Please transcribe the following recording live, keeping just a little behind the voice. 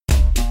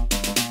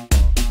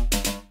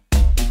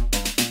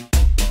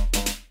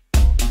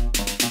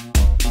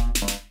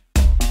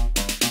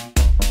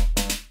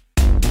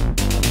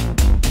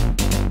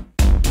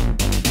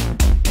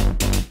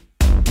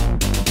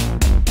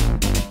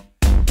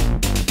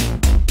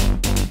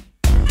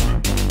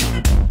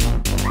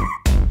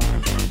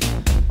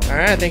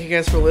right, thank you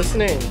guys for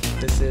listening.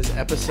 This is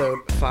episode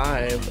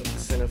 5 of the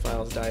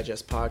Cinephiles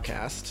Digest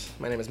podcast.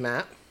 My name is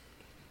Matt.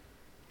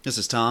 This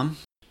is Tom.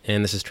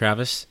 And this is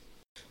Travis.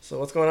 So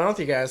what's going on with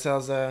you guys?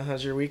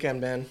 How's your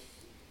weekend been?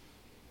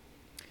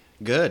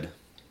 Good.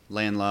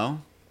 Laying low.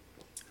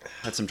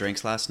 Had some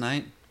drinks last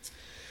night.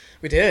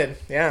 We did,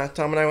 yeah.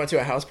 Tom and I went to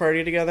a house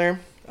party together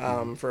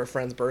for a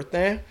friend's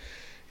birthday,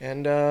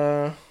 and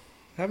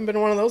haven't been to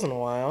one of those in a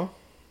while.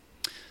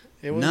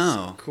 It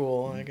was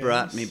cool, I guess.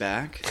 Brought me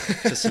back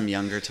to some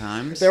younger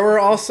times. There were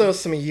also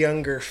some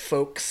younger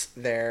folks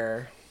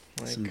there.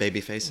 Like some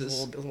baby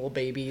faces. Little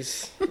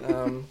babies.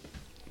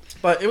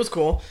 But it was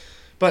cool.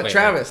 But Wait,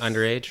 Travis. Like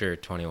underage or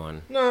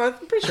 21? No, I'm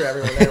pretty sure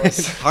everyone there was.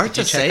 It's hard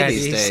to say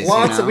these days.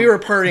 We were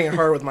partying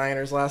hard with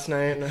minors last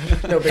night.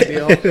 No big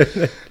deal.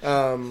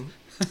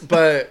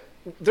 But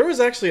there was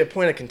actually a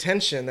point of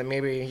contention that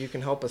maybe you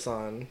can help us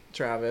on,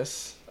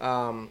 Travis.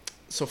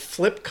 So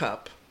Flip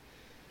Cup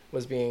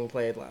was being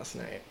played last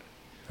night.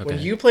 Okay. When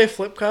you play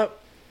Flip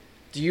Cup,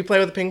 do you play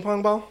with a ping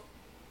pong ball?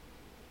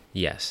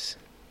 Yes.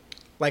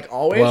 Like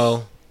always?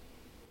 Well,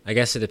 I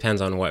guess it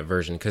depends on what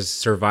version, because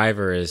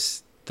Survivor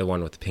is the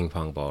one with the ping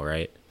pong ball,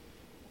 right?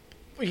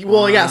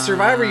 Well, yeah,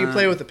 Survivor you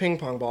play with the ping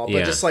pong ball, but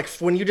yeah. just like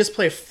when you just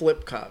play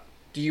Flip Cup,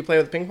 do you play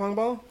with a ping pong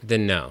ball?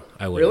 Then no,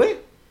 I wouldn't. Really?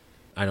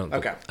 I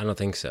don't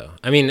think so.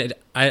 I mean,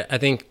 I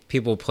think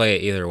people play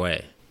it either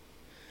way.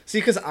 See,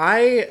 because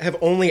I have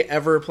only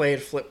ever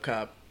played Flip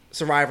Cup,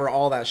 Survivor,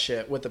 all that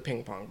shit with the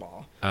ping pong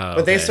ball. Oh,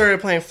 but they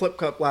started playing Flip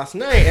Cup last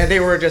night, and they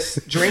were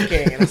just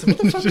drinking, and I said, "What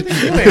the fuck are they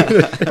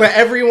doing?" But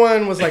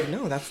everyone was like,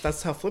 "No,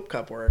 that's how Flip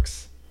Cup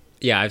works."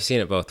 Yeah, I've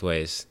seen it both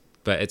ways,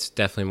 but it's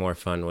definitely more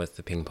fun with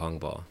the ping pong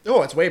ball.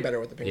 Oh, it's way better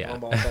with the ping pong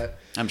ball. But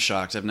I'm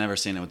shocked. I've never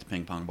seen it with the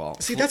ping pong ball.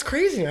 See, that's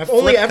crazy. I've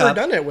only ever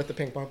done it with the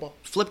ping pong ball.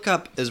 Flip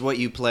Cup is what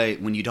you play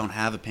when you don't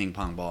have a ping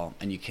pong ball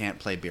and you can't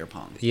play beer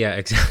pong. Yeah,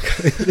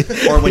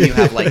 exactly. Or when you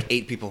have like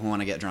 8 people who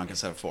want to get drunk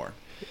instead of 4.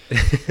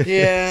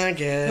 Yeah, I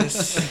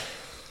guess.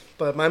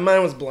 But my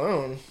mind was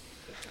blown.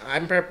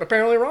 I'm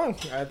apparently wrong.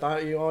 I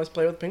thought you always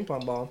play with ping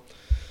pong ball.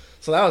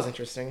 So that was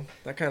interesting.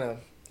 That kind of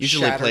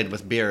usually played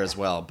with beer as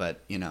well,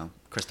 but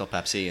Crystal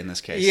Pepsi in this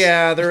case.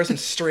 Yeah, there were some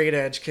straight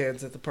edge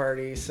kids at the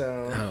party,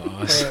 so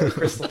awesome.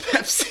 Crystal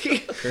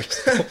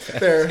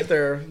Pepsi.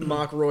 They're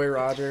mock Roy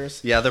Rogers.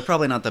 Yeah, they're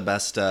probably not the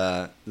best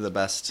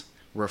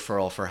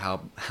referral for how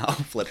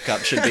Flip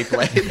Cup should be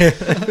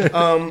played.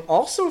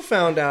 Also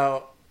found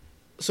out.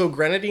 So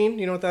grenadine,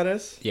 you know what that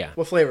is? Yeah.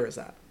 What flavor is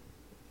that?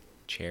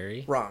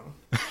 Cherry? Wrong.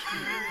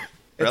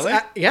 Really?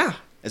 Yeah.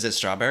 Is it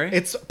strawberry?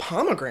 It's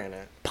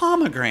pomegranate.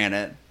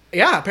 Pomegranate.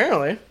 Yeah,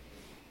 apparently.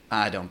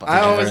 I don't buy it.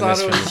 I always thought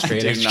it was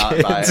straight edge. Do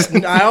not buy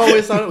it. I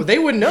always thought they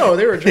would know.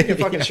 They were drinking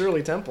fucking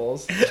Shirley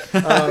Temples.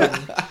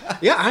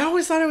 Yeah, I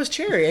always thought it was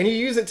cherry, and you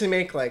use it to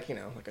make like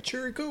a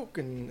cherry Coke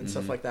and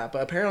stuff like that.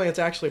 But apparently, it's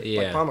actually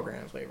like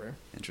pomegranate flavor.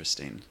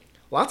 Interesting.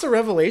 Lots of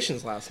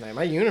revelations last night.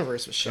 My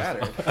universe was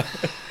shattered.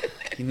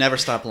 You never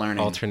stop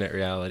learning. Alternate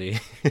reality.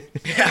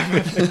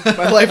 Yeah,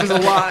 my life is a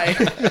lie.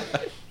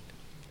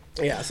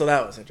 Yeah, so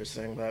that was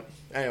interesting. But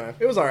anyway,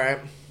 it was all right.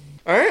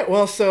 All right,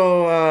 well,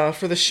 so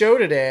for the show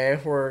today,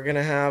 we're going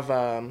to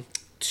have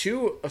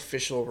 2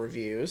 official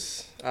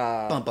reviews.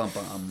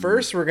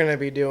 First, we're going to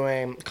be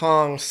doing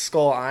Kong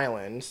Skull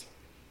Island,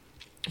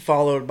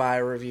 followed by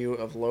a review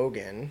of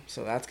Logan.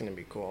 So that's going to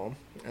be cool.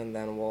 And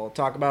then we'll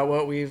talk about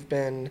what we've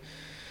been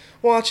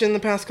watching the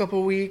past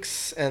couple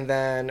weeks, and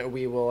then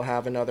we will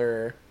have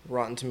another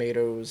Rotten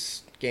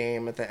Tomatoes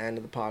game at the end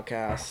of the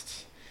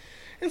podcast.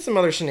 And some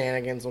other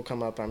shenanigans will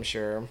come up, I'm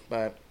sure.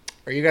 But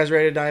are you guys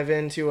ready to dive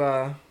into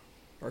our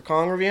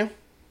Kong review?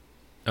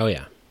 Oh,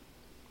 yeah.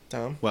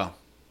 Tom? Well,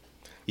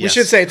 yes.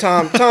 We should say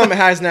Tom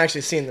hasn't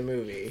actually seen the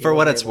movie. For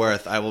what it's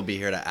worth, I will be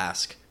here to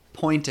ask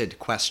pointed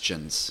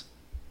questions.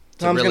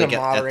 Tom's really going to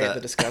moderate the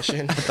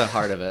discussion. At the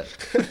heart of it.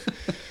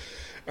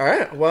 All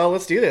right, well,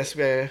 let's do this.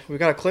 We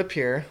got a clip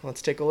here.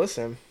 Let's take a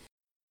listen.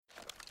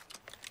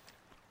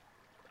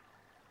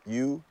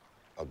 You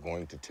are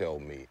going to tell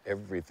me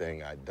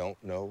everything I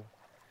don't know,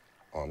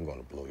 or I'm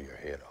going to blow your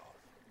head off.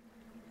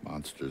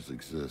 Monsters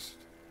exist.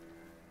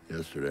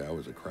 Yesterday, I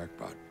was a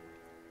crackpot.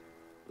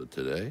 But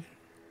today?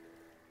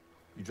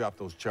 You dropped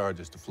those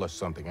charges to flush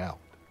something out.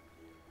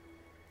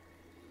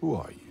 Who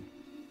are you?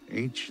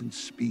 Ancient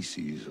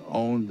species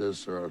owned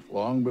this earth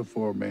long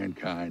before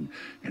mankind,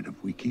 and if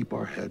we keep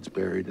our heads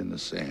buried in the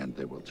sand,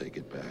 they will take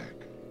it back.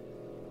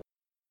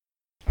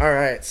 All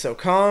right, so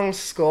Kong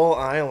Skull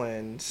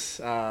Island.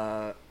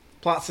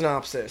 Plot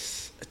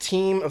synopsis. A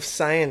team of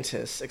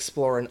scientists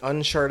explore an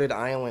uncharted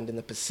island in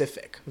the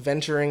Pacific,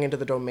 venturing into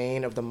the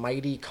domain of the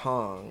mighty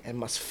Kong, and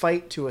must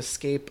fight to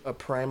escape a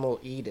primal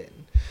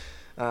Eden.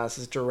 This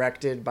is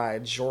directed by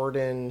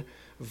Jordan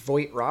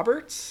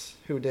Vogt-Roberts,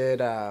 who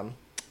did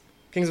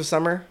Kings of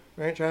Summer,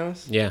 right,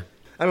 Travis? Yeah.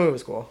 That movie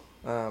was cool.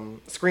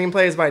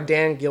 Screenplay is by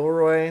Dan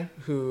Gilroy,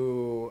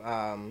 who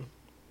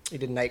he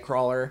did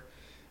Nightcrawler,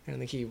 and I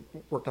think he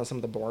worked on some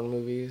of the Bourne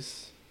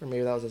movies, or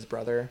maybe that was his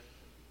brother.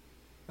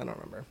 I don't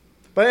remember.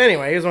 But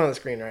anyway, he was one of the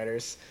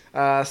screenwriters.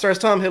 Stars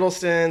Tom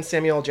Hiddleston,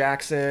 Samuel L.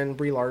 Jackson,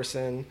 Brie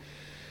Larson,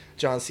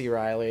 John C.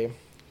 Reilly.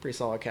 Pretty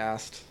solid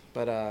cast.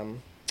 But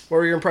what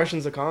were your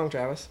impressions of Kong,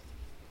 Travis?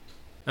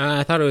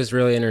 I thought it was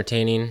really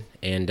entertaining,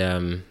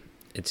 and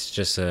it's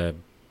just a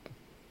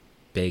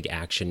big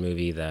action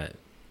movie that,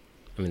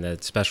 I mean, the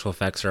special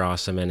effects are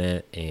awesome in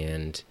it,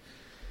 and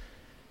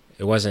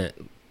it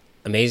wasn't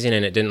amazing,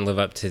 and it didn't live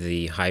up to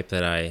the hype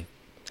that I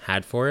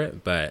had for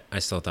it, but I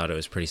still thought it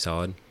was pretty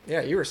solid.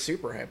 Yeah, you were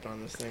super hyped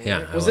on this thing. Yeah,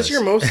 right? I Was this was.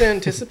 your most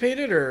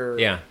anticipated, or?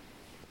 Yeah.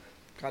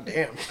 God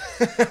damn.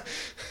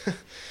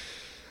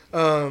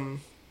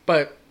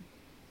 But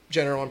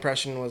general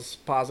impression was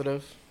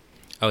positive.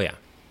 Oh, yeah.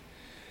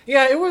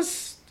 Yeah, it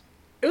was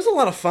a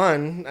lot of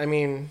fun. I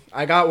mean,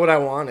 I got what I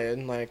wanted.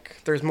 Like,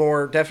 there's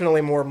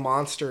definitely more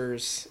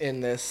monsters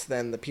in this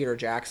than the Peter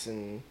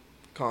Jackson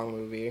Kong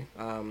movie.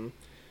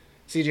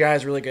 CGI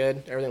is really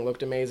good. Everything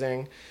looked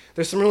amazing.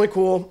 There's some really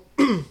cool,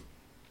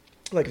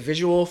 like,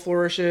 visual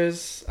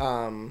flourishes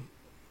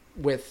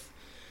with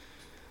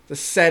the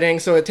setting.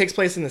 So it takes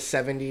place in the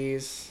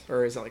 70s,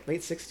 or is it like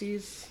late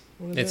 60s?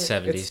 What is It's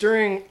it? 70s. It's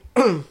during,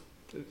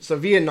 so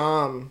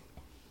Vietnam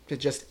had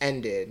just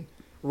ended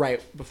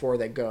right before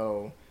they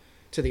go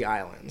to the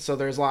island. So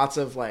there's lots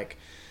of like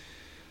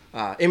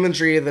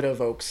imagery that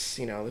evokes,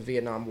 the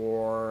Vietnam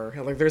War.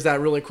 Like there's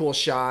that really cool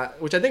shot,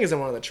 which I think is in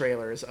one of the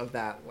trailers, of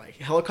that like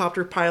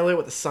helicopter pilot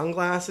with the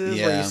sunglasses,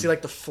 where you Yeah. see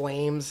like the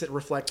flames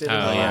reflected in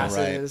Oh, the yeah.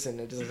 glasses,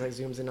 and it just like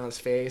zooms in on his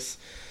face.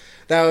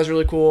 That was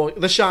really cool.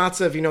 The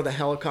shots of the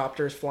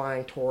helicopters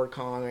flying toward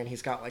Kong, and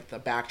he's got like the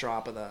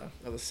backdrop of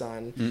the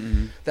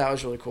sun. That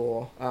was really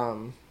cool.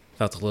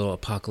 Felt a little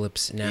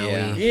apocalypse now.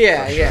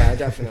 Yeah. Yeah,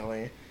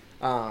 definitely.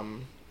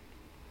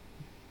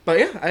 But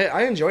yeah,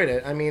 I enjoyed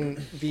it. I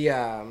mean,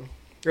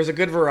 there's a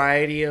good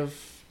variety of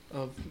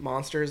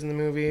monsters in the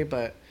movie,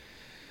 but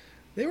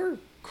they were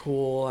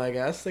cool, I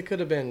guess. They could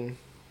have been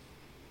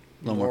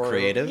A little more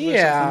creative. Or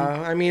Yeah,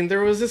 something? I mean,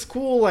 there was this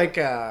cool like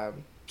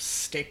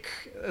stick.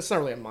 It's not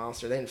really a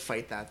monster. They didn't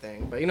fight that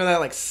thing, but that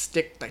like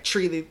stick, like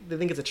tree. They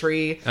think it's a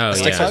tree. Oh, the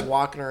stick's yeah. just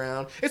walking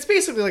around. It's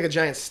basically like a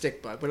giant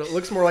stick bug, but it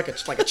looks more like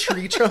a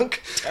tree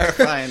trunk.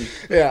 Terrifying.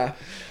 Yeah.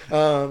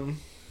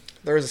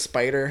 There was a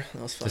spider.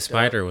 That was fucked The up.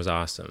 spider was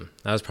awesome.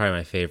 That was probably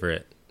my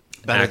favorite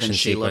Better than action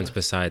Sheila? sequence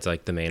besides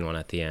like the main one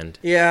at the end.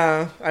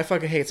 Yeah, I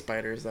fucking hate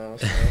spiders though.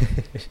 So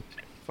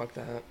fuck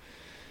that.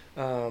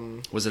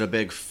 Was it a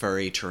big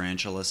furry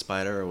tarantula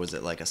spider, or was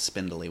it like a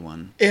spindly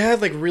one? It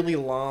had like really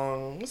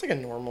long. It was like a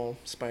normal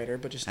spider,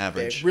 but just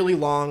Average. big, really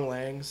long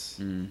legs.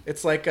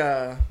 It's like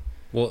a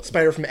Well,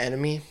 spider from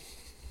Enemy.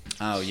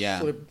 Oh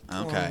yeah. With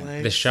long Okay.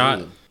 legs. the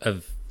shot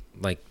of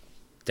like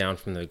down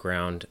from the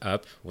ground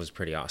up was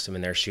pretty awesome,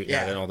 and they're shooting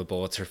at Yeah. it, and all the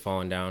bullets are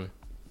falling down.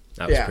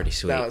 That was pretty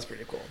sweet. That was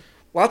pretty cool.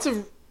 Lots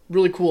of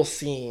really cool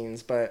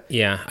scenes, but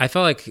Yeah, I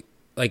felt like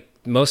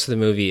most of the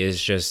movie is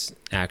just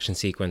action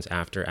sequence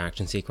after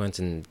action sequence,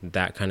 and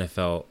that kind of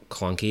felt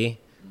clunky.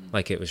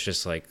 Like it was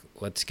just like,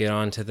 let's get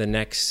on to the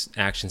next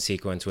action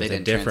sequence They with a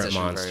didn't different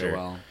transition monster. very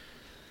well.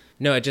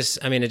 No, it just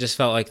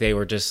felt like they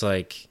were just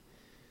like,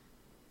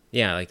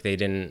 yeah, like they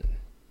didn't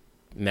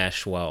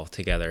mesh well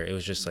together. It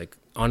was just like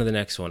on to the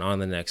next one, on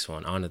to the next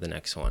one, on to the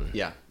next one.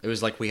 Yeah, it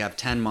was like we have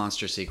 10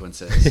 monster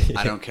sequences.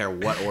 I don't care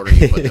what order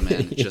you put them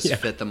in, just Yeah.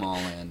 fit them all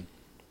in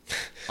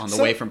on the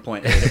So- way from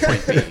point A to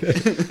point B.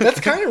 that's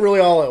kind of really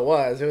all it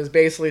was. It was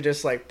basically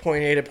just like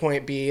point A to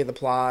point B. The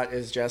plot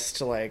is just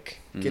to like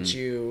get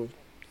you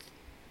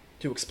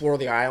to explore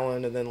the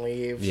island and then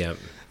leave. Yeah.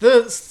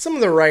 Some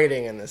of the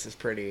writing in this is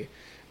pretty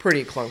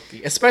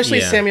clunky, especially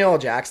Yeah. Samuel L.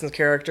 Jackson's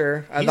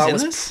character. I He's thought in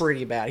was this?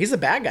 pretty bad. He's a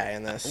bad guy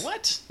in this.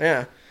 What?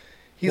 Yeah,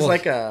 he's Well,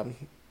 like a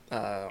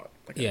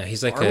Yeah,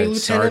 he's like Army a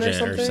lieutenant or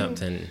sergeant or something?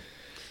 something.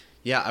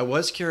 Yeah, I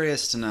was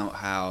curious to know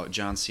how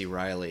John C.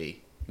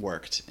 Reilly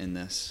worked in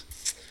this.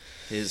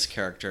 His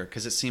character,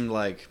 because it seemed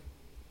like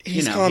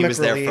he's he comic was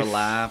there for relief.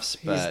 laughs,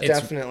 but He's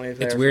definitely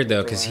there. It's for weird though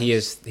the because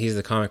laughs. he's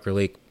the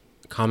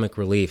comic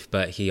relief,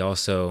 but he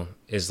also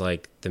is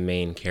like the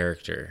main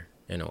character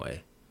in a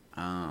way.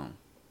 oh,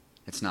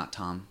 it's not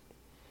Tom.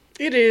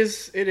 It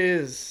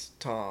is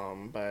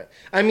Tom, but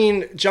I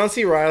mean, John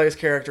C. Reilly's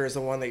character is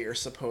the one that you're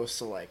supposed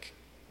to like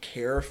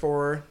care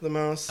for the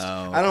most. Oh,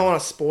 I don't okay. want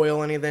to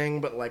spoil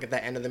anything, but like at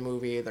the end of the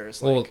movie,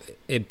 there's like Well,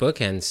 it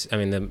bookends. I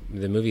mean,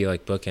 the movie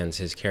like bookends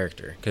his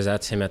character because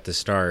that's him at the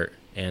start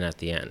and at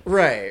the end.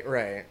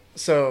 right.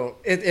 So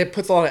it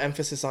puts a lot of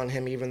emphasis on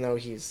him, even though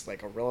he's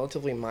like a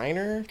relatively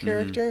minor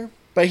character.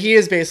 But he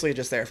is basically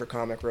just there for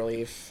comic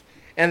relief,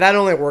 and that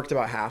only worked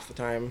about half the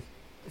time.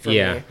 For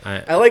Yeah, me.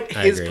 I I like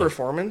his agree.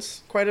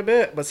 performance quite a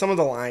bit, but some of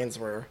the lines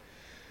were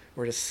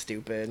just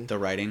stupid. The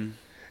writing.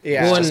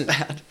 Yeah. Well, Just and-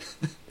 bad.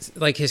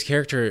 Like his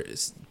character,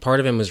 part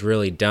of him was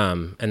really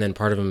dumb, and then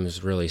part of him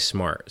was really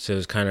smart. So it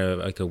was kind of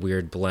like a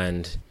weird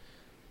blend.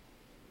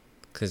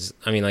 Because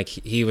I mean, like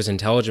he was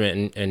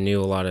intelligent and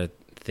knew a lot of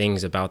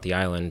things about the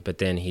island, but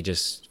then he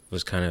just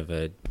was kind of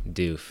a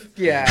doof.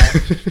 Yeah.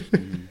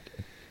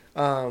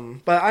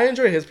 But I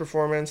enjoy his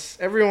performance.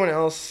 Everyone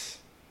else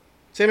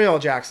Samuel L.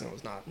 Jackson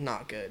was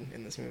not good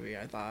in this movie,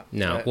 I thought.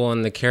 No, But- well,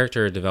 in the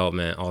character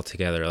development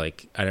altogether,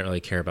 like I didn't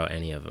really care about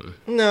any of them.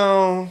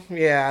 No,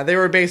 yeah, they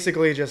were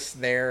basically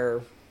just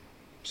there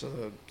so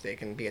that they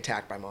can be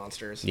attacked by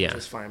monsters. Yeah, Which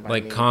is fine by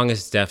like me. Kong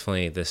is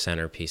definitely the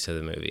centerpiece of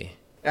the movie,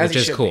 As which he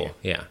is should cool.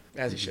 be. Yeah,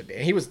 As he should be.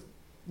 And he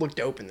looked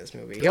dope in this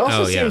movie. He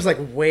also Oh, yeah. seems like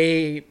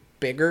way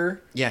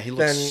bigger. Yeah, he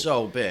looks than-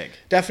 so big.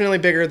 Definitely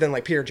bigger than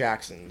like Peter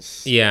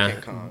Jackson's yeah.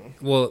 King Kong.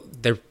 Well,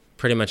 they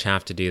pretty much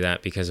have to do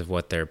that because of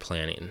what they're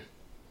planning.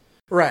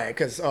 Right,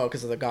 because of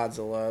the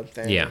Godzilla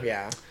thing. Yeah.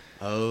 Yeah.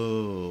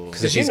 Oh.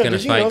 Because Did if you he's know- gonna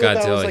did you know fight that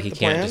that was, Godzilla, like, he the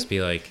can't plan? just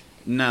be like,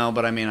 No,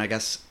 but I mean, I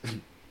guess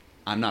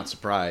I'm not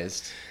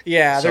surprised.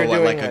 Yeah, So they're what,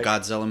 doing like a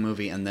Godzilla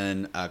movie and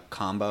then a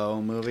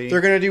combo movie?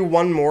 They're gonna do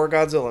one more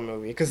Godzilla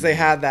movie because they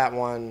had that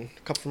one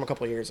from a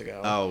couple years ago.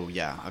 Oh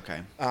yeah, okay.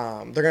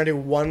 They're gonna do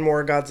one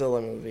more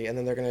Godzilla movie, and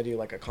then they're gonna do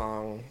like a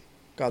Kong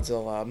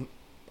Godzilla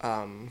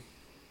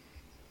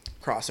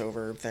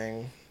crossover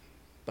thing.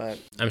 But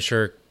I'm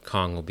sure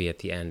Kong will be at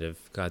the end of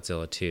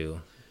Godzilla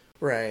 2.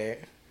 right,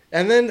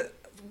 and then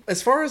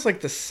as far as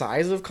like the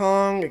size of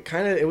Kong,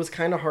 it was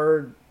kind of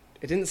hard.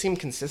 It didn't seem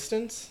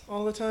consistent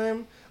all the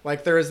time.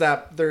 Like there's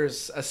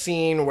a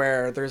scene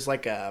where there's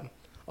like a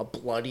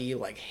bloody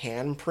like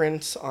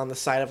handprint on the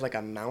side of like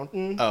a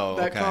mountain Oh,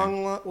 that okay.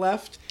 Kong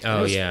left. And Oh,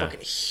 it was yeah. fucking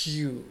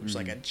huge,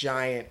 like a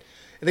giant.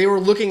 They were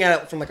looking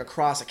at it from like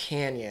across a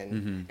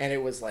canyon, and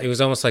it was like It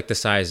was almost like the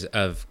size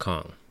of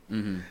Kong, but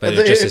But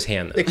it's just his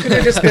hand. It could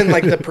have just been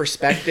like the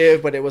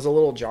perspective, but it was a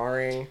little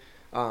jarring.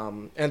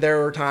 And there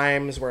were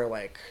times where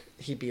like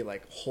he'd be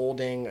like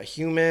holding a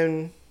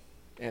human,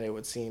 and it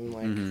would seem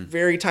like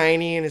very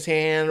tiny in his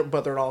hand,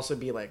 but there'd also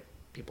be like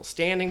people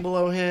standing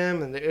below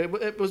him, and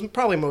it was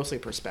probably mostly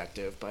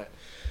perspective. But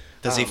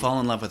Does he fall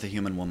in love with a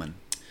human woman?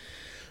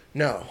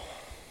 no,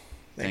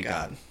 Thank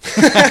God.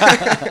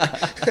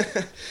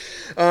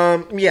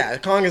 Yeah,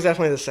 Kong is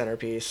definitely the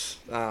centerpiece.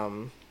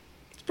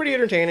 It's pretty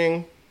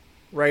entertaining.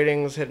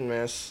 Writing's hit and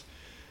miss.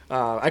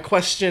 I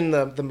question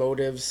the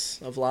motives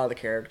of a lot of the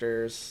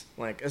characters,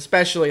 like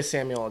especially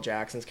Samuel L.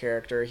 Jackson's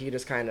character. He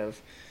just kind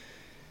of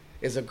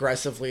is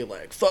aggressively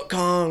like fuck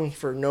Kong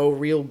for no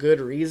real good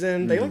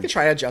reason. They like to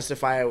try to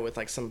justify it with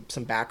like some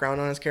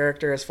background on his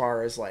character as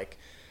far as like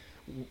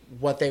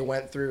what they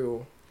went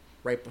through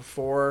right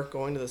before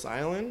going to this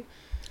island.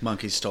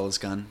 Monkey stole his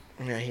gun.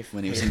 Yeah,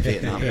 When he was in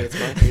Vietnam. he hates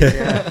monkeys,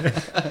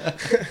 yeah.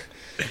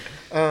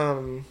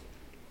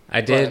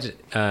 I did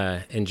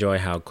enjoy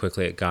how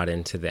quickly it got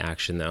into the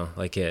action, though.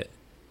 Like it.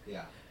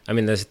 Yeah. I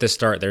mean, the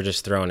start, they're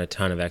just throwing a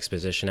ton of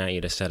exposition at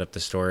you to set up the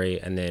story,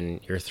 and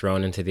then you're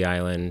thrown into the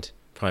island.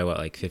 Probably what,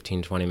 like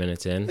 15, 20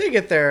 minutes in. They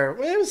get there.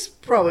 It was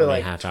probably Maybe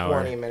like half 20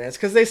 hour. minutes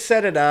because they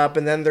set it up,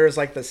 and then there's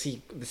like the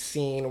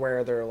scene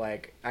where they're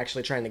like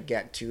actually trying to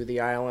get to the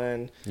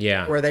island.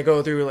 Yeah. Where they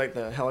go through like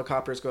the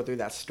helicopters go through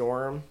that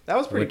storm. That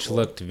was pretty Which cool.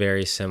 looked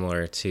very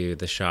similar to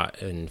the shot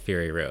in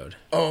Fury Road,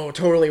 Oh,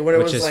 totally. When it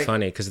which was is like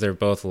funny because they're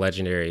both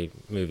legendary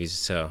movies.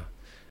 So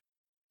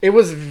it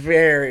was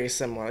very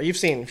similar. You've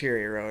seen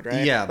Fury Road,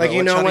 right? Yeah, Like but you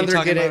what know shot are when you they're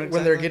talking getting about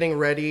when they're exactly? getting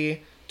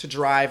ready to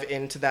drive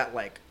into that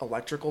like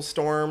electrical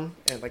storm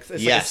and like it's like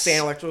a Yes.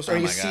 sand electrical storm.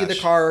 Oh You my see the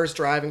gosh. cars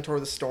driving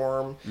toward the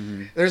storm.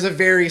 There's a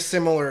very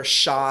similar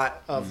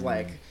shot of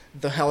like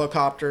the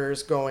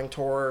helicopters going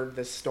toward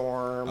this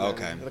storm. and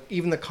Okay.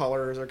 even the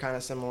colors are kind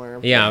of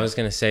similar. yeah, I was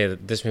gonna say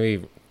that this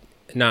movie,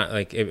 not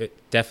like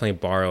it definitely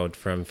borrowed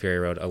from Fury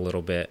Road a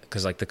little bit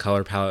because like the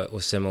color palette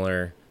was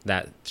similar,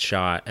 that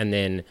shot, and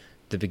then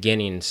the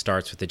beginning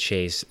starts with the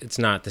chase. It's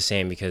not the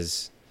same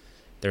because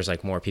there's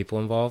like more people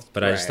involved,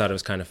 but I just Right. thought it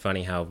was kind of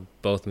funny how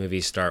both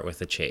movies start with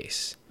a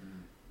chase.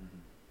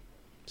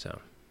 So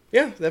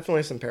Yeah,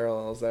 definitely some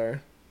parallels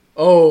there.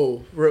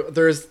 Oh,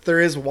 there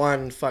is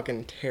one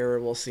fucking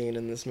terrible scene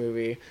in this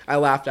movie. I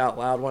laughed out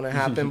loud when it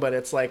happened, but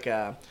it's like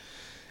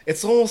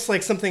it's almost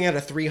like something out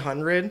of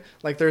 300.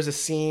 Like there's a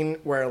scene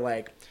where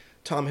like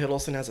Tom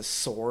Hiddleston has a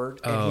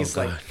sword and Oh, he's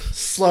like God.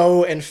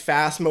 slow and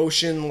fast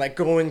motion, like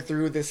going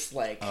through this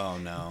like Oh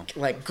no.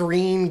 like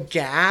green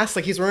gas.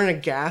 Like he's wearing a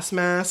gas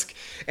mask,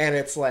 and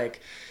it's like,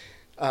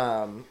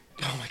 oh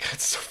my god,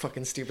 it's so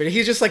fucking stupid.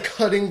 He's just like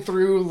cutting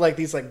through like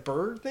these like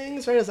bird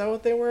things, right? Is that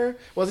what they were?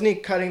 Wasn't he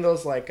cutting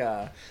those like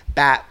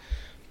bat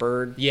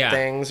bird Yeah.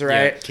 things,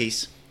 right?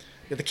 Keys.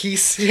 Yeah, the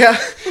keys. Yeah,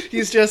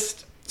 he's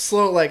just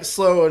slow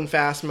and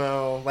fast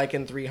mo, like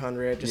in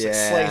 300, just like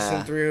Yeah.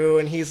 slicing through,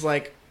 and he's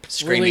like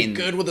really Screaming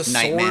good with a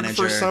night sword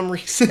manager. for some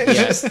reason.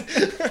 Yes.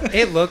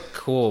 It looked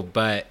cool,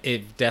 but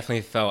it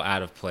definitely felt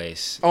out of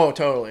place. Oh,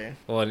 totally.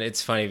 Well, and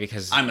it's funny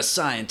because I'm a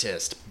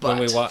scientist, but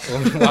when we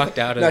walked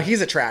out of No,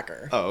 he's a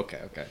tracker. Oh,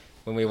 okay.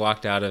 when we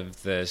walked out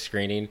of the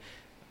screening,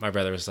 my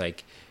brother was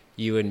like,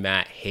 "You and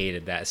Matt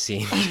hated that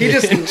scene." He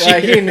just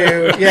he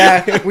knew.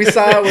 Yeah, we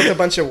saw it with a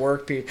bunch of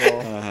work people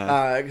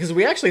because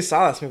we actually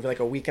saw this movie like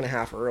a week and a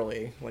half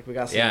early. Like we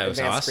got some Yeah, it was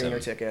advanced awesome.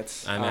 screener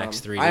tickets.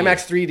 IMAX 3D.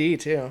 IMAX 3D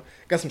too.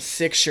 Got some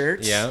sick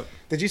shirts. Yep.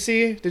 Did you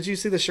see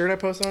the shirt I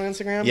posted on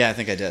Instagram? Yeah, I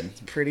think I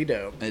did. Pretty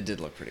dope. It did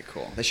look pretty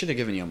cool. They should have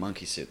given you a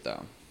monkey suit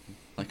though,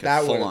 like a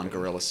That would've full-on been-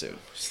 gorilla suit.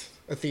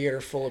 a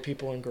theater full of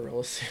people in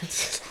gorilla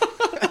suits.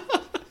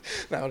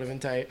 That would have been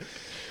tight.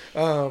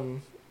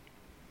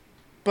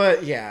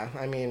 But yeah,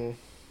 I mean,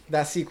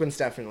 that sequence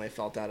definitely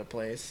felt out of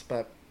place.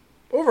 But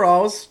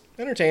overall, it was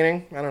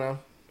entertaining. I don't know.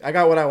 I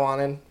got what I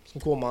wanted.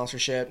 Some cool monster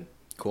shit.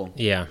 Cool.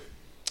 Yeah.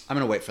 I'm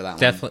gonna wait for that one.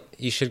 Definitely.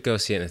 You should go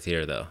see it in the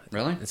theater, though.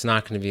 Really? It's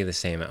not going to be the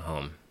same at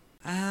home.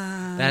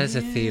 That is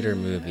a theater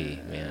movie,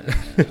 man.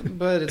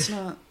 But it's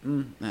not. I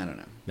don't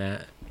know.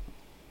 Matt,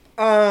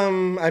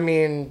 I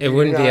mean, it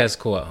wouldn't be as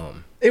cool at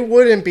home. It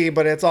wouldn't be,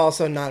 but it's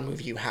also not a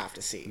movie you have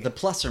to see. The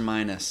plus or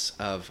minus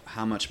of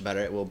how much better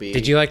it will be.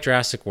 Did you like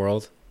Jurassic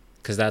World?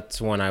 Because that's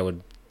one I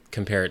would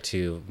compare it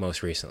to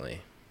most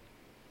recently.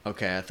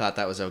 Okay, I thought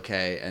that was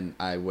okay, and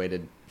I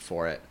waited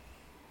for it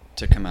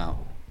to come out,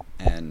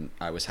 and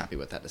I was happy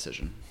with that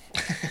decision.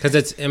 Because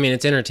it's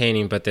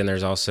entertaining, but then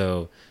there's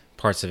also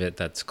parts of it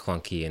that's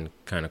clunky and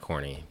kind of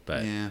corny.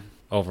 But Yeah.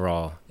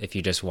 overall, if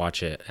you just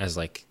watch it as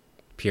like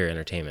pure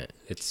entertainment,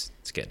 it's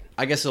good.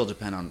 I guess it'll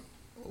depend on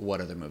what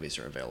other movies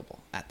are available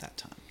at that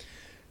time.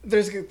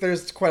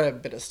 There's quite a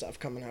bit of stuff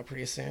coming out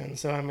pretty soon.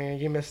 So, I mean,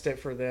 you missed it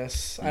for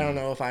this. I don't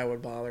know if I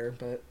would bother,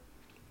 but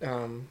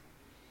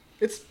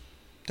it's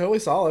totally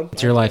solid.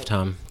 It's your life,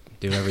 Tom.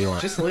 Do whatever you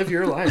want. Just live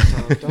your life,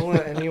 Tom. Don't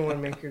let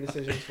anyone make your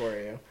decisions for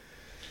you.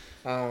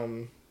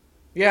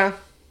 Yeah,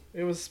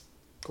 it was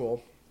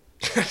cool.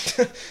 I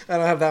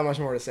don't have that much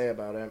more to say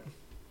about it.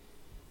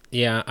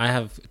 Yeah, I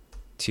have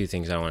two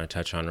things I want to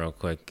touch on real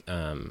quick.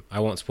 I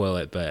won't spoil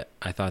it, but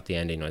I thought the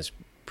ending was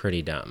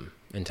pretty dumb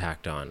and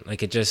tacked on.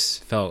 Like, it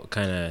just felt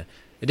kind of...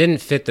 It didn't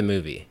fit the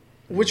movie.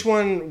 Which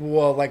one?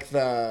 Well, like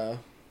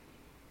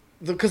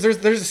because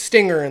there's a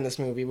stinger in this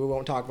movie. We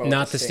won't talk about Not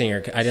what the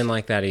stinger. I didn't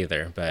like that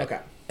either, but... Okay.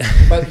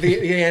 But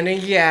the ending,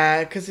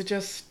 yeah, because it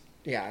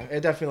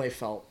definitely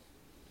felt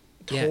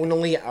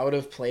tonally out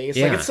of place.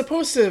 Yeah. Like,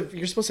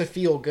 you're supposed to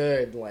feel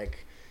good,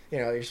 like,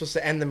 you're supposed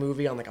to end the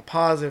movie on like a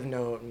positive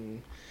note,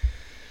 and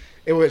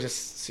it was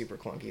just super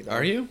clunky though.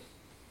 Are you?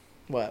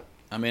 What?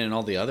 I mean, in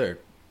all the other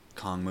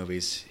Kong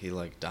movies, he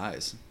like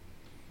dies,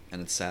 and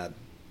it's sad.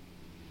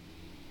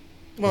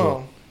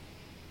 Well,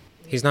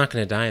 He's not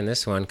going to die in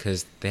this one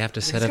because they have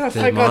to set He's up gonna the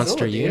fight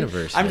monster Godzilla, dude.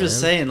 universe. I'm just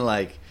man. saying,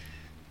 like,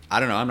 I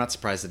don't know. I'm not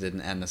surprised it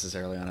didn't end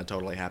necessarily on a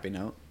totally happy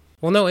note.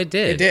 Well, no, it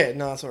did. it did.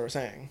 No, that's what we're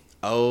saying.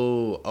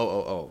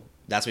 Oh.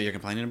 That's what you're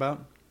complaining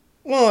about?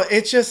 Well,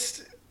 it's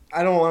just,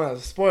 I don't want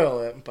to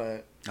spoil it,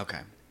 but Okay.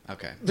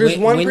 there's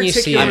When- one when you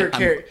see particular it-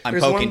 character. I'm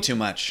poking too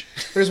much.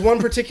 There's one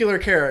particular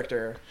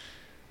character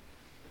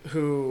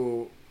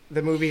who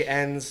the movie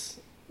ends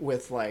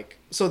with, like,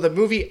 so the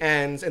movie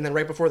ends, and then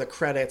right before the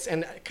credits,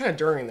 and kind of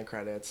during the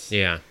credits,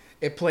 Yeah.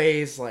 it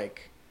plays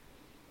like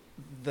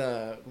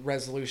the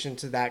resolution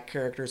to that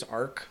character's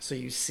arc. So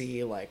you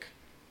see like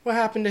what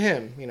happened to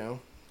him,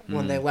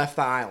 when they left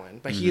the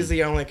island. But he's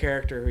the only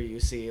character who you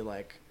see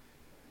like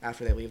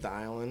after they leave the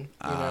island.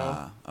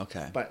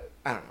 Okay. But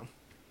I don't know.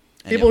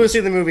 And People it who was- see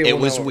the movie, it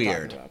will was know what I'm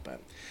weird. talking about,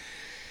 but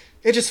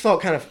it just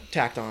felt kind of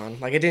tacked on.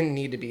 Like, it didn't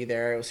need to be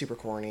there. It was super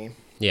corny.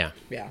 Yeah.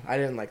 Yeah, I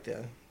didn't like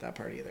that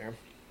part either.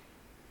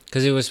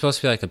 Because it was supposed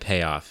to be like a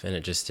payoff, and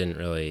it just didn't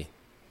really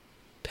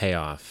pay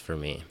off for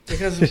me.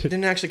 Because I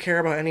didn't actually care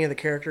about any of the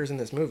characters in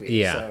this movie.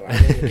 Yeah. So I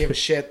didn't give a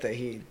shit that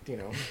he,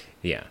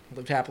 Yeah.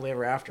 lived happily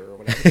ever after or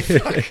whatever the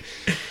fuck.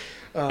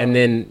 And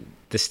then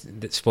the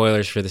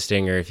spoilers for The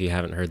Stinger, if you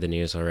haven't heard the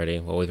news already.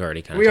 Well, we've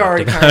already kind of We talked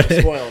already about kind of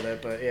it. spoiled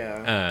it, but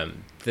yeah.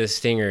 The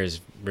Stinger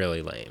is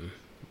really lame.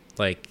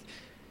 Like,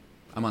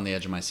 I'm on the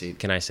edge of my seat.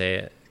 can I say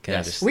it? Can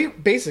Yes. I just... We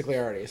basically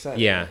already said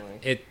Yeah.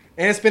 it.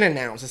 And it's been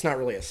announced. It's not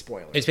really a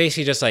spoiler. It's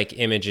basically just like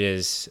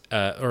images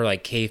or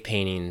like cave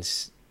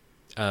paintings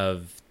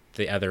of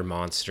the other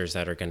monsters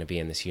that are going to be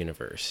in this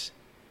universe.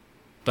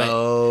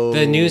 But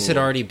the news had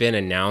already been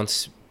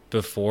announced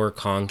before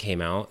Kong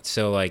came out,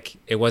 so like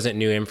it wasn't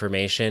new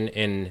information.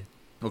 And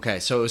Okay,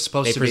 so it was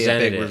supposed They to be a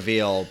presented big it.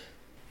 reveal.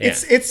 yeah.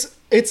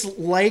 It's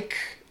like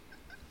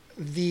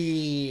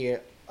the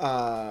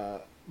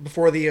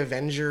before the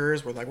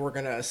Avengers, where like we're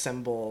gonna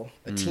assemble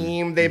a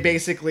team. They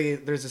basically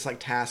there's this like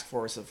task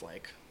force of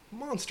like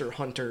monster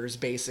hunters,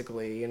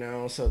 basically,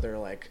 So they're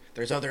like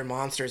there's other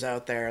monsters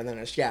out there, and then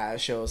it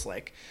shows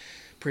like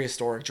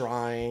prehistoric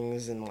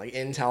drawings and like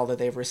intel that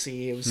they've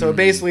received. So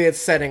basically, it's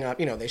setting up.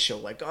 They show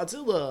like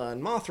Godzilla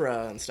and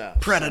Mothra and stuff.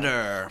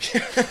 Predator.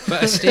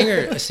 But a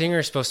stinger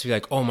is supposed to be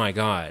like, oh my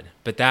god,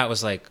 but that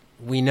was like,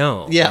 we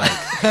know. Yeah.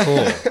 Like,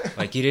 cool.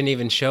 Like, you didn't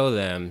even show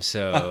them,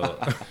 so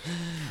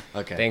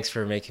Okay. thanks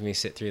for making me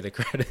sit through the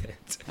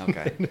credits.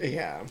 Okay.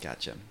 Yeah,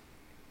 Gotcha.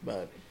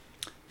 but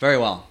Very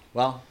well.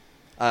 Well,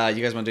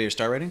 you guys want to do your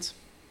star ratings?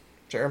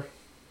 sure,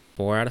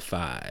 4 out of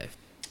 5.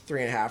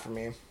 3.5 for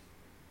me.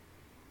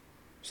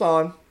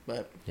 Solid,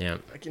 but Yeah.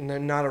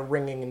 not a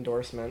ringing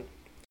endorsement.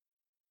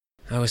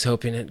 I was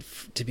hoping it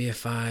to be a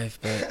 5,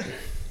 but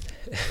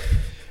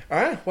All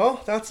right,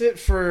 well, that's it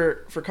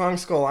for Kong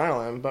Skull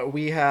Island, but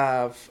we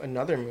have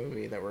another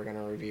movie that we're going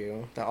to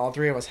review that all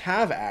three of us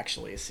have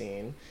actually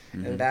seen,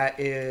 and that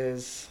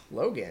is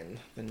Logan,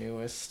 the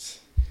newest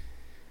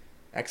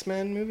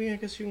X-Men movie, I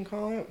guess you can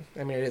call it.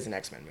 I mean, it is an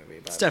X-Men movie,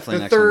 but It's definitely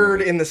the an X-Men third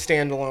movie. in the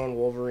standalone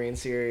Wolverine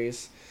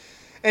series.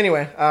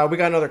 Anyway, we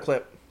got another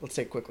clip. Let's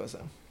take a quick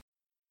listen.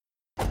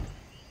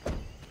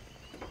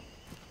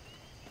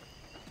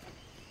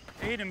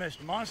 Evening,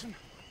 Mr. Monson.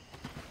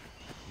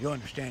 You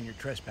understand you're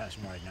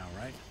trespassing right now,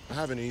 right? I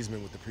have an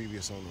easement with the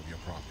previous owner of your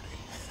property.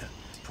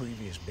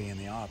 Previous being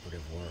the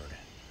operative word.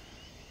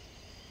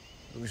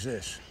 Who's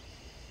this?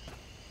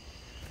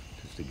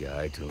 Just a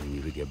guy telling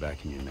you to get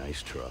back in your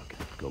nice truck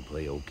and go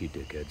play okey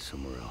dickhead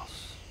somewhere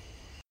else.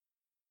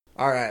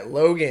 All right,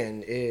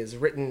 Logan is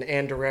written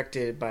and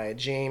directed by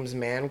James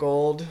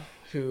Mangold,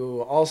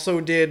 who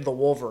also did The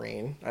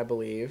Wolverine, I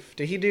believe.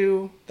 Did he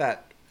do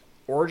that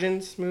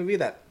Origins movie,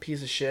 that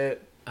piece of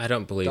shit I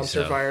don't believe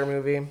dumpster so. fire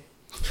movie?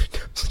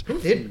 Who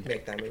did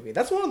make that movie?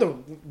 That's one of the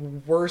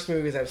worst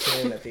movies I've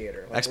seen in the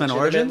theater. Like, X-Men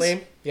legitimately.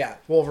 Origins? Yeah,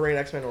 Wolverine,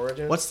 X-Men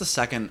Origins. What's the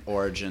second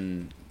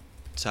Origin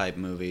type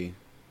movie?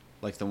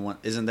 Like the one,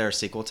 isn't there a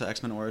sequel to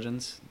X-Men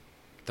Origins?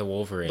 The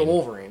Wolverine. The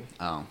Wolverine.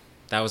 Oh,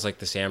 That was like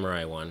the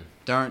samurai one.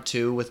 there aren't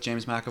two with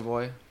James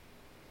McAvoy.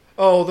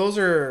 Oh, those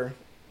are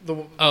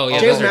the. Oh, yeah,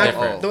 James those are Mac-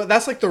 different.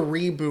 That's like the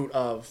reboot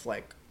of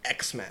like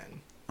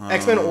X-Men.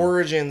 X-Men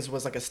Origins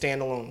was like a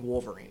standalone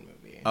Wolverine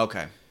movie.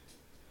 Okay.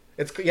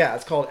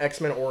 It's called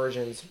X-Men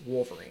Origins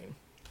Wolverine.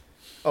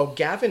 Oh,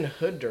 Gavin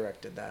Hood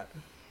directed that.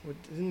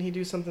 Didn't he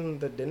do something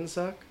that didn't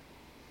suck?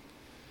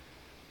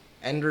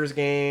 Ender's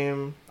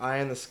Game, Eye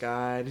in the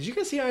Sky. Did you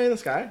guys see Eye in the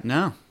Sky?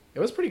 No, It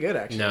was pretty good,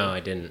 actually. No, I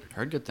didn't.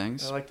 heard good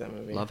things. I like that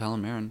movie. Love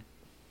Helen Mirren.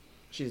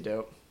 She's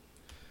dope.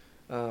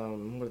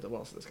 What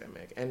else did this guy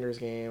make? Ender's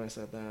Game, I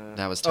said that.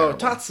 That was terrible. Oh,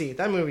 Tatsi.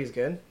 That movie's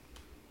good.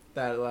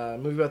 That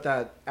movie about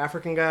that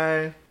African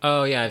guy.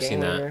 Oh, yeah, I've seen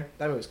that. gangster.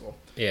 That movie's cool.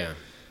 Yeah.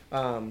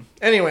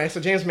 Anyway, so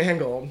James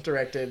Mangold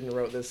directed and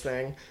wrote this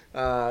thing.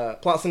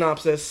 Plot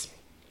synopsis.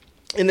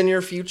 In the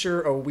near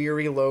future, a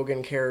weary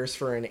Logan cares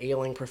for an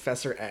ailing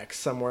Professor X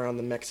somewhere on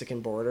the Mexican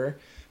border.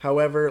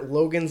 However,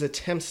 Logan's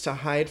attempts to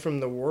hide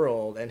from the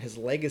world and his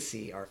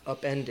legacy are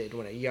upended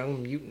when a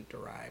young mutant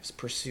arrives,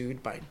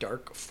 pursued by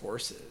dark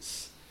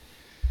forces.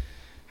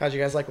 How'd you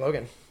guys like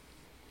Logan?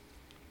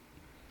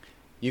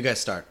 You guys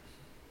start.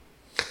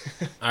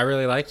 I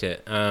really liked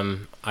it.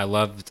 I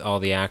loved all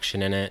the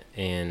action in it,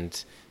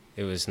 and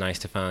it was nice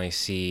to finally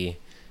see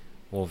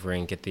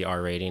Wolverine get the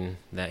R rating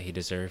that he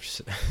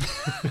deserves.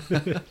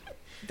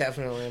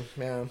 Definitely,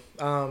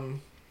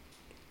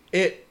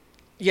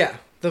 yeah.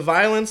 The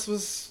violence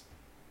was,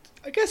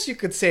 I guess you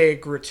could say,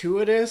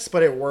 gratuitous,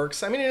 but it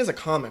works. I mean, it is a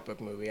comic book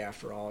movie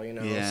after all, you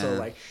know. Yeah. So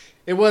like,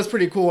 it was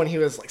pretty cool when he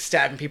was like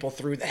stabbing people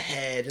through the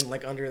head and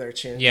like under their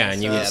chin. Yeah,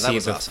 and you Yeah, would that see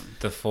was the, awesome.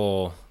 the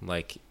full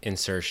like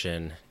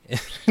insertion.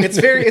 It's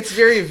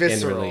very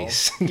visceral.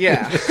 release.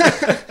 Yeah.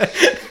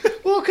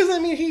 Well, because I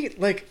mean,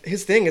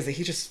 his thing is that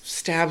he just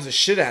stabs the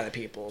shit out of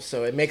people,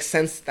 so it makes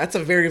sense. That's a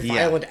very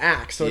violent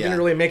act, so it didn't Yeah.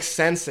 really make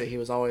sense that he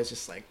was always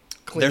just like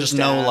clean There's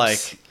no stabs.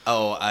 like,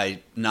 oh, I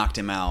knocked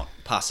him out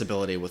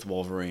possibility with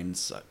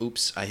Wolverine's.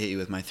 Oops, I hit you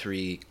with my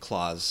 3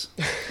 claws.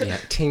 Yeah,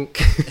 tink.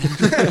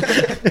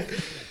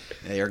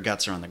 Yeah, your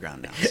guts are on the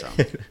ground now. So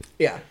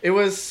Yeah, it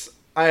was.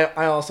 I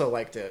also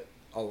liked it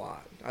a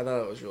lot. I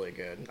thought it was really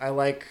good. I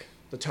like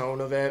the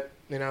tone of it.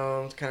 You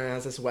know, it kind of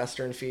has this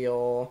Western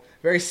feel.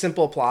 Very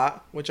simple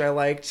plot, which I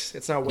liked.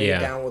 It's not weighed Yeah.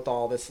 down with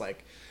all this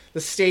like.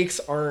 The stakes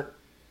aren't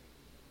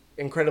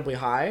incredibly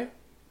high,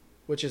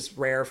 which is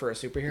rare for a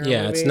superhero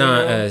Yeah, movie. it's you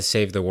not know? a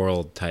save the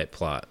world type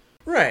plot.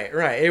 Right.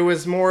 It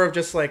was more of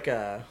just like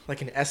an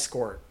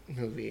escort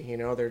movie. You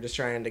know, they're just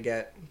trying to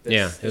get this,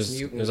 Yeah, it this was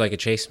mutant. it was like a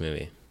chase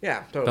movie.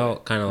 Yeah, totally.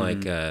 Felt kind of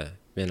like a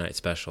Midnight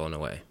Special in a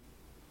way.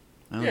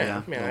 oh, yeah, a I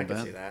little can bit.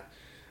 see that.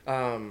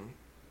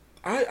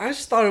 I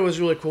just thought it was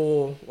really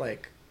cool,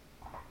 like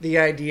the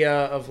idea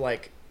of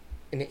like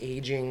an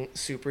aging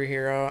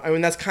superhero. I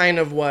mean, that's kind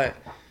of what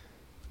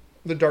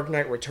The Dark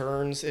Knight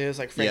Returns is,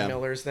 like Frank Yeah.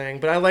 Miller's thing.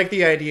 But I like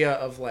the idea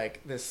of like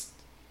this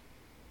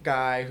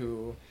guy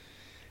who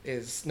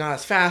is not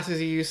as fast as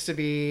he used to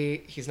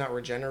be. He's not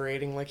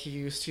regenerating like he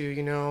used to,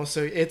 you know.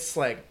 So it's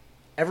like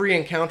every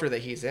encounter that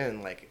he's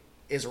in, like,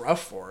 is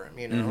rough for him,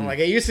 you know. Like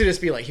it used to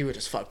just be like he would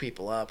just fuck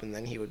people up and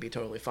then he would be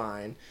totally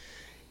fine.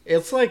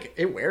 It's like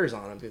it wears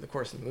on him through the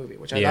course of the movie,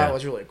 which I Yeah. thought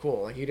was really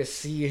cool. Like you just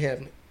see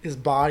his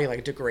body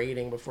like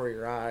degrading before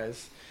your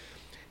eyes,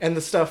 and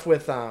the stuff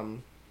with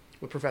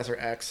Professor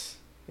X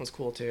was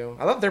cool too.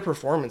 I thought their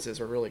performances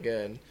were really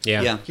good.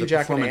 Yeah. Yeah. Hugh The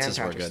Jackman and performances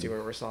were Patrick good.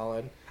 Stewart were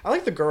solid. I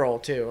like the girl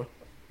too.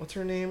 What's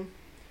her name?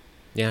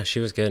 Yeah,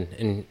 she was good.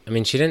 And I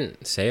mean, she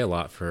didn't say a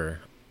lot for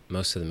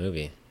most of the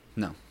movie.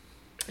 No,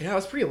 Yeah, it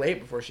was pretty late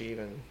before she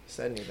even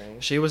said anything.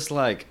 she was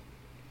like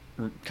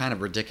kind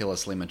of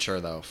ridiculously mature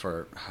though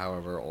for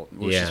however old.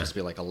 Was she Yeah. supposed to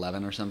be like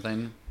 11 or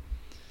something?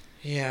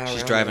 Yeah, She's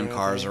around driving there, I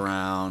cars think.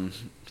 around.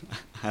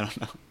 I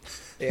don't know.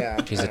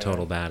 Yeah, She's a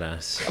total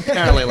badass.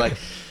 Apparently, like,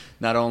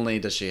 not only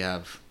does she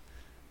have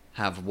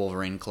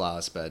Wolverine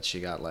claws, but she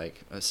got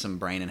like some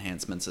brain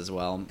enhancements as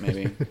well.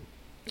 Maybe.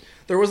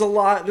 There was a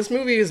lot. This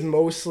movie is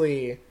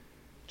mostly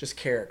just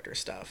character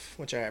stuff,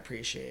 which I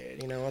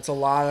appreciate. You know, it's a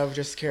lot of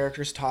just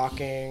characters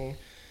talking.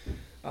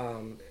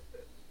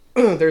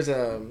 There's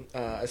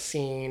a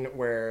scene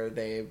where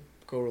they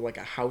go to like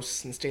a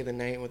house and stay the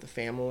night with the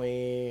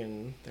family,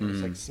 and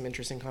there's like some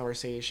interesting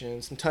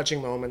conversations, some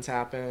touching moments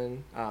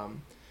happen.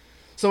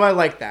 So I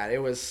like that.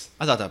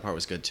 I thought that part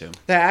was good too.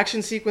 The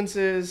action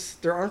sequences,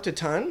 there aren't a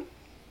ton,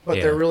 but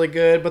Yeah. they're really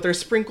good. But they're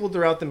sprinkled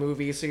throughout the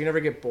movie, so you never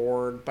get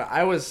bored. But I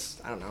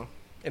don't know,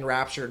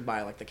 enraptured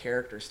by like the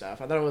character stuff.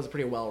 I thought it was a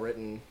pretty well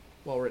written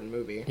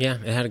movie. Yeah,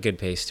 it had a good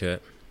pace to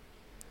it.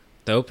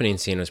 The opening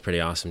scene was pretty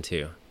awesome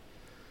too.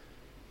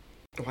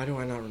 Why do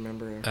I not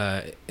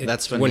remember?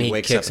 That's when he he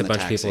wakes kicks up a in the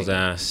bunch of people's taxi.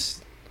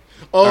 ass.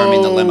 Oh, I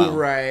mean the limo.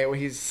 right. Well,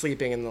 he's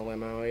sleeping in the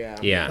limo. Yeah.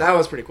 Yeah. That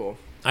was pretty cool.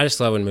 I just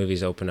love when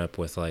movies open up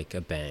with like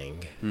a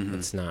bang. Mm-hmm.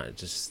 It's not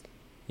just,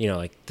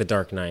 like The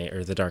Dark Knight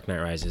or The Dark Knight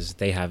Rises.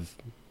 They have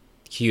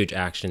huge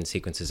action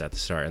sequences at the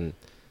start, and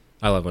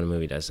I love when a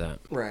movie does that.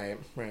 Right.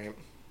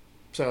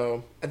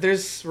 So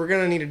we're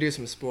gonna need to do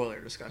some spoiler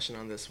discussion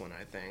on this one,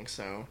 I think.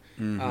 So,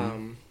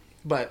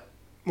 but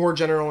more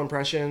general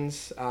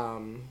impressions.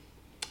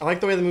 I like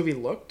the way the movie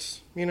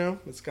looked.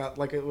 It's got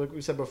like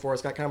we said before,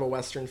 it's got kind of a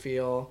Western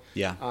feel.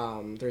 Yeah.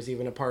 There's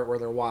even a part where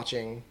they're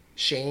watching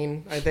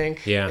Shane, I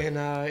think. Yeah. In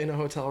a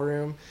hotel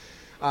room.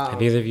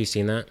 Have either of you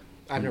seen that?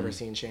 I've never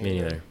seen Shane. Me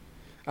neither.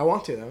 I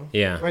want to though.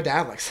 Yeah. My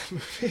dad likes that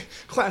movie.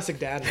 Classic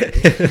dad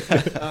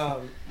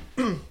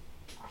movie.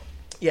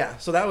 Yeah,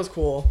 so that was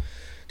cool.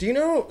 Do you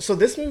know? So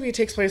this movie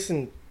takes place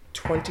in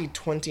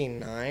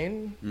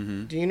 2029.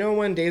 Mm-hmm. Do you know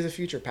when Days of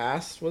Future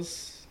Past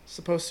was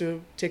supposed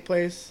to take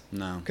place?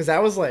 No. Because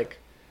that was like,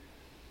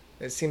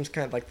 it seems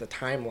kind of like the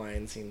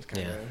timeline seems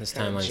kind Yeah, of. this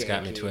timeline's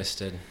got me janky.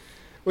 twisted.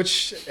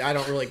 Which I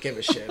don't really give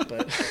a shit,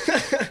 but.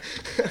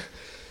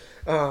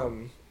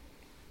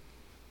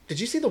 Did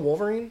you see the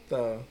Wolverine,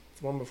 the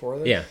one before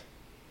this? Yeah,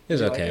 it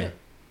was Did you like okay. it?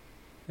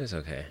 It was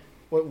okay.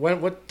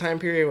 What time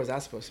period was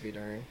that supposed to be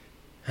during?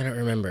 I don't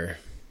remember.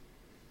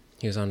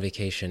 He was on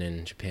vacation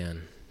in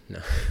Japan. No,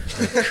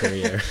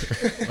 Korea.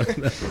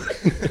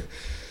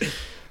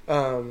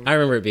 I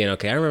remember it being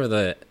okay. I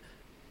remember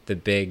the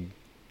big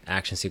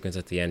action sequence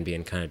at the end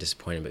being kind of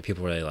disappointing, but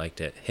people really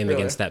liked it. Him Really?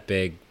 against that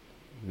big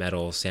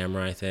metal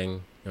samurai thing. You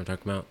know what I'm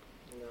talking about?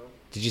 No.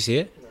 Did you see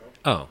it? No.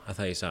 Oh, I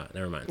thought you saw it.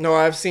 Never mind. No,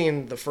 I've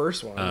seen the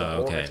first one,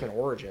 Oh, okay. X-Men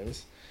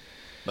Origins.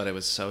 But it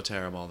was so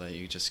terrible that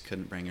you just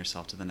couldn't bring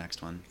yourself to the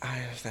next one.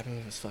 That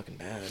movie was fucking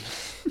bad.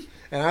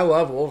 And I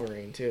love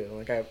Wolverine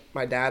too. Like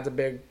my dad's a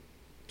big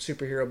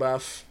superhero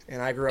buff,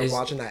 and I grew up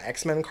watching that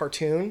X-Men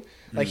cartoon.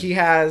 Like he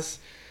has,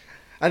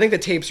 I think the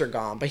tapes are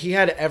gone, but he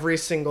had every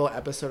single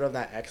episode of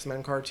that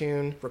X-Men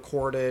cartoon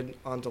recorded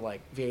onto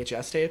like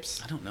VHS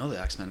tapes. I don't know the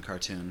X-Men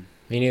cartoon.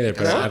 Me neither,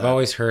 but No? I've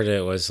always heard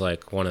it was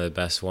like one of the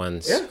best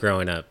ones Yeah.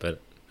 growing up, but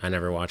I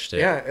never watched it.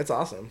 Yeah, it's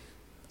awesome.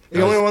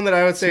 The only one that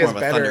I would say More is of a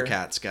better.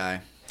 Thundercats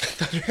guy.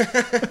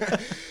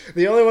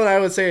 The only one I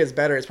would say is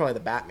better is probably the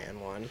Batman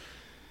one.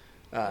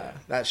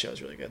 That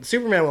show's really good. The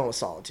Superman one was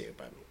solid too,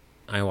 but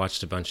I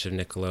watched a bunch of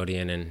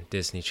Nickelodeon and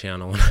Disney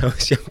Channel when I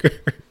was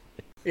younger.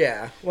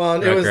 yeah.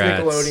 Well, it was Rugrats,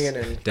 Nickelodeon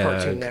and Doug.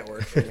 Cartoon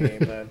Network for me,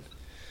 but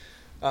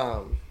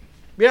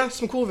yeah,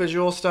 some cool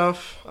visual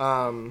stuff.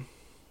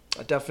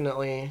 I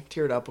definitely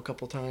teared up a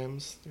couple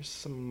times. There's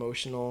some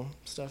emotional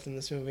stuff in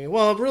this movie.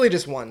 Well, really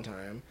just one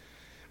time.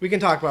 We can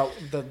talk about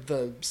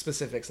the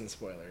specifics and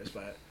spoilers,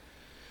 but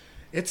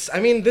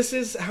this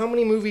is, how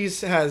many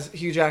movies has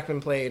Hugh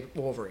Jackman played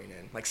Wolverine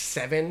in? Like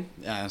 7?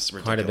 Yeah, it's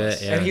ridiculous. Quite a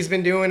bit, yeah. And he's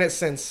been doing it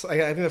since, I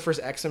think the first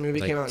X-Men movie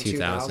Like came out in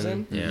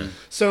 2000. Yeah.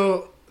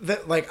 So,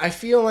 I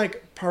feel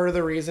like part of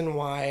the reason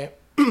why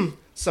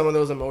some of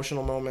those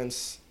emotional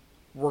moments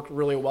worked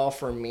really well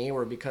for me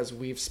were because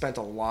we've spent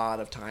a lot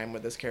of time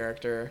with this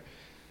character,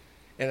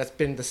 and it's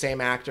been the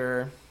same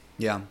actor,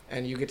 Yeah.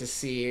 and you get to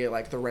see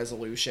like the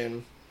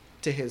resolution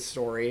to his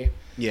story.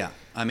 Yeah.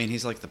 I mean,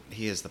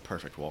 he is the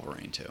perfect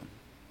Wolverine too.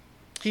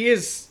 He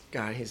is,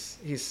 God,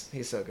 he's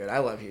so good. I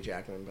love Hugh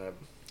Jackman, but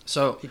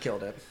So he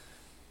killed it.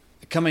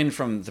 coming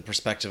from the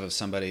perspective of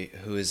somebody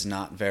who is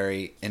not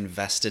very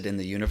invested in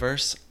the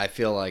universe, I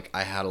feel like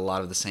I had a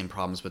lot of the same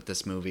problems with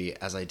this movie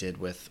as I did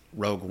with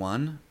Rogue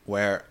One,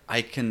 where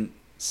I can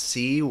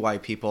see why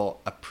people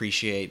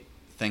appreciate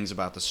things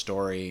about the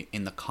story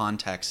in the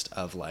context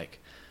of like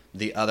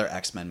the other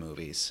X-Men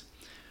movies.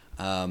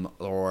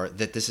 Or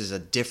that this is a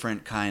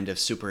different kind of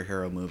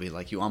superhero movie.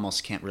 Like you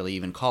almost can't really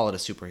even call it a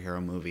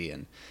superhero movie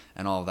and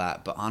all of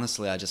that. But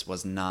honestly, I just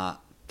was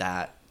not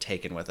that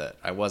taken with it.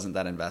 I wasn't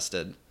that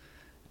invested.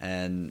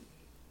 And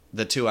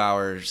the 2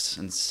 hours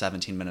and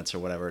 17 minutes or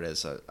whatever it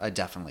is, I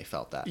definitely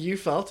felt that. You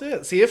felt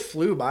it? See, it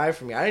flew by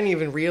for me. I didn't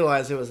even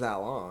realize it was that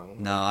long.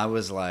 No, I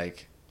was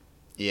like,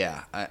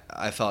 yeah,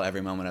 I felt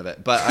every moment of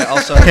it. But I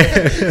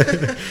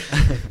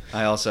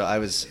also, I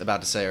was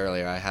about to say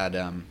earlier, I had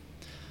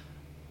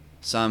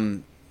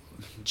some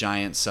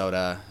giant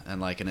soda and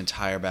like an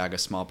entire bag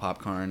of small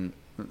popcorn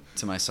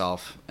to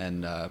myself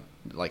and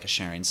like a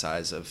sharing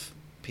size of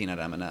peanut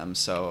M&Ms.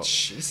 So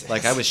Jesus.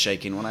 like I was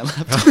shaking when I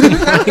left.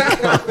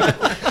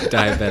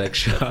 Diabetic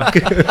shock.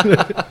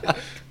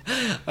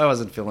 I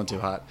wasn't feeling too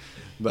hot.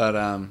 But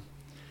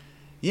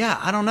yeah,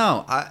 I don't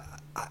know.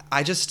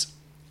 I just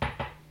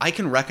I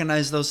can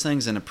recognize those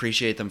things and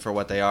appreciate them for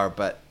what they are,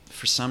 but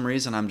for some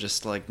reason I'm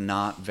just like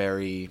not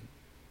very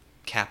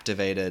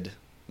captivated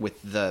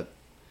with the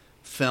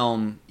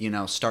film,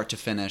 start to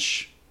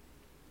finish,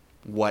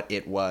 what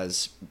it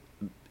was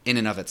in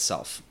and of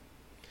itself.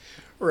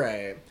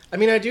 Right. I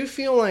mean, I do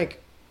feel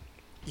like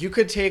you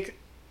could take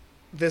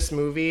this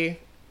movie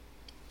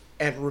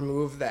and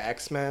remove the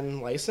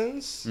X-Men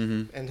license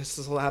and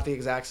still have the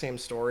exact same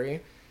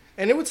story,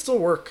 and it would still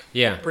work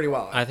pretty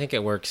well. I think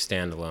it works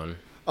standalone.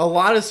 A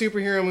lot of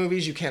superhero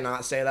movies you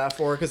cannot say that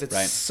for because it's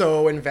Right.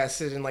 so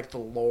invested in like the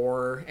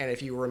lore, and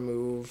if you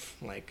remove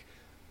like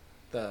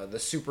the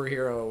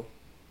superhero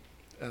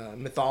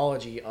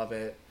mythology of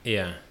it,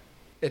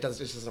 it just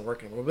doesn't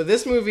work anymore. But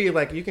this movie,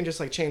 like, you can just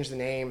like change the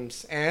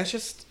names, and it's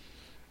just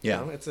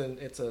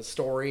it's a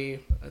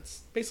story.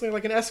 It's basically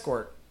like an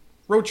escort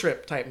road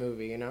trip type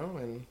movie,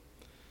 and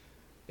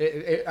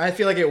I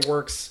feel like it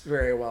works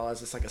very well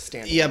as it's like a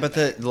standalone. Yeah, but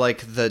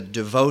the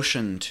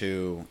devotion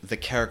to the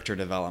character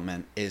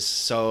development is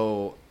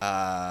so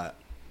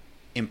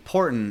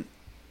important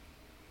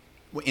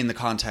in the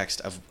context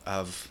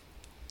of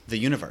the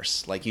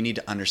universe. Like, you need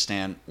to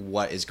understand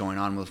what is going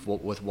on with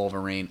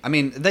Wolverine. I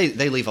mean,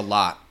 they leave a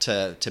lot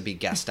to be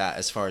guessed at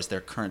as far as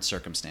their current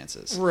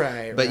circumstances.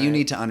 Right. But you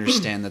need to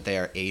understand that they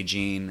are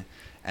aging,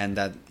 and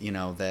that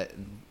that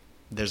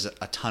there's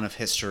a ton of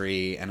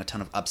history and a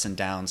ton of ups and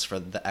downs for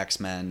the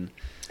X-Men.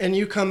 And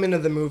you come into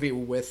the movie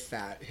with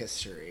that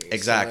history.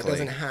 Exactly. So it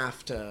doesn't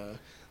have to...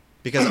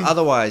 Because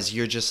otherwise,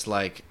 you're just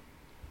like,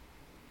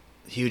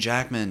 Hugh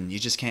Jackman, you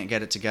just can't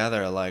get it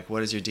together. Like,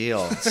 what is your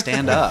deal?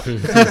 Stand up.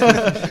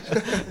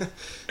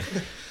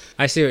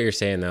 I see what you're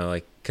saying, though.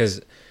 Like,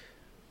 because,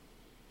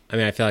 I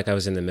mean, I feel like I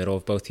was in the middle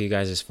of both of you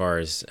guys as far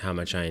as how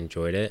much I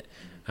enjoyed it.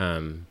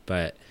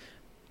 But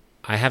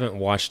I haven't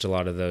watched a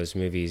lot of those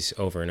movies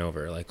over and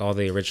over. Like, all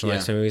the original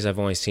X-Men movies I've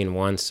only seen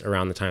once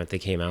around the time that they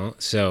came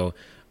out. So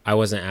I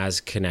wasn't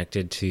as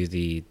connected to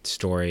the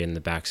story and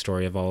the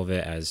backstory of all of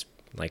it as,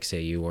 like,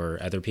 say, you or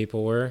other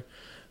people were.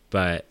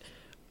 But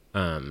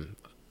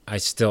I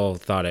still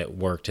thought it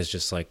worked as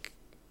just, like,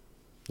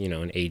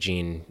 an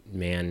aging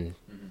man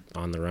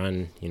on the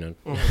run,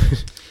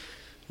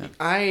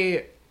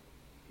 I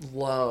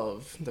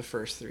love the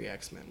first 3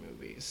 X-Men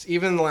movies.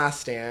 Even The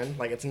Last Stand,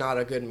 like, it's not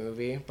a good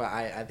movie, but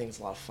I think it's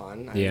a lot of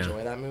fun. I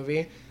enjoy that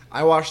movie.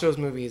 I watched those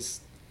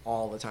movies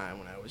all the time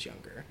when I was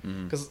younger.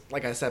 Because,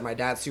 like I said, my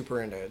dad's super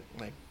into,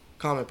 like,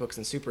 comic books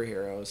and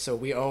superheroes, so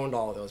we owned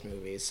all of those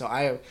movies. So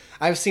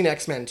I've seen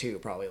X-Men 2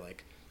 probably,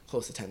 like,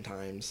 close to 10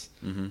 times.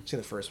 Seen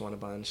the first one a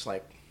bunch.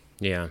 Like,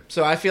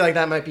 so I feel like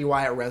that might be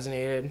why it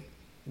resonated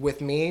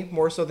with me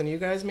more so than you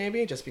guys,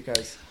 maybe, just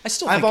because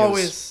I've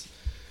always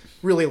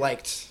really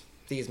liked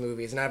these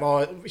movies,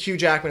 and Hugh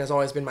Jackman has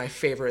always been my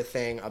favorite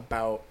thing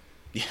about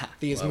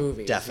these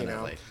movies.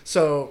 Definitely.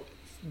 So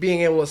being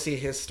able to see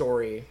his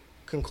story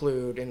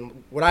conclude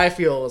in what I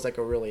feel is like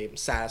a really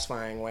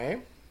satisfying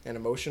way and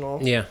emotional.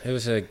 Yeah, it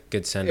was a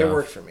good send-off. It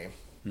worked for me.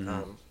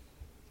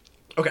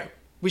 Okay,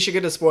 we should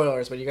get to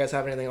spoilers, but you guys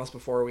have anything else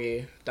before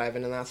we dive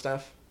into that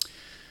stuff?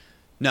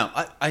 No,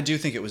 I do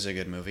think it was a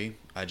good movie.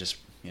 I just,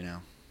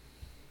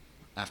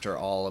 after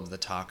all of the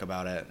talk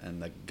about it and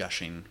the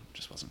gushing,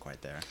 just wasn't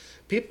quite there.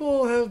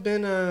 People have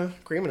been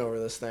agreement over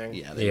this thing.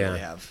 Yeah, they really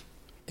have.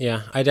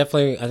 Yeah, I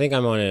think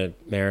I'm going to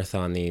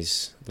marathon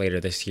these later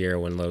this year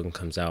when Logan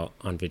comes out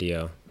on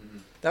video.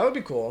 That would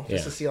be cool,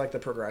 just to see, like, the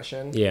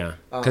progression. Yeah,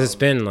 because it's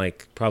been,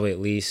 like, probably at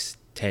least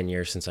 10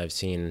 years since I've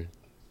seen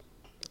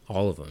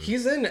all of them.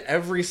 He's in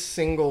every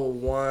single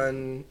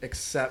one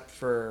except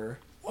for...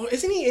 Oh,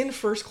 isn't he in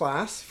First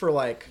Class for,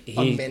 like,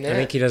 a minute? I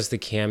think he does the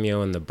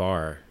cameo in the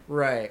bar.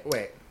 Right.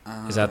 Wait.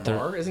 Is that the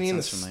bar? Isn't he in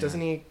the... Doesn't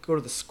he go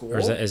to the school? Or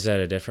is that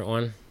a different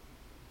one?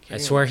 I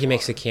swear he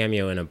makes a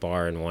cameo in a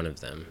bar in one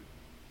of them.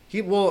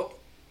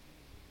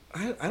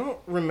 I don't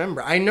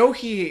remember. I know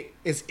he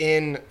is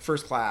in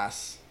First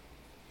Class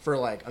for,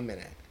 like, a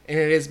minute. And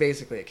it is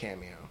basically a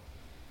cameo.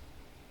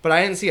 But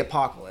I didn't see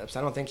Apocalypse.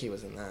 I don't think he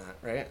was in that,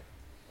 right?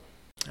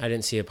 I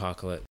didn't see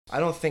Apocalypse. I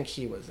don't think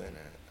he was in it.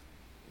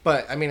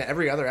 But, I mean,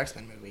 every other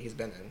X-Men movie he's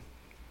been in.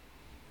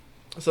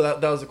 So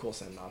that was a cool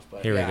send-off.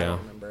 But Here we go. I don't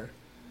remember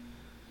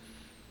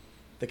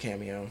the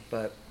cameo.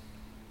 But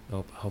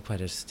Hope I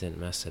just didn't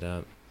mess it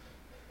up.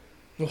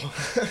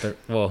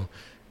 Well,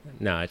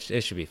 no, it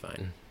should be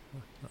fine.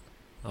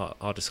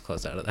 I'll just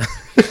close out of that.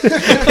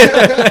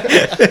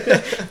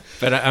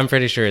 But I'm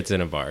pretty sure it's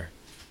in a bar.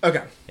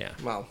 Okay. Yeah.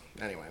 Well,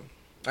 anyway.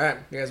 All right.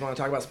 You guys want to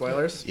talk about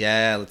spoilers?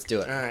 Yeah, let's do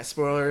it. All right.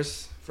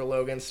 Spoilers for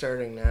Logan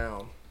starting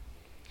now.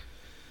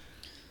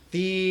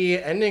 The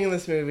ending of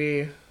this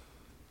movie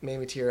made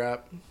me tear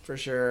up for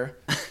sure.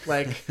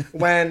 Like,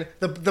 when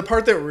the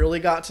part that really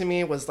got to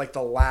me was like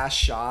the last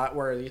shot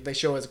where they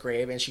show his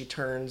grave and she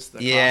turns the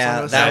cross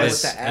on his that side was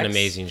with the X. an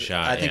amazing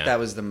shot. I think that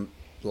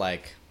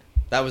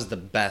was the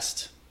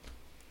best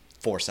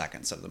 4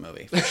 seconds of the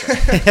movie for sure.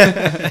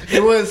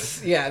 It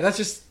was, that's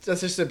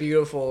just a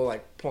beautiful,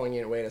 like,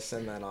 poignant way to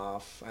send that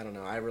off. I don't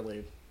know. I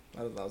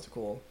thought that was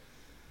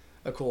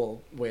a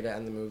cool way to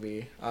end the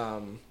movie.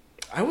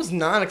 I was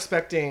not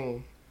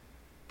expecting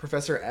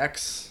Professor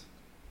X,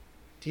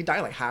 he died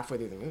like halfway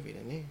through the movie,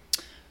 didn't he?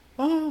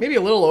 Oh, Maybe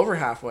a little over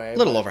halfway. a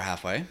little over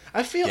halfway.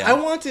 I feel Yeah. I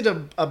wanted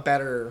a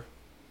better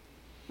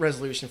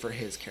resolution for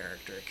his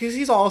character, because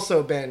he's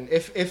also been,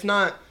 if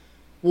not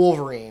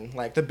Wolverine,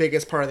 like the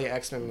biggest part of the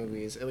X-Men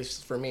movies, at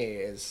least for me,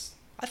 is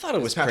I thought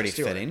it was Patrick pretty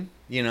Stewart. fitting,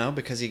 you know,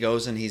 because he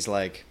goes and he's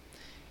like,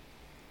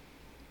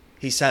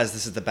 he says,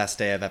 "This is the best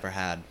day I've ever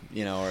had,"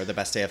 you know, or the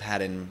best day I've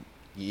had in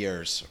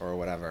years, or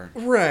whatever.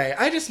 right.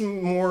 I just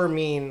more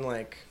mean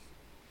like,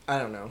 I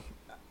don't know,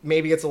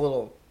 maybe it's a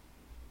little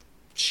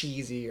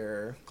cheesy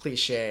or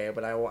cliche,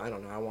 but I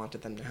don't know. I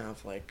wanted them to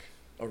have like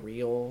a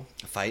real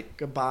A fight.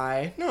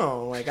 goodbye.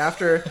 No, like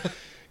after,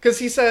 because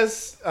he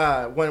says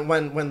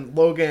when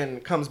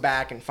Logan comes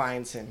back and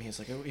finds him, he's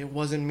like, it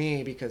wasn't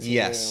me, because he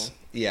Yes.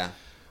 knew. Yeah.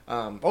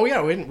 Oh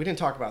yeah, we didn't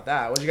talk about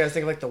that. What did you guys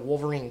think of like the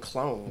Wolverine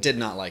clone? Did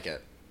not like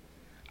it.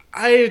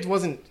 I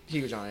wasn't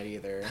huge on it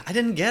either. I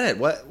didn't get it.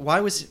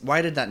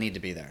 Why did that need to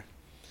be there?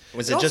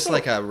 Was it just Also-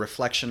 like a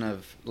reflection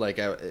of like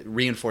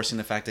reinforcing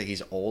the fact that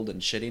he's old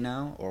and shitty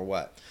now, or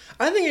what?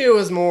 I think it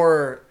was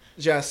more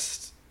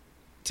just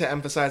to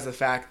emphasize the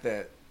fact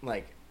that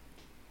like,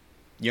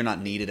 You're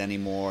not needed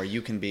anymore.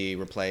 You can be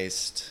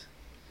replaced.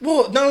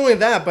 well, not only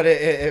that, but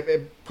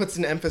it puts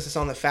an emphasis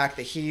on the fact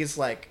that he's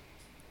like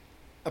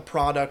a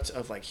product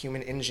of like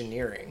human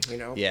engineering, you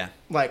know? Yeah.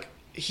 Like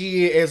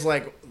he is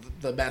like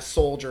the best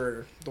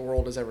soldier the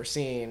world has ever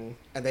seen,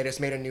 and they just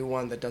made a new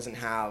one that doesn't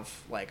have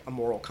like a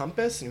moral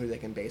compass and who they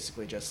can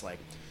basically just like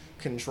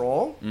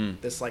control,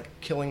 this like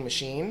killing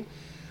machine.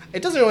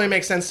 It doesn't really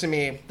make sense to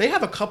me. They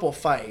have a couple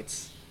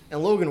fights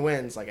and Logan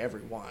wins like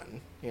every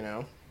one, you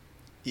know?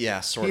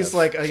 Yeah, sort He's of.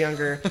 like a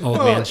younger Old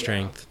well, man yeah.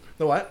 strength.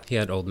 The what? He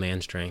had old man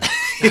strength.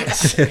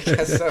 Yes, I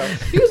guess so.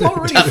 He was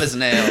already Tough as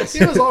nails.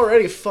 He was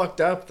already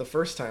fucked up the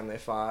first time they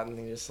fought, and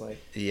he just like,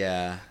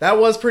 Yeah. that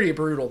was pretty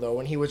brutal though,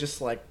 when he was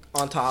just like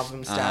on top of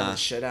him, stabbing the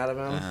shit out of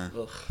him.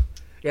 Ugh.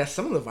 Yeah,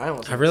 some of the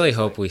violence. I really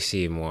hope we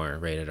see more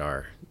rated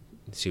R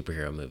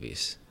superhero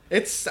movies.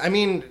 It's. I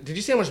mean, did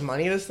you see how much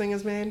money this thing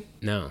has made?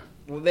 No.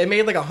 Well, they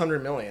made like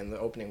 $100 million the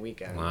opening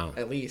weekend. Wow.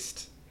 At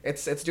least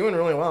it's doing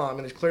really well. I mean,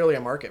 there's clearly a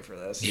market for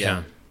this.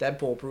 Yeah.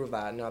 Deadpool proved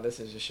that. Now this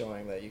is just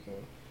showing that you can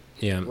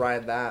Yeah.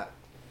 ride that.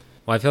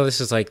 Well, I feel this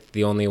is like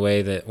the only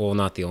way that, well,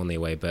 not the only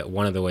way, but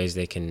one of the ways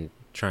they can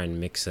try and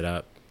mix it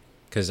up.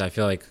 Because I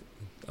feel like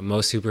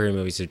most superhero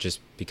movies have just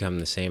become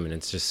the same, and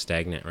it's just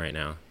stagnant right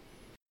now.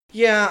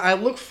 Yeah, I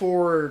look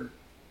forward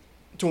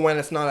to when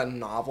it's not a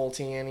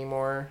novelty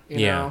anymore, you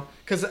Yeah. know?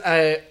 Because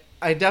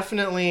I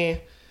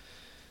definitely...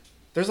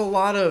 There's a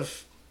lot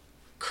of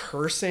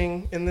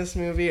cursing in this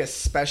movie,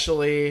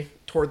 especially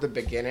toward the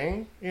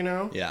beginning, you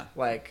know? Yeah.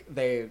 Like,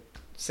 they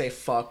say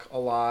fuck a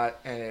lot,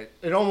 and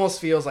it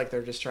almost feels like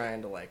they're just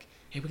trying to, like,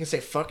 hey, we can say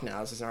fuck now,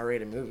 this is an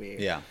R-rated movie.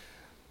 Yeah.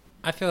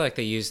 I feel like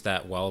they used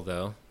that well,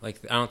 though. Like,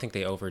 I don't think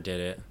they overdid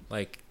it.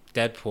 Like,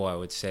 Deadpool, I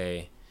would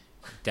say,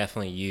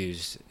 definitely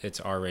used its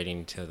R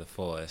rating to the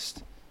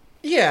fullest.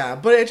 Yeah,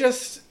 but it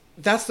just...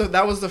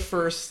 That was the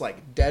first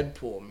like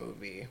Deadpool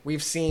movie.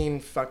 We've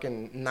seen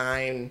fucking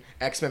 9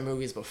 X-Men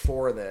movies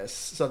before this,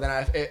 so then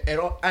I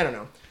don't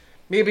know.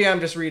 Maybe I'm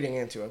just reading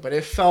into it, but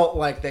it felt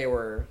like they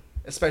were,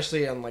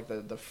 especially in like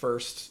the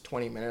first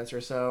 20 minutes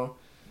or so,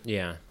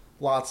 Yeah.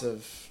 lots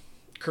of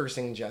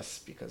cursing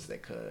just because they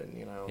could,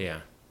 you know.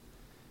 Yeah.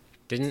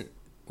 Didn't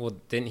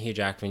Hugh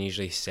Jackman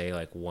usually say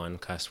like one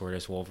cuss word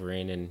as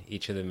Wolverine in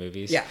each of the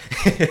movies? Yeah,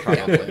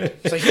 Probably.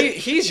 so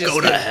he's just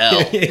Go to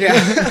hell.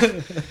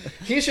 Yeah,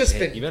 he's just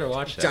Hey, been you better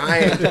watch that.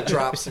 dying to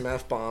drop some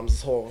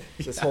f-bombs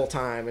this whole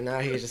time, and now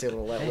he's just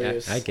able to let Hey,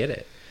 loose. I get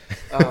it.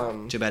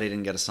 Too bad he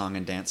didn't get a song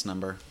and dance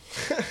number.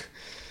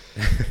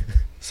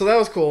 So that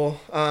was cool.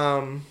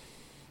 And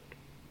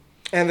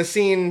the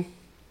scene,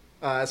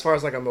 as far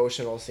as like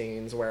emotional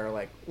scenes where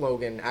like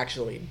Logan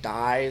actually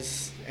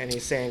dies and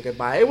he's saying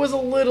goodbye, it was a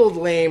little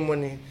lame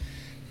when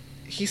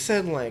he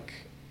said like,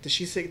 did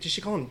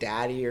she call him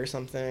daddy or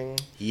something?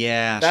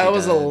 Yeah, That she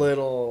was a did.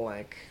 little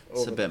like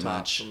It's over a bit the top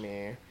much. for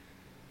me.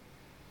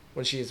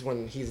 When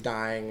he's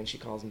dying and she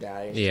calls him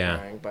daddy and she's Yeah.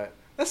 crying, but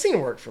that scene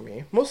worked for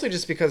me mostly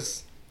just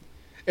because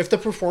if the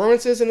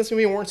performances in this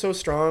movie weren't so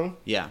strong,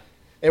 Yeah.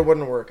 it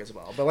wouldn't work as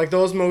well. But like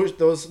those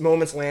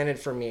moments landed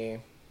for me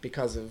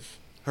because of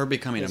Her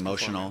becoming his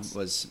emotional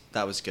performance.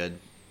 was good.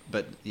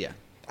 But yeah.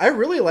 I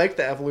really like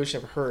the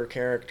evolution of her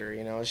character.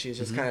 You know, she's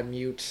just kind of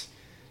mute.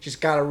 She's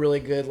got a really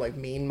good like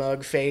mean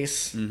mug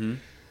face. Mm-hmm.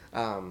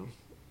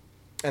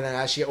 And then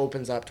as she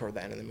opens up toward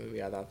the end of the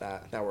movie, I thought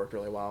that worked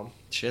really well.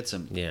 She had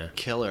some Yeah.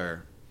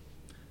 killer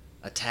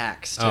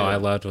attacks too. Oh, I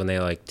loved when they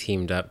like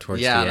teamed up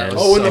towards Yeah, the that end.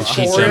 was Oh, in the and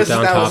she forest, jumped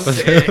on that top was of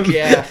sick. him.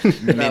 Yeah,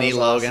 That Mini was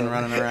Logan awesome.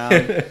 running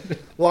around.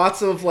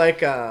 Lots of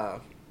like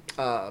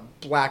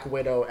Black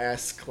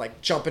Widow-esque,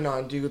 like jumping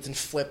on dudes and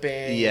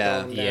flipping.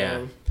 Yeah. going Yeah.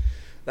 down.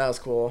 That was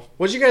cool.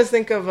 What did you guys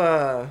think of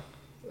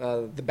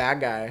the bad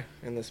guy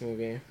in this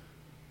movie?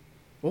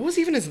 What was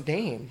even his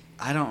name?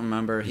 I don't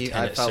remember. I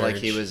Lieutenant felt like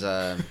he Surge.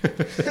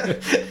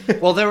 was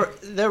well,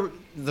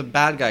 the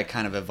bad guy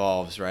kind of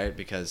evolves, right?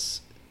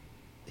 Because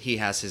he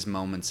has his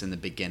moments in the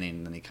beginning,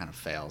 and then he kind of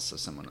fails, so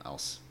someone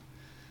else,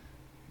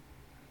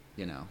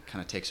 kind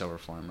of takes over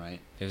for him, right?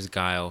 It was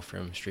Guile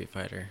from Street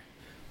Fighter.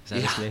 Is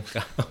that his name?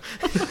 Guile.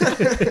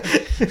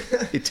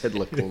 He did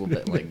look a little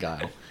bit like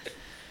Guile.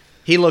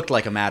 He looked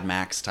like a Mad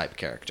Max type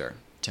character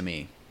to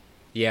me.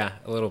 Yeah,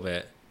 a little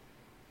bit.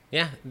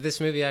 Yeah, this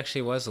movie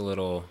actually was a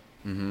little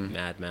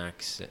Mad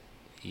Max-y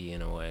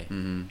in a way.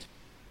 Mm-hmm.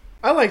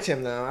 I liked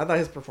him though. I thought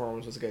his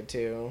performance was good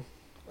too.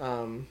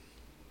 What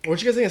you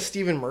guys think of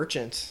Stephen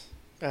Merchant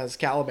as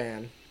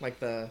Caliban? Like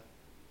the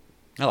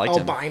I liked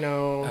him.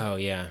 albino. Oh,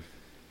 yeah.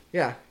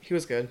 Yeah, he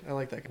was good. I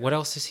like that guy. What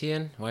else is he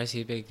in? Why is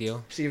he a big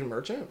deal? Stephen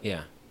Merchant?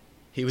 Yeah.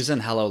 He was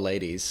in Hello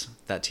Ladies,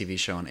 that TV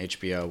show on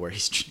HBO where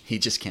he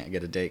just can't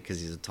get a date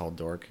because he's a tall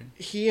dork.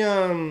 It's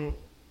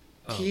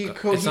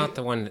not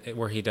the one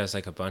where he does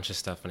like a bunch of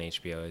stuff on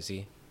HBO, is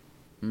he?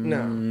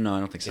 No. No, I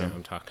don't think so. You know what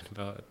I'm talking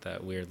about?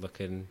 That weird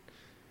looking...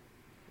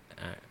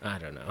 I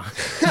don't know.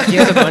 He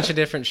has a bunch of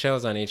different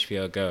shows on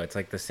HBO Go. It's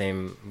like the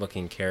same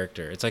looking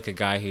character. It's like a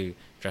guy who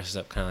dresses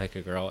up kind of like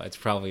a girl. It's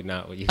probably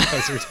not what you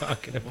guys are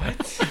talking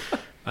about.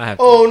 What?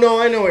 No,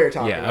 I know what you're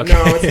talking about. Okay.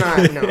 No, it's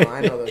not. No,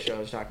 I know those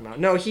shows you're talking about.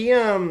 No,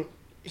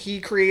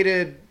 he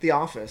created The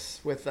Office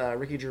with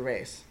Ricky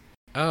Gervais.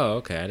 Oh,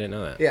 okay. I didn't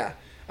know that. Yeah.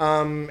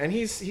 And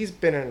he's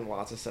been in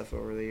lots of stuff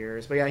over the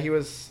years. But yeah, he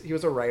was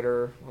a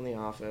writer on The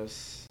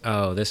Office.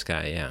 Oh, this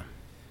guy, yeah.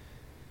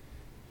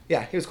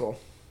 Yeah, he was cool.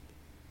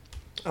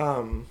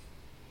 Yeah,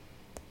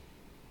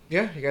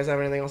 you guys have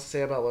anything else to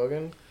say about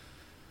Logan?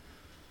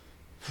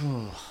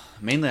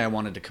 Mainly, I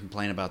wanted to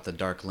complain about the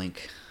Dark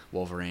Link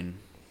Wolverine.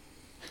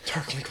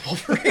 Dark Link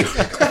Wolverine.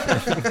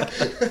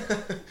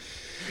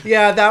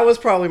 Yeah, that was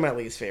probably my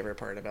least favorite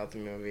part about the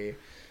movie.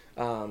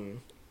 But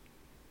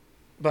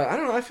I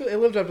don't know. I feel it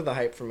lived up to the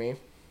hype for me.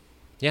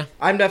 Yeah.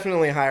 I'm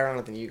definitely higher on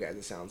it than you guys,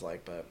 it sounds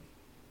like, but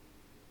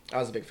I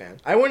was a big fan.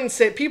 I wouldn't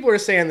say... People are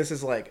saying this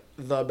is, like,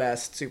 the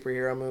best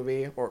superhero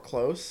movie, or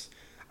close.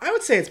 I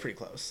would say it's pretty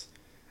close.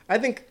 I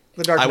think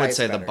The Dark Knight's I would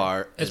say better. the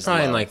bar It's is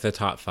probably in low. like the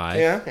top 5.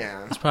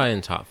 Yeah. It's probably in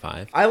top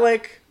 5. I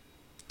like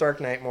Dark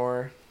Knight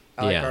more.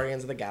 I like Yeah.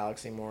 Guardians of the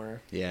Galaxy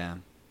more. Yeah,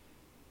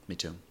 me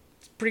too.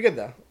 It's pretty good,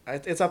 though.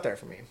 It's up there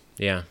for me.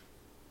 Yeah.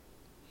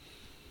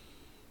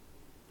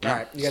 All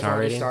right, you guys Star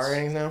want to do ratings? star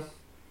ratings now?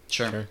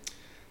 Sure.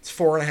 It's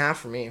 4.5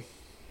 for me.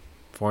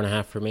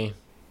 4.5 for me.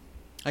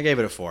 I gave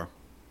it a 4.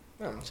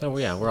 Oh, So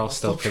yeah, we're all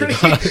still pretty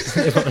pretty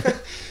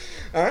positive.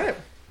 All right,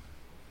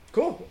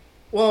 cool.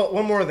 Well,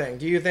 one more thing.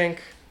 Do you think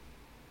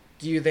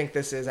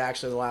this is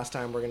actually the last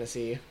time we're going to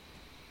see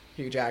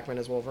Hugh Jackman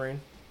as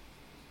Wolverine?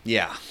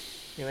 Yeah,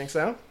 You think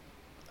so?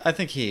 I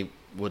think he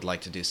would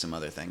like to do some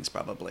other things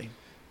probably.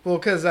 Well,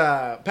 because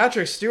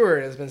Patrick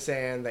Stewart has been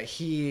saying that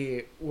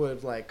he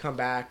would like come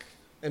back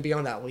and be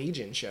on that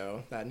Legion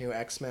show, that new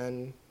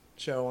X-Men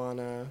show on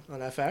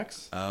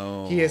FX.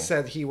 Oh, He has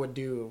said he would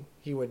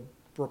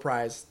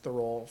reprise the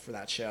role for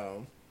that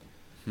show.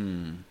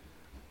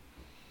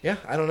 Yeah,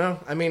 I don't know.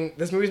 I mean,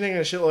 this movie's making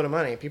a shitload of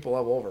money. People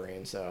love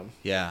Wolverine, so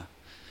Yeah.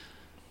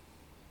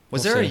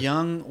 Was We'll there see. a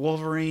young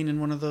Wolverine in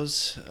one of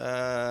those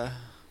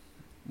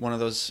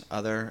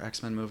other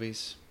X-Men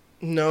movies?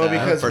 no,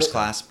 because First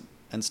Class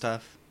and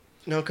stuff.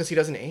 No, because he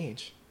doesn't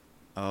age.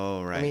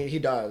 Oh, right. I mean, he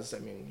does. I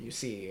mean, you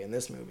see in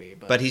this movie,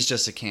 but he's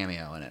just a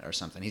cameo in it or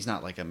something. He's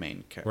not like a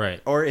main character.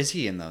 Right. Or is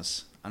he in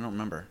those? I don't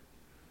remember.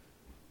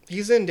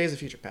 he's in Days of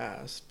Future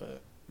Past.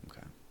 But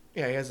Okay.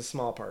 yeah, he has a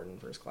small part in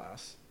First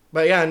Class.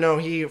 But yeah, no,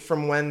 he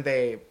from when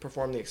they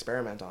performed the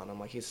experiment on him,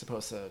 like he's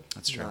supposed to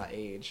That's true. not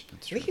age.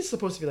 That's I true. think he's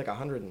supposed to be like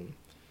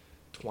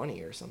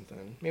 120 or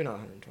something. Maybe not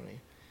 120.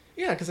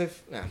 Yeah, because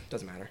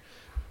doesn't matter.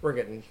 We're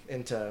getting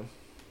into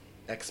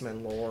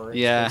X-Men lore. It's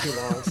Yeah. been too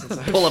long since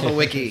I Pull up a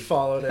wiki.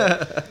 followed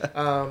it.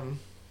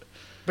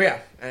 But yeah,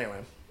 anyway.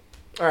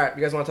 All right,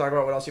 you guys want to talk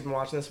about what else you've been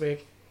watching this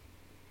week?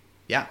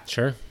 Yeah.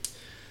 Sure.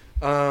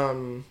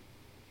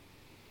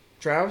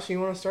 Travis, you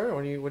want to start?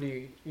 What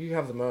do you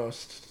have the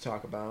most to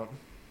talk about?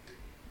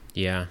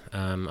 Yeah.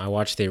 I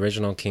watched the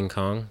original King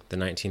Kong, the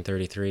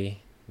 1933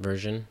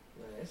 version.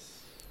 Nice.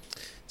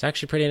 It's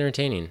actually pretty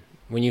entertaining.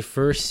 When you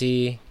first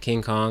see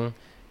King Kong,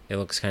 it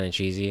looks kind of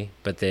cheesy,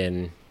 but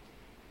then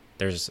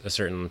there's a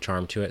certain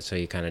charm to it, so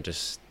you kind of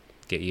just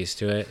get used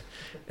to it.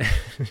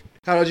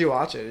 How did you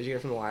watch it? Did you get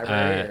it from the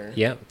library? Or?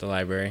 Yep, the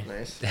library.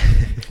 Nice.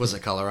 Was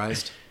it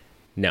colorized?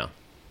 No.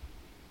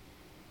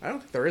 I don't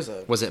think there is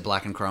a Was it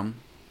black and chrome?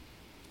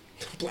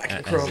 black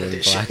and As chrome in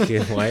edition. black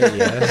and white,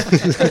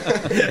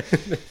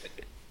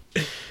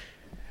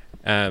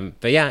 yeah.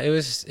 But yeah, it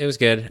was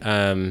good.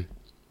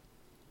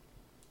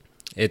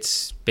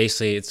 It's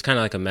kind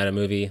of like a meta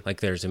movie.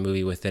 Like there's a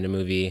movie within a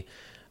movie.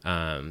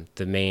 The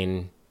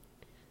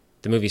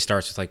movie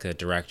starts with like the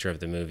director of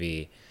the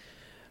movie,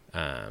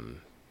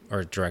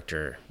 or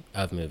director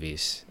of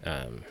movies.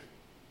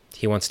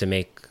 He wants to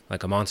make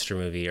like a monster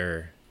movie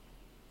or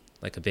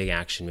like a big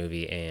action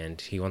movie,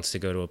 and he wants to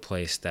go to a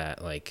place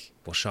that like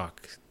will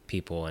shock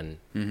people, and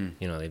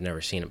they've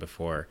never seen it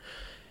before,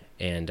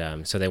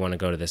 and so they want to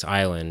go to this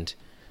island,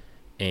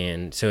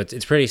 and so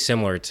it's pretty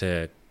similar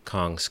to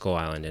Kong Skull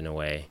Island in a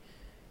way,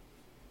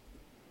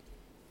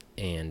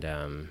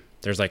 and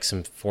there's like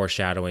some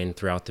foreshadowing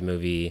throughout the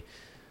movie,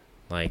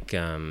 like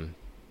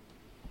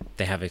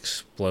they have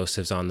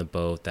explosives on the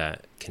boat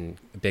that can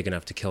big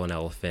enough to kill an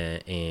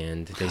elephant,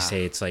 and they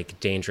say it's like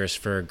dangerous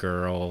for a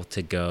girl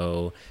to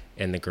go,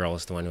 and the girl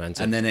is the one who ends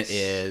up. And then it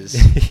is.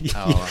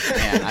 Oh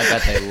man, I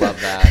bet they love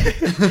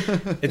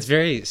that. It's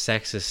very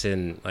sexist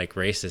and like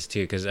racist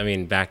too, because I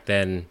mean back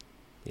then,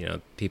 you know,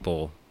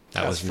 people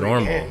that was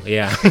normal.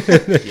 Yeah.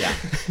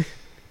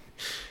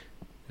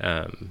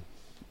 Yeah.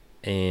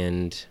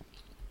 And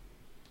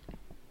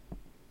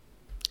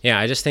yeah,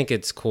 I just think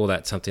it's cool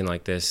that something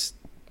like this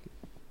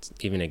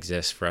even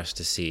exists for us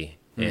to see.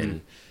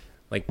 And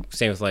like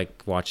same with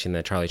like watching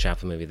the Charlie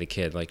Chaplin movie The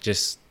Kid, like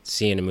just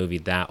seeing a movie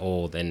that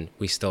old and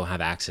we still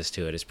have access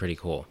to it is pretty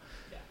cool.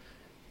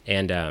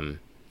 And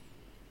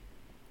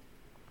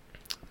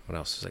what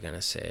else was I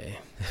gonna say?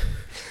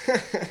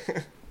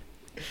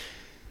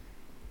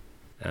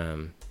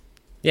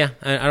 Yeah,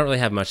 I don't really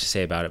have much to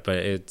say about it, but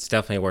it's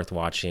definitely worth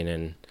watching,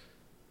 and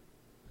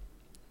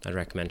I'd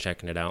recommend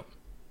checking it out.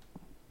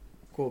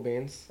 Cool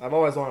beans. I've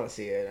always wanted to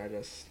see it.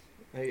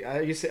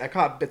 I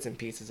caught bits and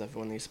pieces of it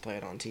when they used to play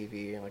it on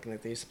TV. Like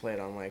they used to play it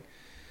on like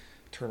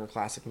Turner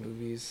Classic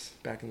Movies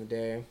back in the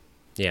day.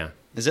 Yeah.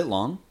 Is it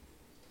long?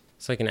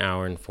 It's like an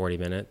hour and 40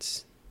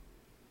 minutes.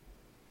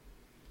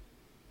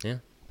 Yeah.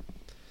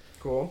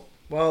 Cool.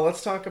 Well, we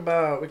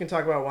can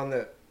talk about one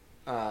that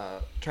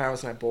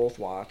Travis and I both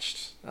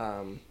watched.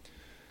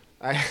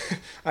 I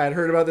had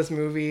heard about this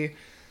movie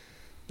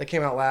that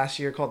came out last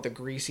year called The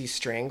Greasy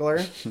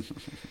Strangler.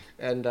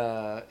 And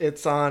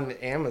it's on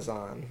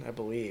Amazon, I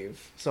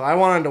believe. So I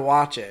wanted to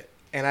watch it,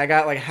 and I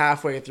got like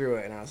halfway through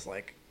it, and I was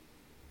like,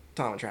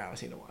 Tom and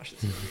Travis need to watch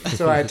this movie.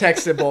 So I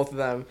texted both of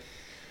them.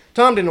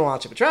 Tom didn't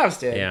watch it, but Travis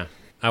did. Yeah.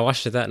 I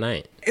watched it that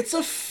night. It's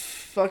a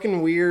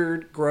fucking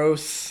weird,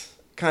 gross,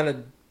 kind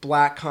of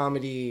black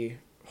comedy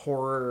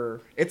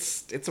horror.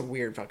 It's a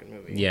weird fucking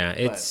movie. Yeah,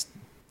 it's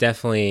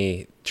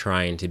definitely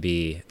trying to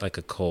be like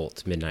a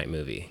cult midnight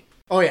movie.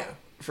 Oh yeah,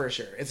 for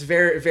sure. It's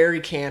very,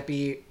 very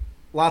campy.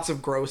 Lots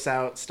of gross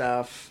out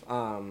stuff.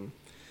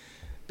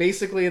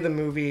 Basically, the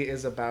movie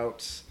is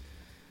about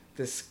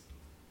this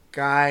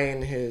guy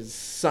and his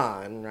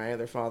son, right?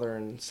 Their father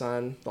and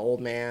son, the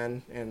old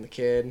man and the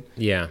kid.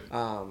 Yeah.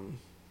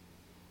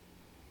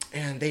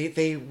 And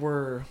they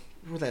were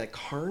they like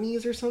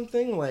carnies or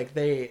something? Like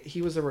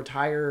he was a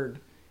retired.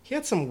 He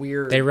had some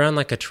weird. They run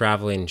like a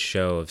traveling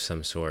show of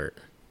some sort.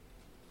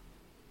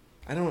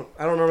 I don't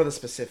remember the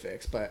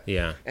specifics, but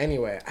yeah.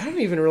 Anyway, I don't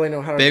even really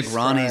know how to Big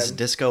describe... Ronnie's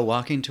Disco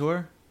Walking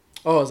Tour?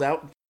 Oh, is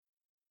that...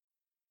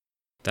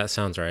 That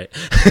sounds right.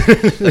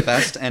 The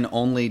best and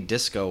only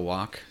disco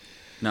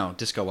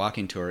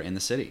walking tour in the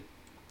city.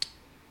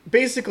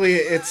 Basically,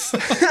 it's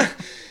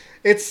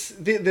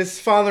this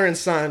father and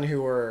son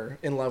who are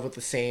in love with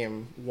the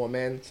same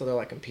woman, so they're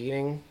like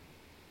competing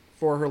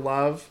for her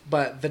love,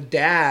 but the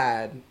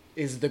dad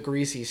is the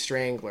greasy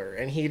strangler,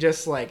 and he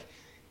just like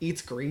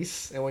eats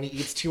grease, and when he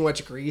eats too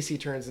much grease, he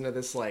turns into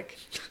this like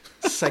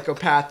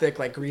psychopathic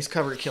like grease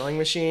covered killing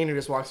machine who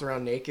just walks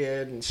around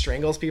naked and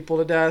strangles people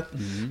to death.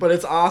 But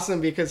it's awesome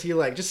because he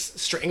like just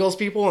strangles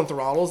people and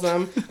throttles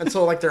them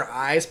until like their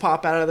eyes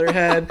pop out of their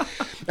head.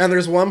 And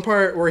there's one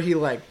part where he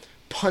like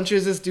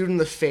punches this dude in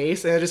the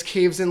face and it just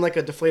caves in like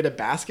a deflated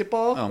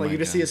basketball. Oh, like you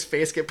just God. see his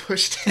face get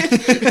pushed in.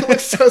 It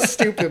looks so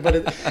stupid, but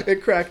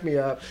it cracked me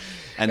up.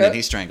 And then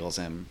he strangles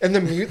him. And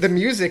the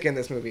music in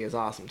this movie is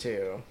awesome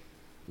too.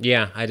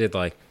 Yeah, I did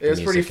like it.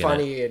 Was pretty music in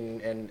funny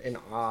and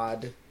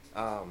odd.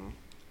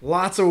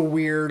 Lots of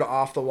weird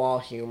off the wall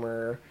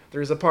humor.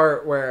 There's a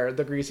part where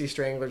the greasy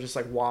strangler just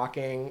like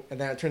walking, and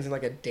then it turns into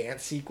like a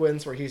dance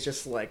sequence where he's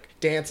just like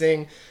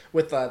dancing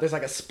with there's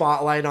like a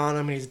spotlight on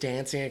him and he's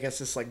dancing against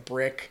this like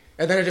brick,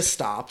 and then it just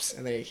stops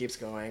and then he keeps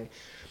going.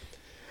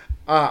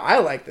 I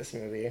like this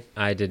movie.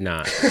 I did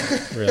not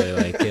really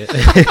like it.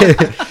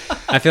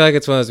 I feel like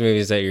it's one of those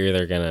movies that you're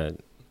either gonna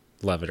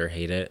love it or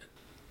hate it.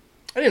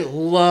 I didn't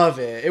love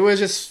it. It was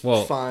just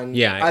fun.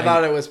 Yeah, I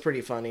thought it was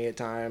pretty funny at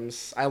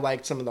times. I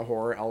liked some of the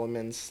horror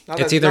elements.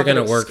 It's either going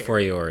to work for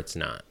you or it's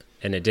not.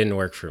 And it didn't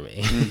work for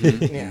me.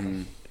 Yeah,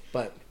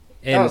 but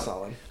that was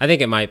solid. I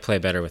think it might play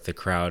better with the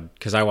crowd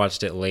because I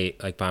watched it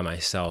late, like by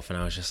myself, and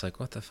I was just like,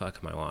 what the fuck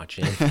am I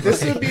watching?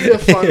 This would be a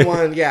fun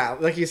one. Yeah,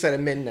 like you said, a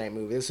midnight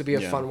movie. This would be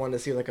a fun one to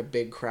see like a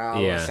big crowd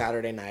on a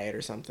Saturday night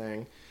or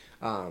something.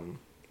 But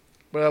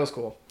that was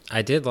cool.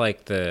 I did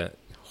like the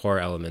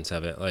horror elements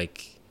of it.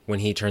 Like, when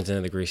he turns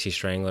into the greasy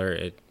strangler,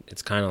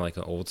 it's kind of like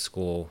an old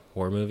school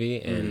horror movie,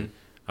 and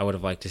I would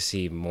have liked to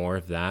see more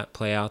of that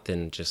play out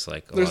than just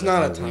like a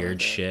lot of the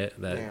weird shit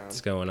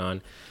that's going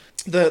on.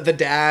 The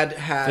dad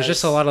has... There's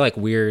just a lot of like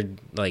weird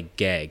like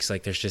gags.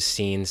 Like there's just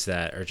scenes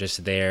that are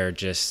just there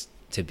just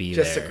to be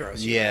just there. To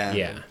gross you out.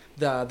 Yeah.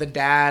 The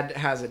dad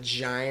has a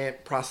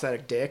giant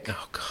prosthetic dick.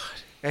 Oh god.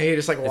 And he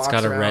just like walks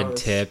around. It's got a red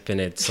tip, and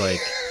it's like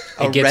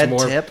A it gets red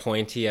more tip?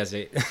 pointy as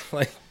it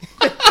like.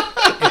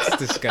 It's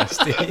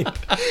disgusting.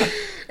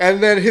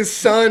 And then his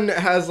son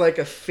has like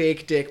a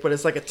fake dick, but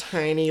it's like a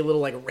tiny little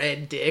like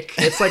red dick.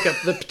 It's like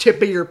the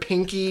tip of your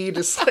pinky,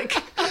 just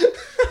like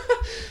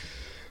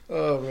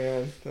Oh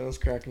man, that was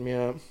cracking me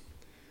up.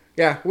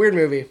 Yeah, weird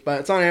movie, but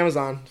it's on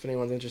Amazon if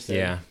anyone's interested.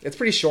 Yeah. It's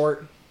pretty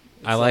short.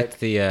 I liked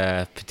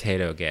the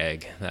potato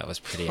gag. That was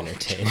pretty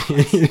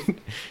entertaining.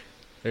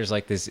 There's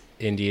like this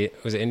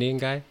Indian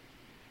guy?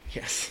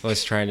 Yes.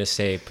 Was trying to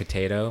say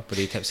potato, but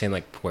he kept saying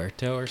like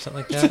puerto or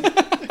something like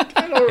that.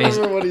 I don't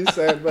remember what he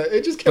said, but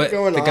it just kept But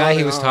going on. the guy he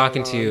and was on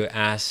talking and on. to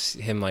asked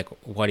him like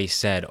what he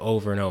said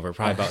over and over,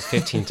 probably about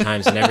 15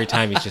 times, and every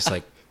time he's just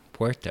like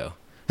puerto.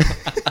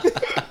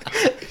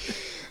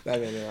 That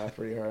made me laugh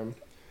pretty hard.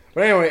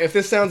 But anyway, if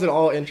this sounds at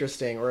all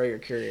interesting or you're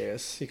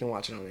curious, you can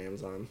watch it on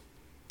Amazon.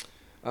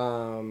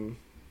 Tom,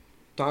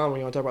 you want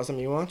to talk about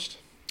something you watched?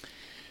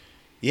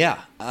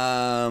 Yeah.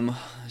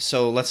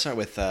 So let's start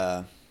with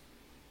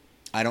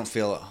I don't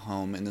feel at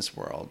home in this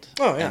world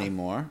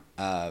anymore.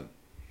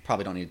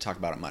 Probably don't need to talk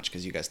about it much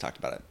because you guys talked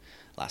about it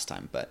last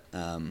time. But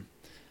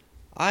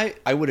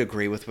I would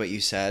agree with what you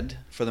said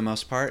for the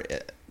most part.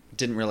 It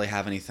didn't really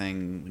have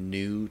anything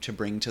new to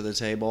bring to the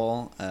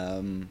table.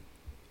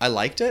 I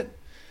liked it,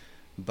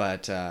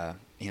 but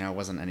it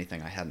wasn't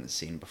anything I hadn't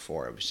seen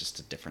before. It was just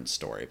a different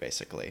story,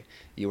 basically.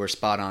 You were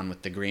spot on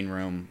with the green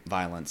room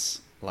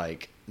violence.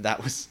 Like,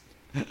 that was...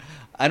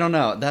 I don't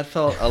know. That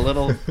felt a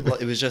little...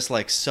 It was just,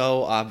 like,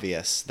 so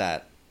obvious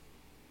that...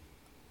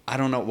 I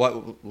don't know.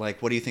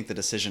 What do you think the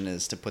decision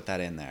is to put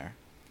that in there?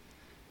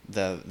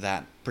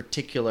 That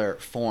particular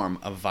form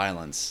of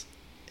violence,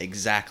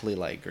 exactly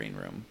like Green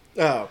Room.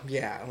 Oh,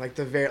 yeah. Like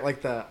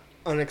the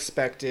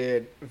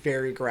unexpected,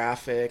 very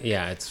graphic.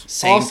 Yeah, it's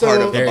Same also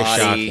part of the very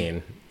body.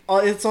 shocking.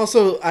 It's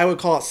also, I would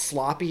call it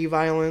sloppy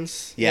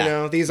violence. Yeah. You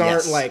know, these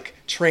aren't Yes. like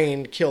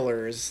trained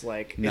killers.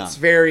 Like, No. it's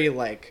very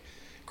like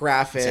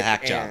graphic. It's a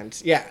hack job.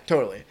 And yeah,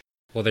 totally.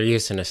 Well, they're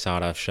using a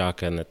sawed-off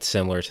shotgun that's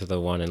similar to the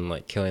one in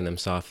like Killing Them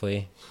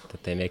Softly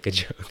that they make a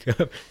joke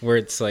of, where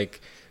it's like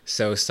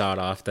so sawed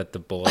off that the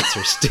bullets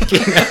are sticking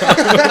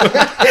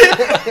out.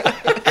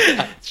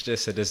 It's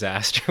just a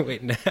disaster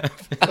waiting to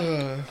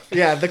happen.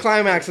 Yeah, the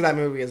climax of that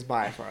movie is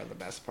by far the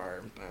best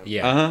part. But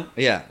Yeah. Uh-huh.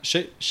 Yeah.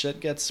 Shit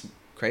gets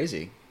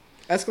crazy.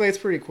 escalates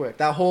pretty quick.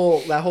 That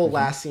whole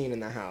last scene in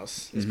the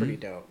house is pretty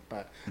dope.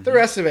 But the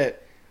rest of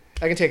it,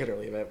 I can take it or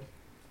leave it.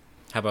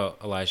 How about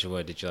Elijah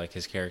Wood? Did you like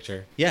his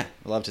character? Yeah.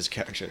 I loved his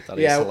character. Thought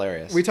he was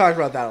hilarious. We talked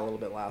about that a little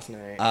bit last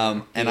night.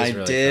 And was I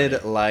really did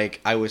funny. like,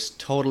 I was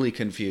totally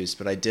confused,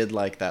 but I did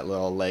like that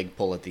little leg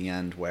pull at the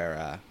end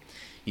where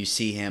you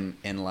see him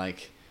in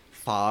like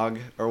fog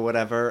or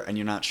whatever, and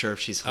you're not sure if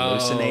she's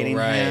hallucinating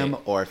right. him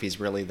or if he's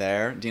really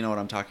there. Do you know what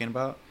I'm talking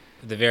about?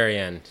 At the very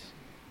end.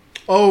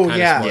 oh Kinda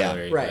yeah,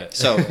 spoilery, right. but-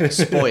 So,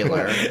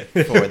 spoiler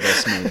for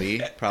this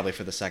movie, probably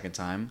for the second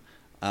time,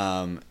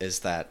 is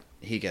that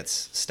he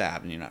gets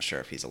stabbed and you're not sure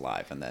if he's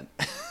alive, and then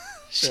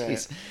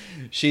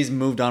she's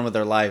moved on with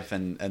her life,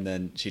 and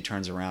then she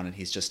turns around and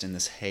he's just in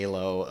this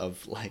halo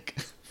of like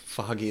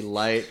foggy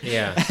light,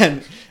 Yeah.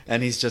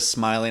 and he's just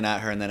smiling at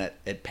her, and then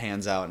it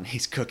pans out and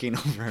he's cooking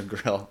over a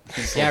grill.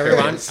 It's Yeah,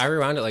 hilarious. I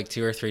rewound it like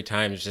 2 or 3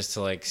 times just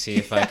to like see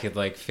if I could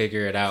like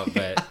figure it out,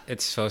 but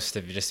it's supposed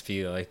to just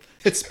be like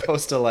It's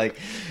supposed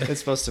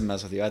to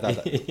mess with you. I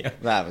thought that Yeah.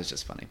 that was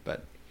just funny,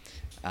 but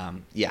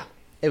yeah,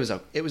 it was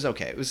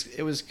okay.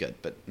 It was good,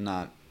 but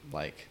not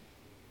like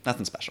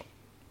nothing special.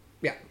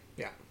 Yeah.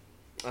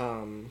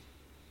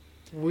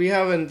 We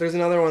haven't. There's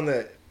another one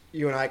that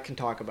you and I can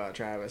talk about,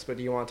 Travis. But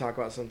do you want to talk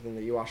about something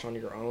that you watched on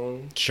your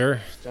own, sure.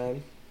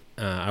 Jen?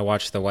 I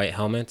watched The White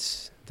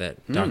Helmets, that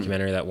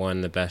documentary that won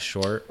the best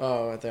short.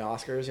 Oh, at the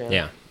Oscars, yeah.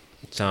 Yeah.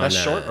 It's on Best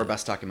short or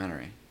best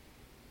documentary?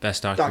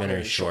 best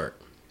documentary Documentary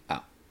short.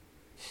 Oh,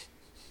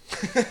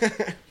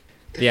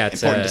 Yeah,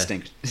 it's important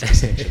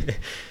distinction.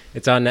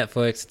 It's on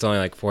Netflix. It's only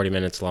like 40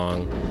 minutes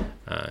long.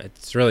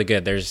 It's really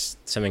good. There's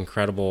some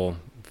incredible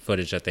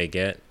footage that they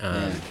get.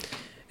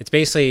 It's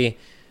basically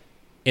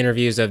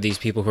interviews of these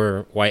people who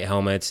are white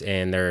helmets,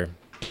 and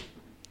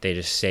they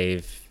just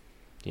save,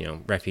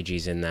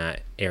 refugees in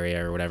that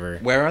area or whatever.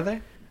 Where are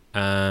they?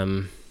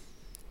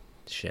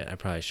 Shit, I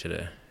probably should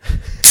have.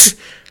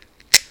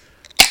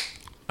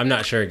 I'm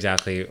not sure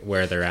exactly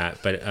where they're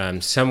at,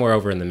 but somewhere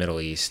over in the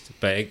Middle East.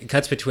 But it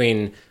cuts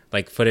between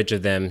like footage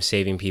of them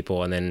saving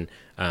people and then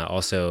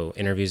also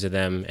interviews of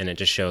them, and it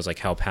just shows like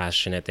how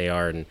passionate they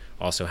are and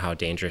also how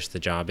dangerous the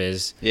job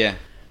is. Yeah.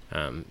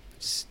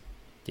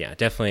 Yeah,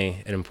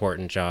 definitely an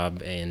important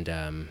job, and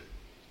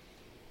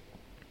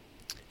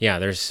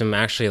there's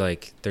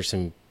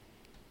some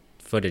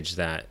footage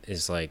that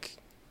is like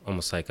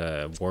almost like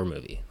a war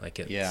movie,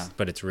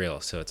 but it's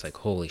real, so it's like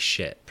holy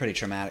shit. Pretty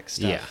traumatic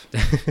stuff.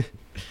 Yeah.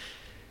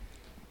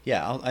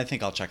 Yeah, I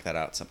think I'll check that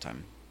out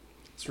sometime.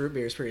 This root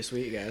beer is pretty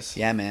sweet, you guys.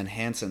 Yeah, man,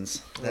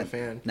 Hanson's. I'm a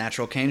fan.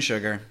 Natural cane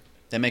sugar.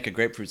 They make a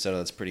grapefruit soda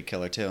that's pretty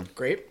killer too.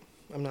 Grape?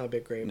 I'm not a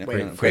big grape. No,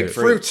 Wait,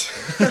 grapefruit.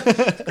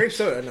 grapefruit. Grape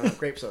soda. No,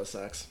 grape soda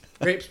sucks.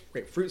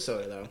 Grapefruit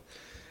soda, though.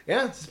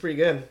 Yeah, this is pretty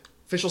good.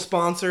 Official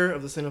sponsor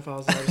of the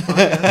Cinephiles Largest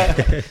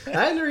Podcast.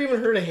 I had never even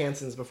heard of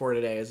Hanson's before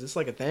today. Is this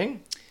like a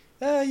thing?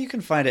 You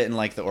can find it in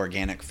like the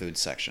organic food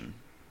section.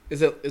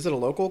 Is it a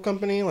local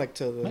company, like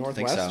to the don't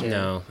think northwest? so. or-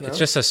 No, it's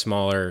just a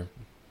smaller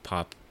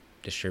pop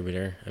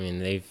distributor. I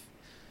mean,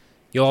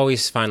 You'll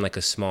always find like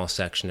a small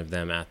section of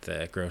them at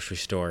the grocery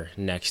store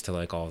next to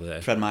like all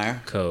the Fred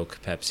Meyer. Coke,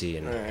 Pepsi,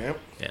 and All right.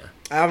 yeah.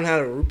 I haven't had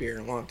a root beer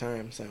in a long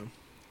time, so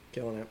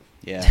killing it.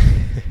 Yeah.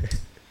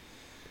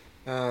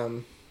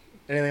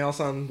 Anything else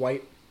on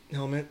White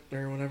Helmet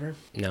or whatever?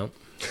 No.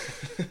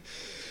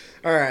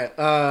 All right.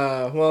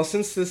 Well,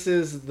 since this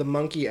is the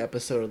monkey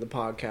episode of the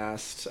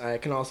podcast, I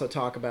can also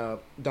talk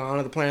about Dawn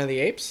of the Planet of the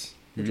Apes,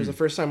 which was a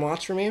first-time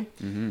watch for me.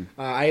 Mm-hmm.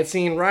 I had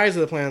seen Rise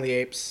of the Planet of the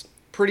Apes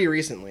pretty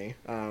recently,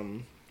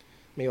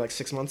 maybe like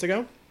 6 months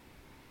ago.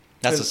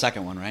 That's the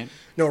second one, right?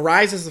 No,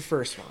 Rise is the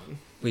first one.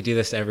 We do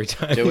this every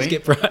time Do we?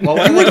 get brought Well, up.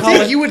 why do they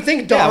call it? You would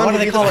think Dawn. Yeah, why do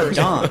would they be call the it first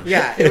Dawn? one.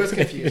 Yeah, it was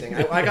confusing.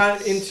 I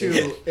got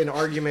into an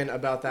argument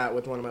about that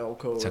with one of my old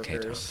coworkers,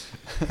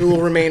 okay, who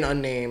will remain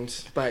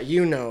unnamed, but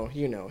you know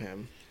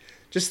him.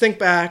 Just think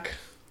back.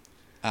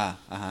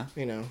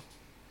 You know,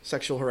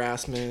 sexual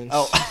harassment.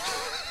 Oh.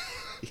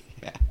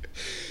 Yeah.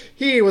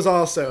 He was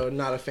also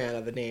not a fan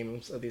of the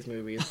names of these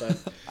movies, but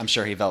I'm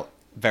sure he felt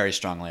very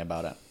strongly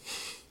about it.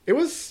 it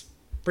was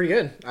pretty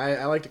good.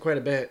 I liked it quite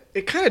a bit.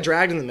 It kind of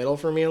dragged in the middle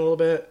for me a little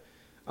bit.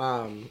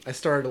 I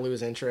started to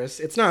lose interest.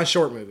 It's not a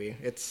short movie.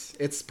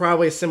 It's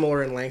probably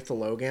similar in length to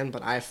Logan,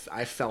 but I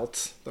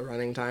felt the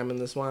running time in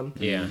this one.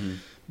 Yeah. Mm-hmm.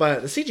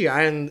 But the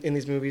CGI in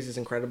these movies is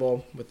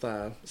incredible, with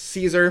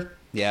Caesar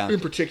in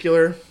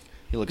particular.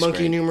 He looks Monkey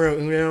great. numero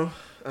uno.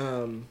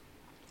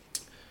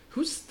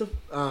 Who's the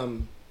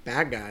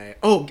bad guy?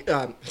 Oh,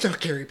 not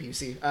Gary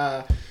Busey.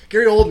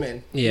 Gary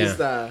Oldman.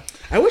 Yeah.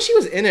 I wish he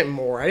was in it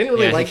more. I didn't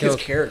really Yeah, like he his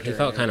felt- character. He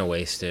felt kind of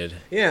wasted.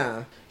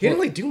 Yeah. He didn't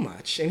really do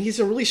much, and he's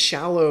a really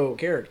shallow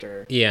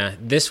character. Yeah,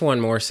 this one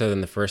more so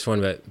than the first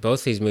one, but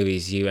both these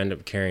movies you end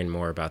up caring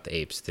more about the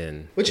apes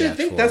than Which the I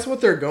think actual that's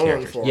what they're going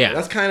characters. for. Yeah.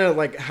 That's kind of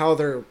like how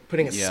they're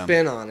putting a Yeah.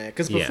 spin on it.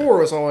 Because Yeah. before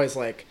it was always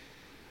like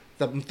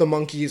the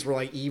monkeys were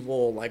like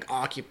evil, like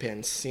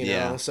occupants, you know?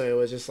 Yeah. So it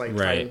was just like Right.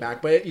 fighting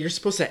back. But you're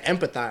supposed to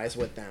empathize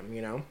with them,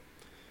 you know?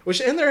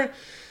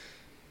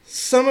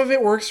 Some of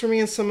it works for me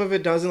and some of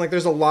it doesn't. Like,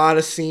 there's a lot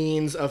of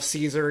scenes of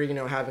Caesar, you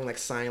know, having like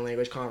sign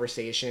language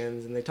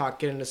conversations, and they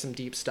get into some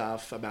deep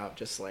stuff about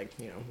just like,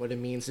 you know, what it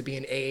means to be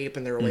an ape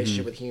and their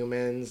relationship with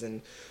humans,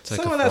 and It's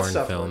like some a of that foreign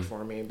stuff film. worked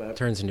for me. But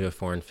turns into a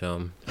foreign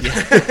film.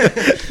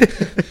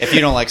 If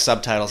you don't like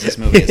subtitles, this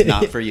movie is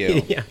not for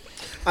you. Yeah.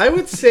 I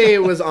would say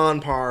it was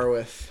on par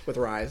with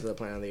Rise of the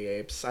Planet of the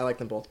Apes. I like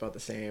them both about the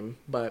same.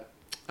 But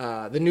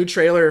the new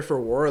trailer for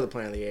War of the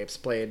Planet of the Apes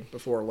played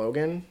before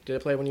Logan. Did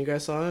it play when you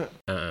guys saw it?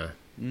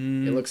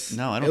 It looks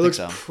No, I don't it think looks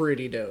so.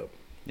 pretty dope.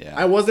 Yeah.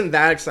 I wasn't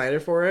that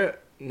excited for it.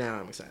 Now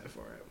I'm excited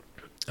for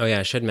it. Oh yeah,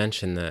 I should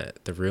mention the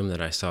room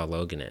that I saw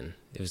Logan in.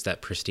 It was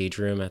that prestige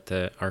room at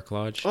the Ark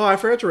Lodge. Oh, I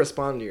forgot to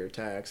respond to your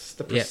text.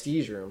 The Yeah.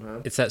 Prestige room, huh?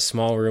 It's that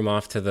small room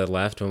off to the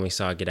left when we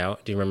saw Get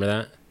Out. Do you remember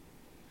that?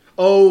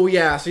 Oh,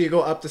 yeah. So you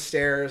go up the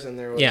stairs and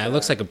there was Yeah, it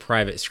looks like a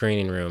private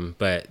screening room,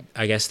 but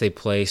I guess they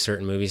play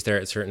certain movies there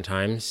at certain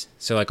times.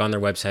 So like on their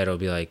website, it'll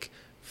be like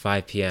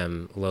 5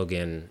 p.m.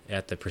 Logan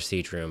at the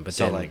Prestige room. But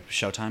So then, like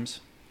showtimes.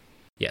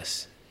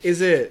 yes, Is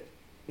it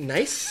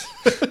nice?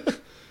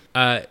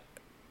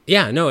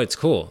 yeah, no, it's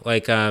cool.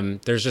 Like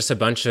there's just a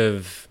bunch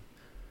of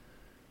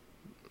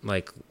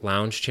like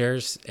lounge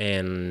chairs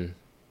and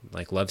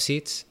like love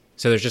seats.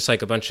 So there's just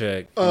like a bunch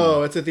of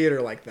Oh, it's a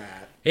theater like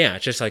that. yeah,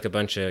 it's just like a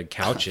bunch of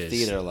couches.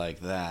 Theater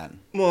like that.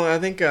 Well, I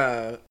think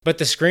But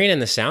the screen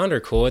and the sound are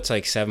cool. It's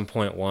like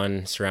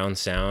 7.1 surround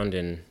sound,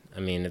 and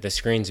I mean the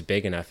screen's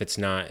big enough. It's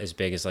not as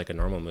big as like a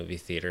normal movie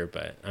theater,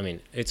 but I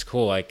mean it's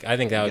cool. Like I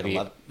think that would Get be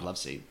a love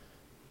seat.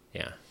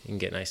 yeah. You can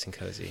get nice and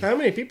cozy. how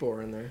many people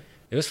were in there?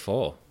 It was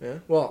full. Yeah.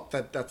 Well,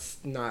 that's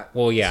not.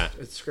 Well, yeah.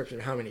 A description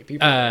of how many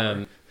people. there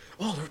were.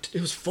 Oh, it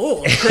was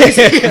full. It's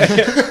crazy.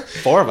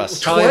 4 of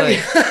us. Probably like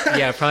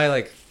yeah, probably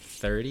like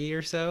 30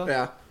 or so.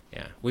 Yeah.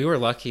 Yeah, we were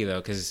lucky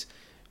though because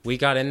we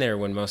got in there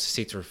when most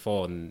seats were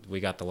full, and we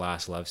got the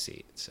last love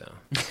seat. So,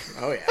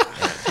 Oh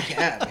yeah.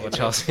 Yeah. well, Baby.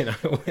 Chelsea and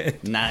I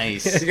went.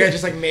 Nice. You guys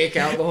just like make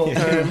out the whole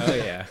time. Oh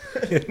yeah,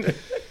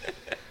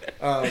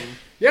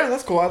 Yeah,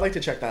 that's cool. I'd like to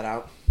check that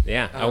out.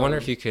 yeah. I wonder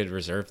if you could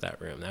reserve that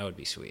room. That would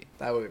be sweet.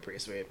 That would be pretty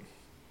sweet.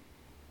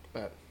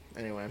 But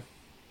anyway,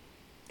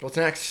 what's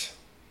next?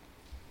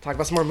 Talk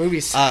about some more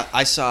movies.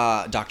 I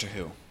saw Doctor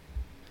Who.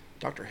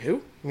 Doctor Who?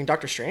 You mean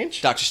Doctor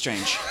Strange? Doctor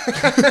Strange.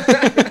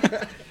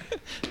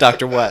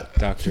 Doctor what?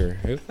 Doctor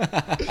Who?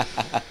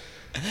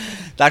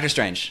 Doctor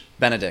Strange.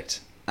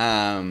 Benedict.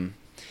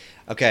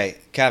 Okay,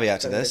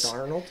 caveat to this.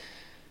 Benedict Arnold?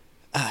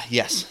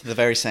 Yes, the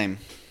very same.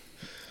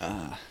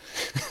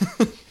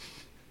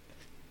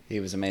 He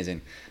was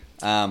amazing.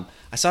 I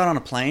saw it on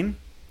a plane.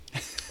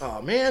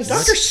 Oh man,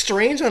 Doctor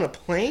Strange on a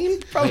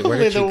plane? Probably where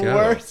did the you go?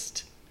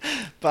 worst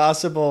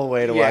possible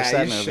way to watch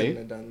that you movie. shouldn't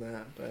have done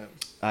that. But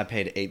I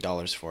paid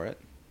 $8 for it.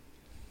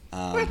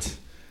 what?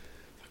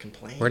 Fucking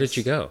planes. Where did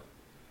you go?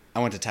 I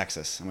went to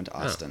Texas. I went to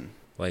Austin.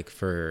 Like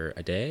for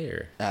a day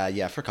or?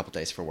 Yeah, for a couple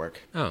days for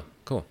work. Oh,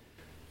 cool.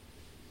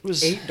 It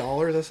was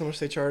 $8? That's how much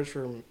they charge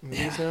for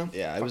movies now?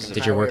 Yeah, it was.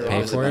 Did your work pay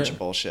It was a for bunch it? of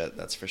bullshit.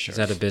 That's for sure. Is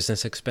that a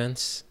business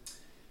expense?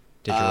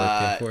 Did you work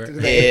there for it?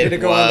 Did It it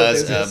go on the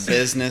was business? a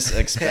business Hell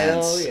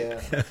expense.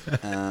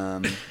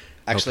 yeah.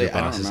 Actually, Hope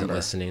your I boss don't isn't remember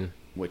listening.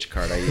 which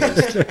card I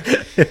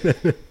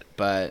used,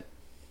 but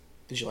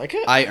Did you like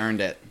it? I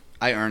earned it.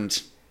 I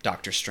earned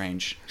Doctor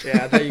Strange.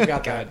 Yeah, I thought you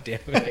got God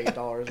that. damn it. That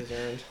 $8 is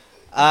earned.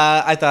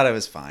 I thought it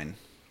was fine.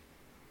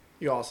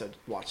 You also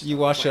watched. You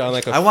watched it on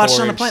like a I watched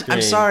it on a 4-inch plane.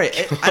 I'm screen. sorry.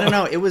 I don't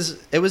know. It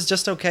was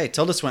just okay.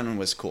 Tilda Swinton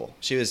was cool.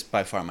 She was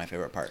by far my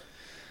favorite part.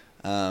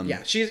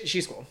 Yeah,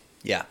 she's cool.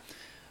 Yeah.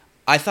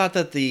 I thought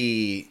that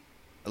the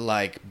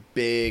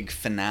big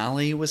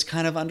finale was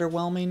kind of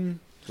underwhelming.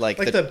 Like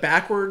the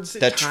backwards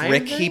the time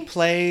trick he thing?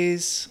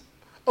 plays.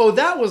 Oh,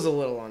 that was a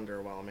little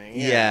underwhelming.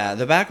 Yeah.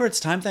 The backwards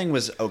time thing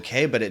was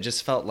okay, but it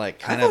just felt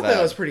like I kind thought of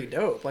that was pretty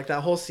dope. Like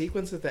that whole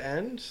sequence at the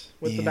end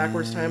with the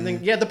backwards time thing.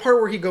 Yeah. Yeah, the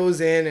part where he goes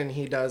in and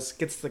he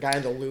gets the guy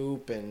in the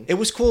loop and It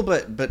was cool,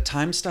 but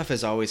time stuff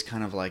is always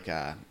kind of like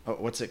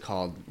what's it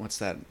called? What's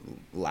that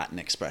Latin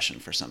expression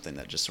for something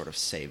that just sort of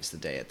saves the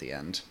day at the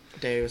end?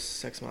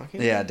 Deus Ex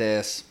Machina. Yeah,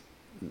 Deus.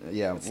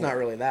 Yeah, It's not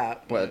really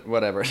that. but-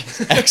 whatever.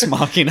 Ex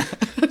Machina.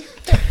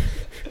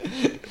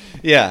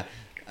 Yeah.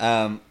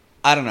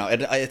 I don't know.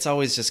 It's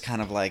always just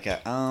kind of like,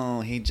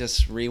 he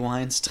just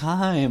rewinds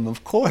time,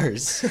 of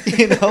course.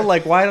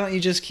 Like, why don't you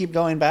just keep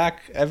going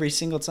back every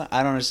single time?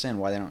 I don't understand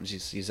why they don't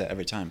just use that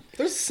every time.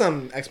 There's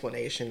some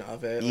explanation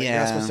of it. Like, Yeah. You're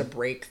not supposed to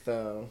break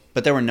the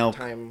But there were no...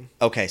 time.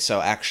 Okay,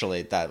 so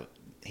actually, that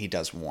he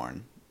does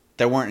warn.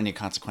 There weren't any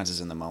consequences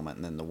in the moment,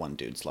 and then the one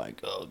dude's like,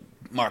 oh,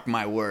 mark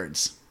my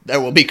words. There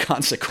will be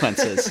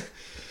consequences.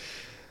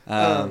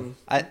 I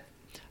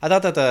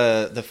thought that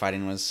the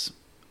fighting was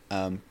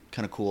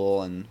kind of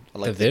cool, and I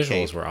liked The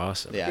visuals cape. were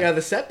awesome. Yeah,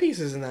 the set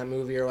pieces in that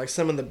movie are like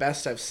some of the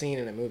best I've seen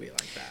in a movie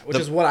like that, which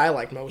is what I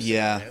like most.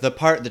 Yeah,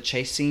 about it. the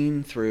chase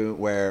scene through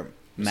where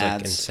It's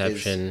Mads like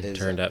Inception is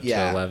turned up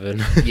yeah, to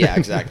 11. Yeah,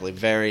 exactly.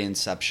 Very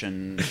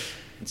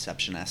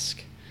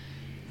Inception-esque.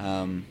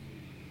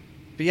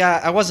 But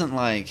yeah, I wasn't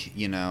like,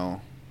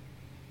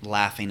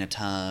 laughing a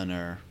ton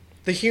or...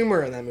 The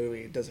humor in that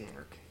movie doesn't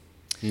work.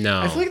 No.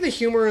 I feel like the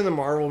humor in the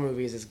Marvel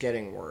movies is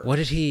getting worse. What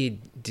did he...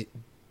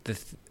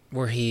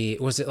 Where he...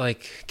 Was it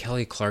like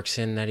Kelly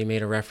Clarkson that he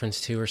made a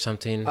reference to or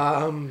something?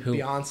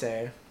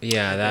 Beyonce.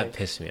 Yeah, I that think.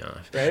 pissed me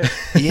off. Right?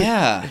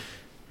 Yeah.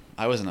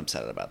 I wasn't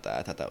upset about that.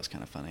 I thought that was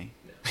kind of funny.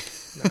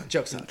 No,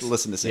 joke sucks.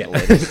 Listen to single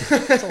ladies.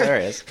 It's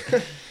hilarious.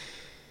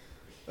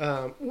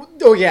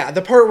 Oh yeah,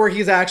 the part where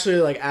he's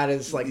actually like at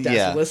his like desk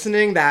Yeah.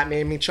 listening, that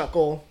made me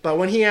chuckle. But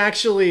when he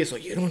actually is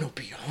like, "You don't know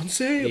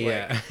Beyonce?" Like,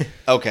 Yeah.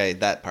 Okay,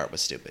 that part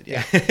was stupid.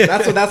 Yeah.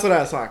 that's what I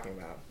was talking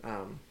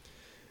about.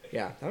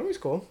 Yeah, that was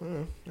cool. I don't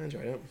know. I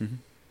enjoyed it.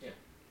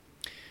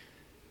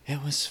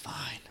 It was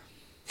fine.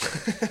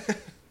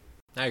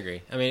 I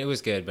agree. I mean, it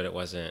was good, but it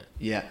wasn't...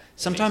 Yeah.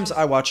 Sometimes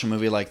I watch a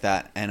movie like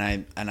that and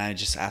I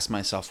just ask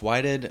myself,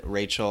 why did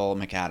Rachel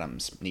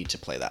McAdams need to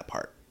play that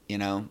part?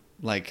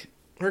 Like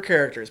Her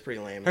character is pretty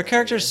lame. her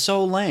character's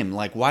so lame.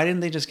 Like, why didn't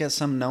they just get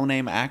some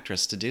no-name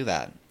actress to do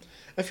that?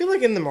 I feel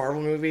like in the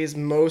Marvel movies,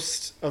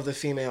 most of the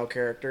female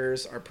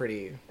characters are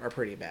pretty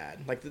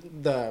bad. Like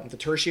the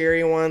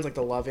tertiary ones, like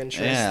the love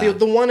interest. Yeah.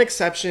 The one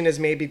exception is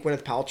maybe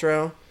Gwyneth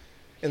Paltrow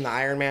in the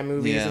Iron Man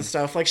movies Yeah. and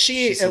stuff. Like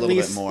She's a at little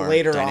bit least more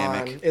later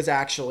dynamic. on is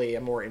actually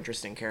a more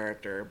interesting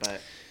character.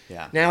 But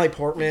Yeah. Natalie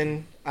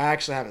Portman, I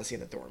actually haven't seen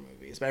the Thor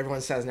movies, but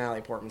everyone says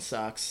Natalie Portman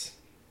sucks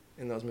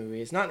in those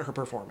movies. Not her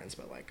performance,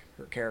 but like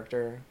her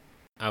character.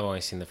 I've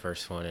only seen the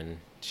first one, and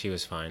she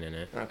was fine in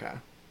it, Okay.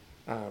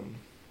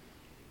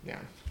 Yeah.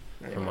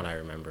 Anyway. from what I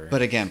remember.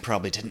 But again,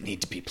 probably didn't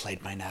need to be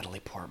played by Natalie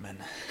Portman.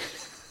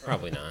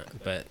 Probably not,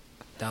 but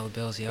dollar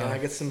bills, yo. Gotta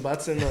get some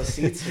butts in those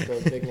seats with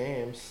those big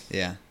names.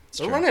 Yeah. It's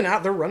They're true. running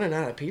out. They're running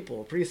out of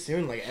people pretty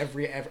soon. Like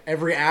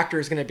every actor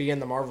is going to be in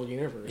the Marvel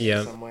universe Yep.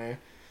 in some way.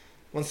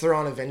 Once they're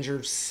on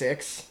Avengers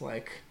 6,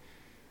 like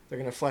they're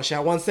going to flesh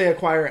out. Once they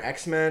acquire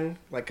X-Men,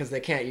 like because they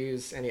can't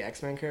use any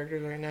X-Men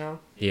characters right now.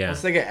 Yeah.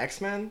 Once they get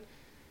X-Men,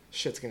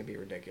 shit's going to be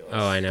ridiculous.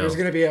 Oh, I know. There's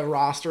going to be a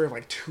roster of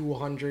like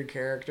 200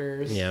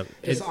 characters. Yep.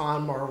 Just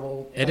on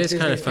Marvel. It is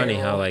kind of funny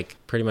how payroll. like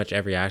pretty much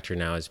every actor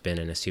now has been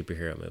in a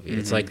superhero movie.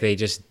 It's Mm-hmm. like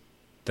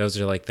those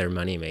are like their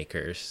money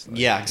makers. Like,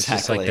 Yeah, it's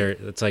just like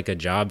exactly. it's like a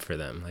job for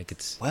them. Like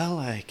it's Well,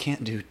 I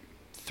can't do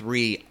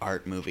 3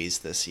 art movies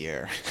this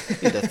year.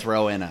 Need to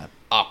throw in a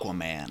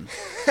Aquaman.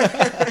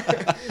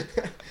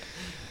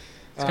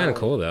 kind of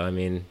cool though. I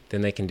mean,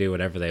 then they can do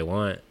whatever they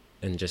want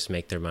and just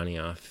make their money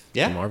off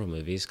Yeah. the Marvel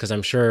movies. Because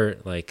I'm sure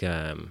like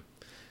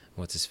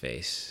what's his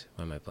face?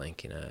 Why am I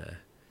blanking?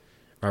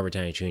 Robert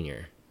Downey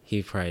Jr.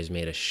 He probably has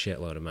made a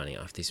shitload of money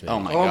off these movies. Oh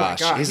my Oh my gosh.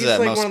 God. He's, He's the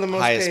like most one of the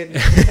most highest paid I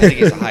think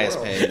he's the in the highest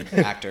world. paid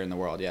actor in the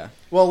world, yeah.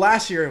 Well,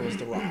 last year it was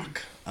The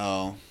Rock.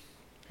 Oh.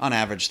 On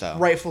average though.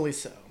 Rightfully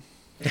so.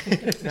 Johnny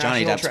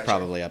National Depp's treasure.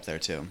 probably up there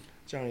too.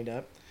 Johnny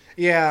Depp.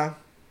 Yeah.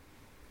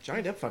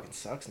 Johnny Depp fucking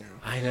sucks now.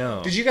 I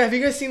know. Have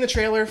you guys seen the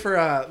trailer for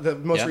the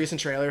most Yeah. recent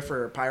trailer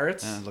for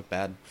Pirates? Look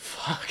bad.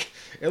 Fuck.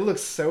 It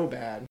looks so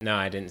bad. No,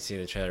 I didn't see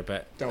the trailer,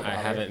 but Don't I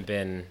bother. haven't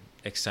been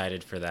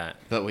excited for that.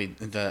 But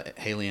the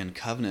Alien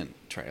Covenant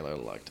trailer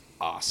looked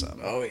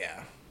awesome. Oh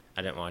yeah.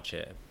 I didn't watch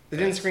it. They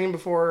didn't screen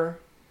before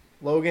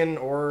Logan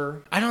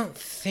or... I don't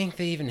think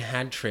they even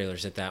had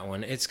trailers at that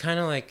one. It's kind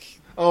of like...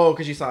 Oh,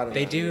 because you saw it in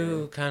They that,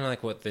 do kind of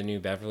like what the new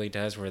Beverly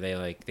does, where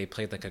they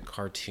played like a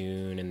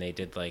cartoon and they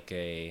did like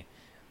they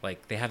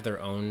have their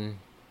own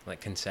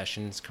like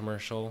concessions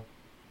commercial.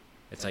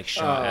 It's like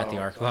shot at the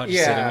Archaeology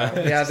Cinema.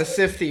 Yeah, the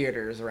SIFF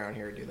theaters around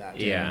here do that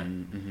too. Yeah.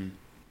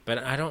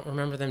 But I don't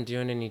remember them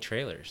doing any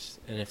trailers.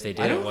 And if they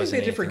did, I don't it think wasn't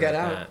they did for anything Get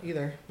like Out that.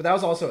 either. But that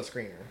was also a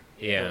screener.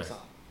 Yeah.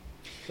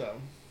 So,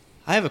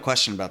 I have a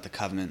question about the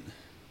Covenant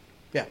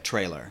yeah.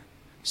 trailer.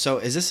 So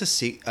is this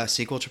a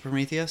sequel to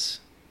Prometheus?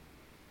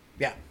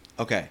 Yeah.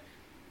 Okay.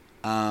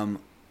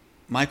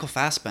 Michael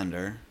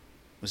Fassbender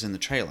was in the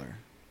trailer.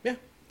 Yeah.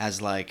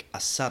 As like a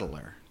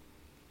settler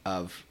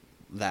of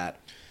that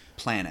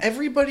planet.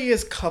 Everybody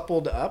is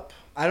coupled up.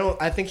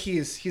 I think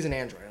he's an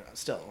android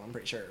still, I'm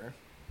pretty sure.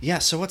 Yeah,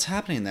 so what's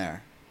happening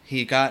there?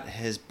 He got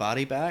his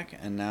body back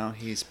and now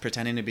he's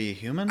pretending to be a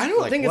human? I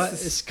don't think what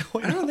it's is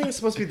going I don't on? think it's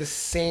supposed to be the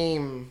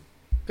same,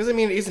 because I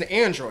mean he's an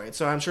android,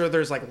 so I'm sure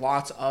there's like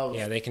lots of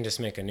Yeah, they can just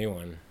make a new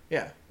one.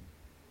 yeah.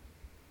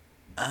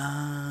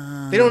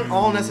 They don't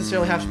all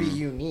necessarily have to be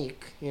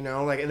unique, you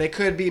know. Like they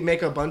could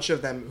make a bunch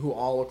of them who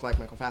all look like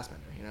Michael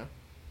Fassbender, you know.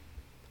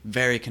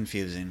 Very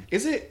confusing.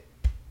 Is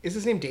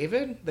his name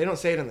David? They don't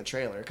say it in the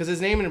trailer because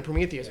his name in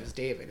Prometheus was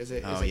David. Is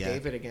it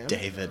David again?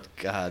 David,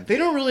 God. They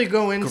don't really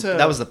go into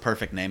That was the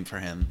perfect name for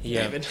him.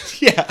 Yeah. David.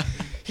 Yeah.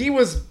 He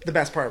was the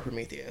best part of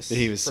Prometheus.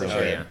 He was for so sure.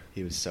 good. yeah.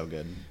 He was so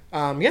good.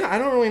 Yeah, I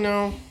don't really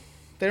know.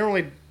 They don't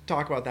really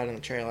talk about that in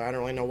the trailer. I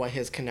don't really know what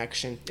his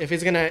connection. If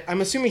he's gonna,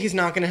 I'm assuming he's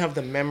not gonna have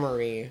the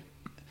memory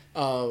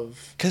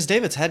of. Because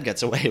David's head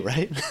gets away,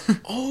 right?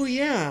 Oh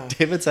yeah.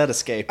 David's head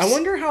escapes. I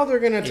wonder how they're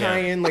gonna tie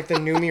Yeah. in like the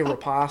Numi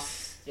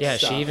Rapace. Yeah, is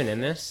stuff. she even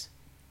in this?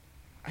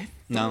 I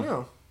No. don't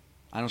know.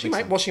 I don't She think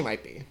might. so. Well, she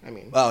might be. I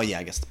mean. Well, yeah,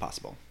 I guess it's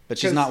possible. But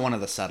she's 'Cause- not one of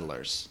the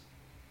settlers.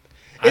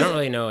 I don't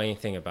really know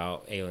anything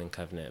about Alien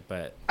Covenant,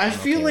 but I I'm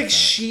feel okay like with that.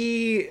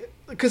 she,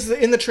 because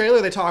in the trailer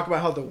they talk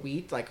about how the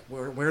wheat, like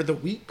where the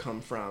wheat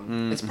come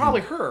from. It's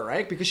probably her,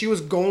 right? Because she was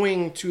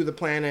going to the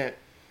planet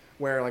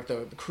where like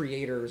the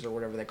creators or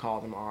whatever they call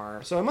them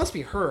are. So it must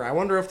be her. I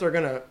wonder if they're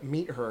gonna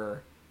meet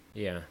her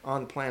Yeah.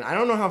 on the planet. I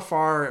don't know how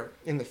far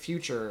in the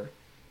future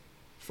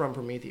from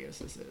Prometheus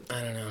this is.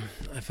 I don't know.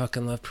 I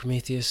fucking love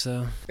Prometheus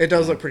though. It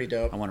does look pretty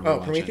dope. I wanna Oh,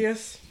 rewatch it.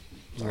 Prometheus.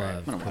 Love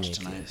I'm gonna watch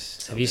Prometheus.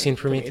 tonight. Have you seen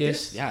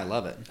Prometheus? Yeah, I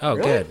love it. Oh,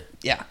 Really? good.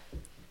 Yeah.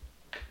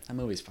 That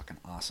movie's fucking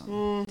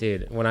awesome.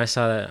 Dude, when I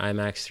saw that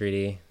IMAX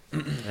 3D,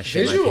 I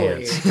shit my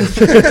Visually,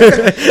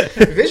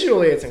 pants.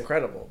 visually it's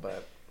incredible,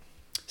 but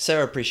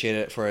Sarah appreciated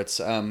it for its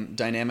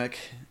dynamic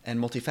and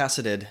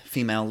multifaceted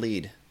female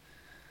lead,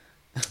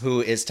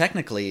 who is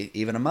technically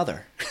even a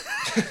mother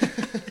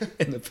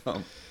in the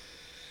film.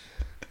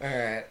 all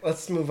right,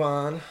 let's move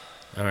on.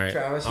 All right,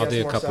 Travis, you I'll have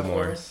do some a more couple stuff for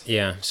more. us?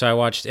 Yeah, so I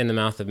watched In the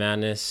Mouth of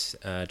Madness,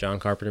 John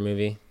Carpenter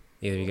movie.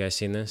 Either of you guys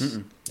seen this?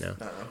 No.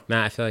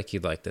 Matt, I feel like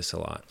you'd like this a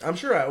lot. I'm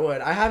sure I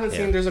would. I haven't Yeah.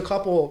 seen. There's a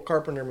couple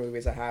Carpenter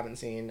movies I haven't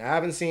seen. I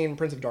haven't seen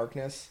Prince of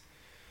Darkness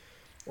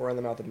or In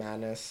the Mouth of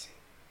Madness,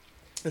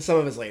 and some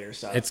of his later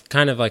stuff. It's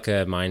kind of like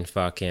a mind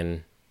fuck,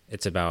 and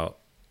it's about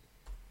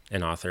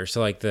an author. So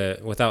like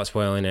without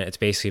spoiling it, it's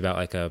basically about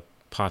like a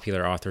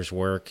popular author's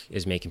work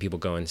is making people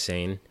go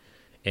insane,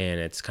 and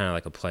it's kind of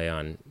like a play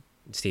on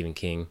Stephen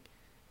King.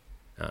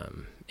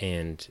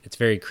 And it's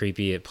very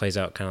creepy. It plays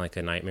out kind of like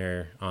a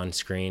nightmare on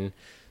screen.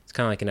 It's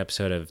kind of like an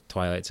episode of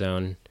Twilight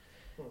Zone,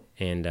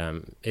 and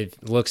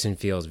it looks and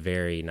feels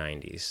very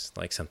 90s,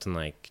 like something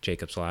like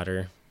Jacob's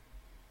Ladder.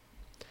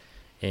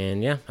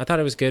 And yeah, I thought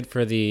it was good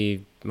for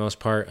the most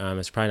part.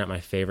 It's probably not my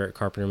favorite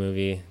Carpenter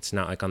movie. It's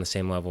not like on the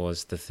same level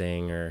as The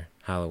Thing or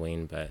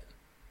Halloween, but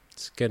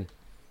it's good.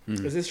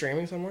 Is it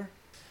streaming somewhere?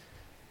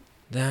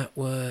 That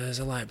was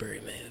a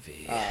library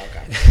movie. Oh,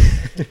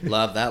 okay.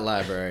 Love that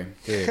library.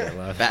 Dude, I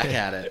love Back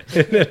at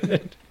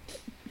it.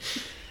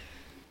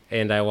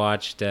 And I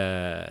watched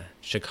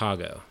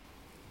Chicago.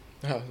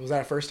 Oh, was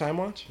that a first time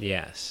watch?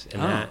 Yes.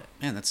 And Oh, that,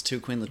 man, that's two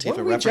Queen Weren't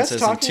Latifah we just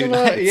references in talking 2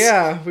 about? nights.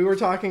 Yeah, we were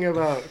talking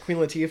about Queen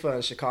Latifah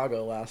in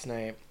Chicago last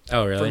night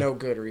oh, for really? no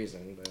good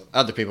reason. But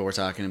Other people were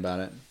talking about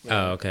it.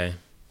 Oh, okay.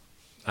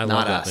 I Not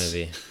love that us.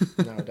 movie.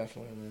 no,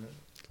 definitely not.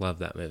 Love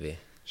that movie.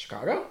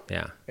 Chicago?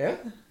 Yeah. Yeah.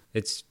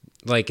 It's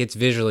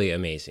visually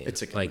amazing.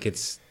 It's a good like movie.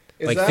 it's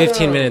Is like that,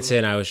 15 minutes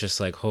in, I was just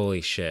like,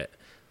 holy shit.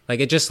 Like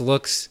it just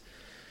looks,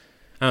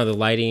 I don't know, the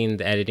lighting,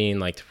 the editing,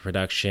 like the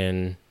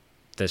production,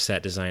 the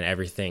set design,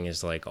 everything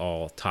is like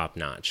all top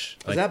notch.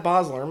 Is Like, that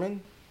Baz Luhrmann?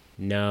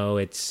 no,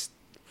 it's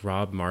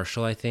Rob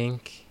Marshall, I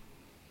think.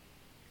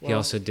 He Well,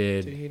 also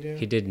did, did he do?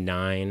 he did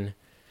 9.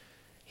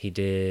 He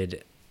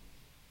did,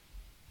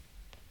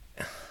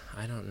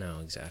 I don't know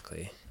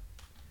exactly.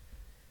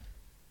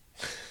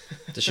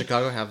 Does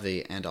Chicago have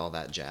the And All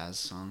That Jazz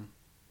song?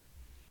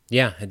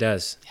 Yeah, it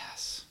does.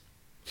 Yes.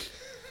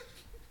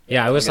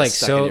 Yeah, I was got like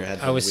stuck in your head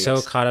I for was so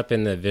weeks. caught up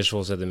in the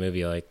visuals of the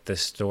movie, like the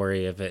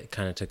story of it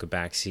kind of took a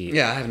backseat.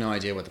 Yeah, I have no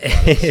idea what the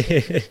plot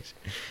is.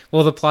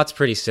 Well, the plot's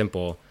pretty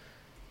simple,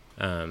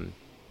 and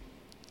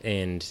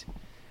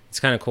it's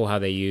kind of cool how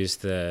they use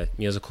the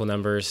musical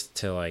numbers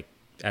to like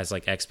as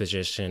like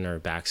exposition or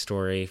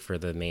backstory for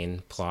the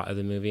main plot of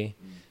the movie.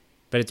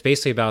 But it's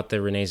basically about the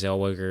Renee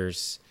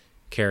Zellweger's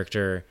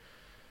character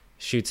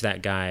shoots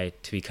that guy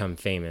to become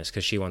famous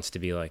because she wants to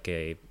be like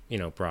a, you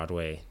know,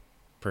 Broadway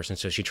person.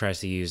 So she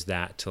tries to use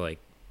that to like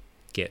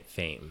get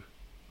fame.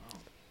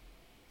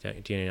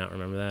 Do you not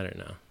remember that or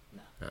no?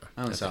 No.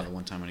 I only saw it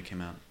one time when it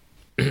came out.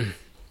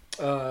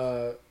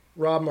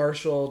 Rob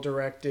Marshall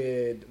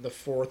directed the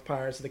 4th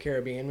Pirates of the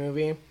Caribbean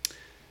movie,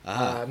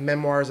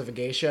 Memoirs of a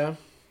Geisha,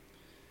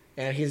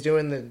 and he's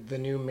doing the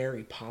new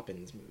Mary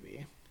Poppins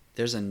movie.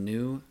 There's a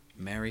new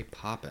Mary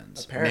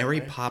Poppins. Apparently.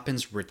 Mary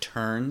Poppins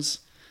Returns.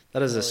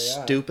 That is the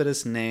yeah.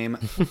 stupidest name.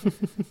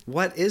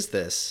 What is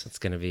this? It's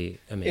going to be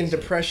amazing. In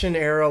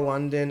Depression-era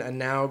London, a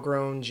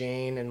now-grown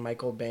Jane and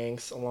Michael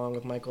Banks, along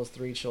with Michael's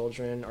 3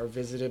 children, are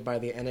visited by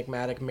the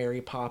enigmatic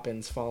Mary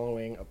Poppins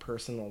following a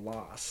personal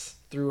loss.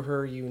 Through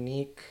her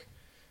unique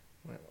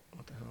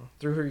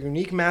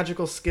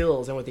magical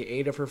skills and with the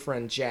aid of her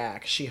friend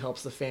Jack, she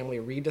helps the family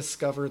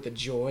rediscover the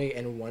joy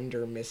and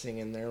wonder missing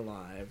in their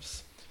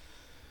lives.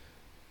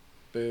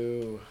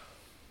 Boo.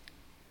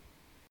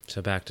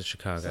 So back to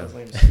Chicago. Sounds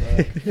lame as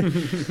fuck.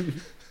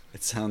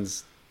 It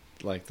sounds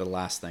like the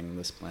last thing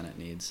this planet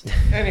needs.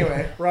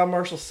 Anyway, Rob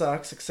Marshall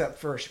sucks, except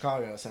for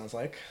Chicago, it sounds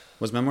like.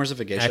 Was Memoirs of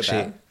a Geisha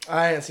bad?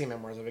 I didn't see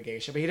Memoirs of a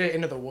Geisha, but he did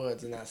Into the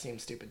Woods, and that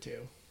seems stupid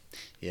too.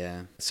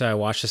 Yeah. So I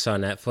watched this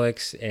on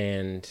Netflix,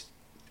 and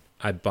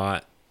I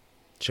bought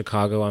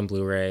Chicago on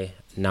Blu-ray,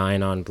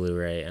 9 on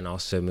Blu-ray, and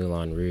also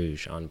Moulin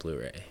Rouge on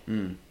Blu-ray.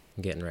 I'm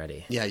getting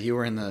ready. Yeah, you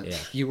were in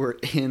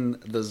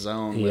the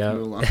zone with Yep.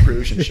 Moulin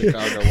Rouge in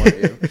Chicago, weren't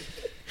you?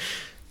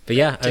 But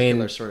yeah, I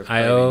mean, sort of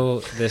I craving. owe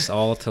this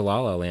all to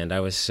La La Land. I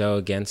was so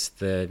against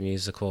the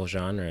musical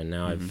genre, and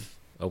now I've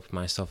opened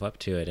myself up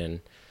to it, and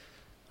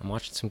I'm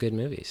watching some good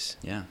movies.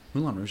 Yeah,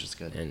 Moulin Rouge is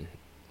good. And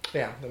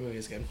Yeah, the movie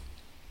is good.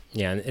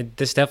 yeah, and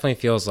this definitely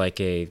feels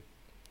like a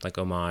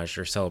homage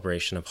or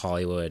celebration of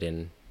Hollywood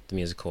and the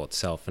musical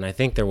itself. And I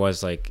think there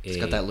was like It's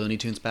got that Looney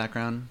Tunes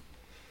background.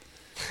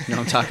 You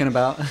know what I'm talking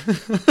about?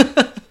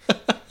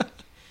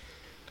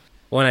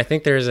 Well, and I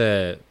think there's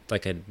a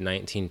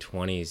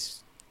 1920s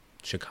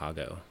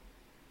Chicago.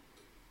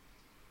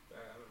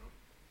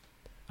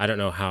 I don't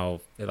know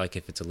how, like,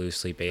 if it's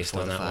loosely based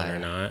Before on the that one fire. or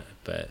not,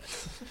 but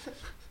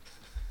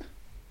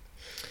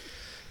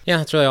yeah,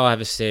 that's really all I have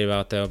to say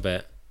about it, though.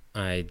 But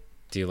I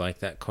do like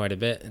that quite a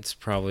bit. It's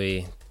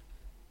probably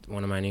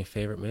one of my new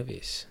favorite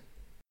movies.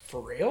 For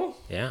real?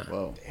 Yeah.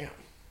 Whoa. Damn.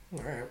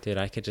 All right. Dude,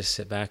 I could just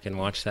sit back and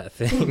watch that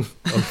thing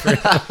over.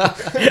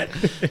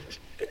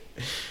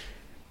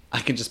 I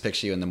can just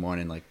picture you in the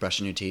morning, like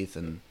brushing your teeth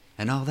and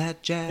all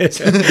that jazz.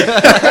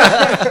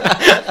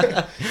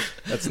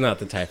 That's not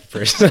the type of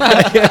person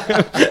I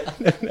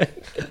am.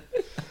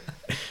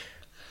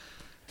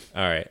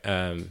 All right,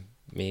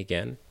 me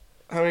again.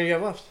 How many do you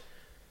have left?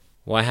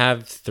 Well, I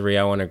have 3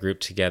 I want to group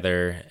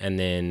together, and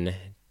then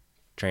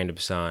Train to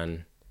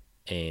Busan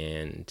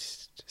and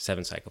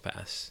 7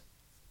 Psychopaths.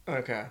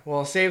 Okay.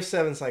 Well, save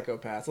 7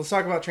 Psychopaths. Let's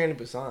talk about Train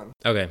to Busan.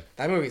 Okay.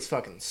 That movie's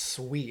fucking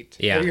sweet.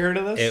 Yeah. Have you heard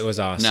of this? It was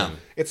awesome. No.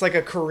 It's like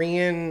a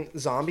Korean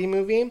zombie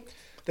movie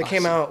that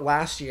came out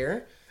last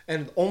year,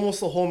 and almost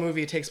the whole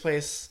movie takes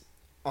place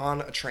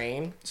on a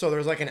train. So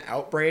there's like an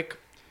outbreak,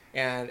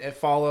 and it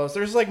follows.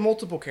 There's like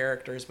multiple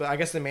characters, but I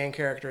guess the main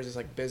character is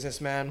like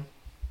businessman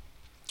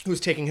who's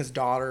taking his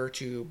daughter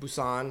to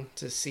Busan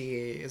to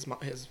see his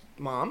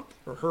mom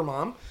or her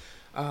mom.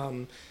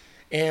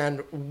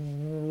 And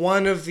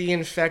one of the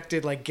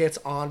infected like gets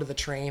onto the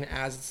train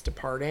as it's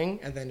departing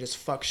and then just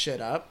fucks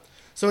shit up.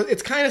 So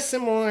it's kind of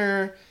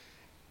similar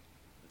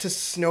to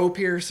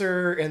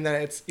Snowpiercer in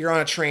that you're on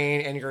a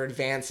train and you're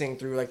advancing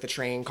through like the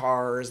train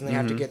cars, and they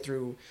have to get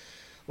through,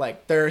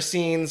 like, there are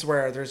scenes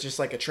where there's just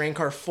like a train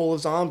car full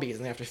of zombies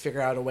and they have to figure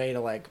out a way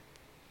to, like,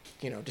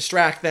 you know,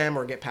 distract them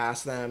or get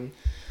past them.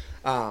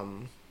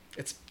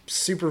 It's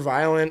super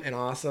violent and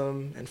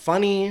awesome and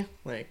funny.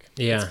 Like,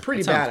 Yeah. it's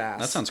pretty That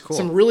badass. sounds cool.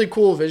 Some really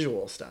cool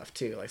visual stuff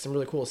too, like some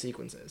really cool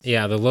sequences.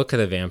 Yeah, the look of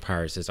the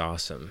vampires is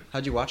awesome.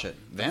 How'd you watch it?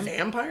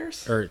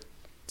 Vampires? Or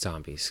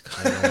zombies.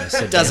 I don't know why I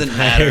said Doesn't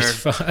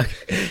vampires. matter. Fuck.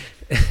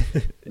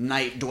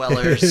 Night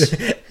Dwellers.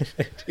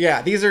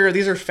 Yeah, these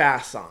are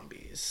fast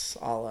zombies,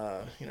 a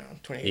la,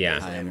 28 Yeah.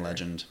 Days I Am Later.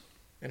 Legend.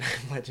 And I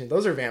Am Legend.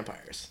 Those are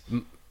vampires.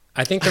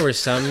 I think there was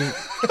some...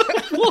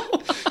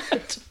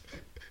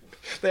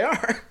 They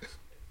are.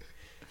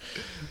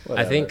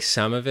 I think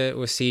some of it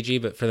was CG,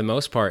 but for the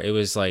most part, it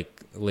was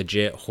like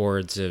legit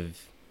hordes of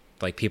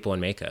like people in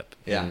makeup.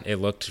 Yeah. And it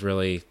looked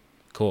really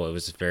cool. It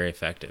was very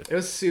effective. It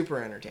was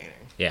super entertaining.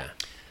 Yeah.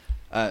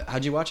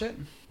 How'd you watch it?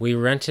 We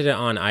rented it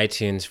on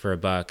iTunes for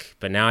 $1,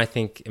 but now I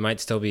think it might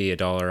still be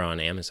 $1 on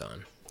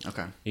Amazon.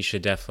 Okay. You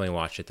should definitely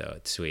watch it though.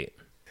 It's sweet.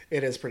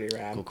 It is pretty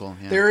rad. Cool,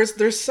 yeah.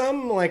 There's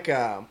some like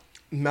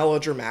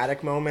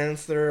melodramatic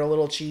moments that are a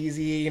little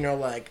cheesy,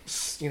 like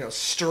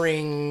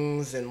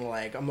strings and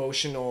like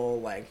emotional,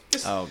 like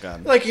just, Oh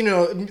god. like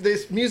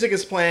this music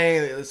is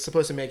playing, it's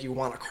supposed to make you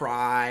want to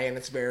cry, and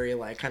it's very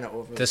like kind of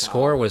over the The top.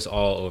 score was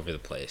all over the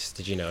place.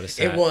 Did you notice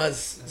that? It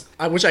was,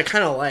 which I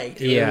kind of liked.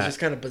 It was just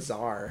kind of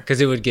bizarre.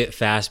 Because it would get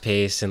fast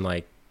paced and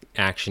like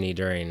actiony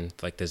during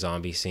like the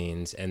zombie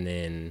scenes, and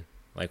then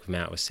like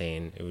Matt was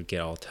saying, it would get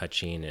all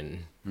touching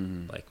and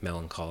like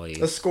melancholy.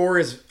 The score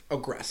is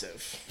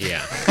aggressive.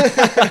 Yeah.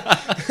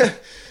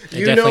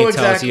 It definitely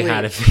tells you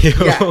how to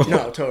feel. Yeah,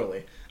 no,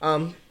 totally.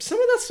 Some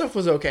of that stuff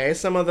was okay.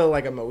 Some of the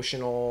like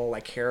emotional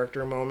like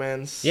character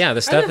moments. Yeah, the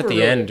I stuff never at the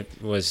really- end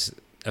was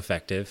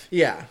effective.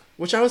 Yeah,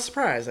 which I was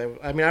surprised.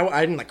 I mean,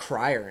 I didn't like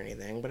cry or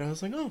anything, but I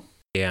was like, oh,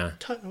 Yeah.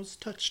 I was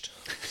touched.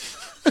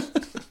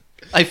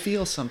 I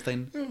feel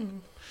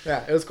something.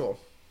 Yeah, it was cool.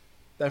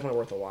 Definitely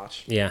worth a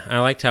watch. Yeah, I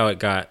liked how it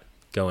got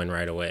going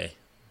right away.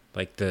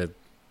 Like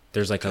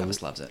there's like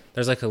Travis loves it.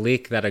 there's like a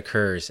leak that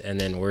occurs, and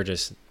then we're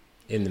just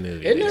in the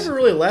movie. It never basically.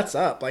 really lets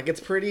up. Like it's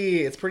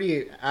pretty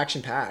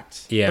action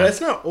packed. Yeah. but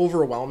it's not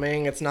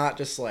overwhelming. It's not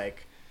just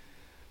like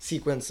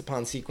sequence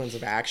upon sequence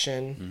of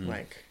action.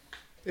 Like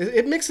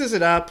it mixes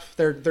it up.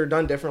 They're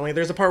done differently.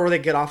 There's a part where they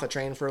get off a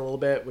train for a little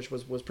bit, which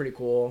was pretty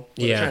cool.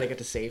 Where Yeah. they're trying to get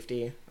to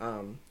safety.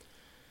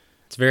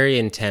 It's very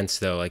intense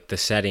though. Like the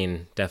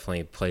setting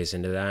definitely plays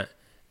into that.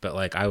 But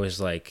like I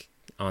was like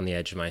on the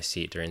edge of my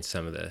seat during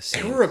some of the There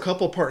scenes. were a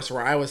couple parts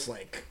where I was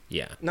like,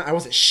 Yeah. no, I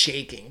wasn't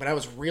shaking, but I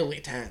was really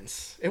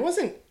tense. It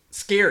wasn't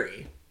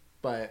scary,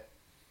 but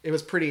it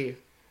was pretty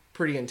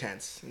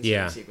intense in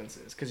Yeah. some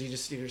sequences because you're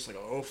just like,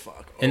 oh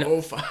fuck, And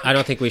oh fuck. I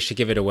don't think we should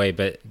give it away,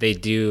 but they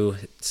do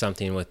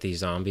something with these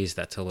zombies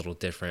that's a little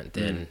different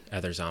than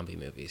other zombie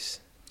movies.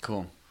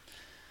 Cool.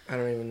 I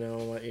don't even know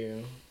what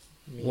you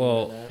mean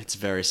Well, by that. It's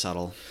very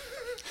subtle.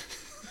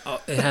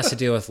 It has to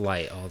deal with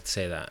light. I'll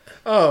say that.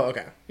 Oh,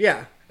 okay.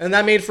 Yeah. And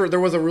that made for, there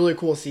was a really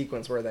cool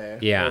sequence where they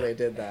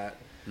did that.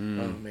 Oh,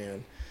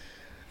 man.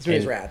 This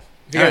movie's And- rad.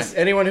 Because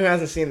anyone who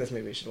hasn't seen this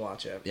movie should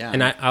watch it. Yeah.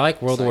 And I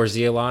like World War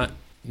Z a lot,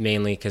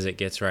 mainly because it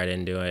gets right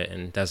into it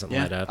and doesn't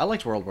let yeah. up. I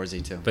liked World War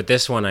Z too. But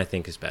this one I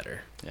think is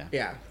better. Yeah.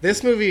 Yeah.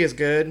 This movie is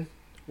good.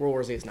 World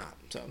War Z is not.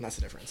 So that's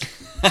the difference.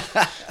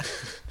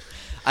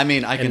 I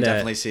mean, I can And,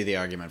 definitely see the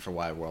argument for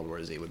why World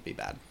War Z would be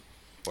bad,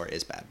 or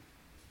is bad.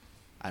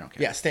 I don't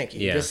care. Yes, thank you.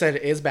 Yeah. You just said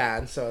it is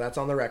bad, so that's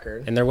on the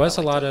record. And there was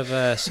a lot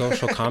of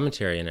social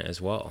commentary in it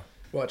as well.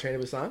 What, Train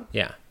to Busan?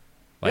 Yeah.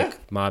 Like Yeah.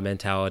 mob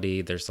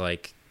mentality. There's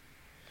like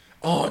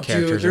Oh, dude,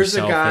 characters are there's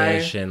a guy.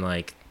 selfish and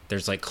like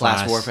there's like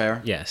Class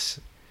warfare? Yes.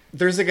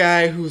 There's a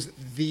guy who's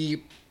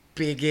the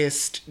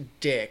biggest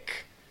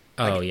dick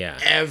Oh yeah.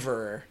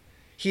 ever.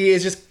 He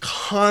is just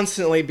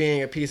constantly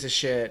being a piece of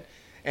shit,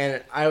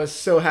 and I was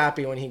so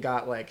happy when he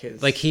got like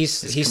his. Like he's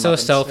so comeuppance.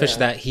 selfish Yeah.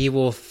 that he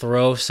will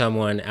throw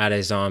someone at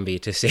a zombie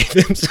to save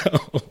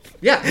himself.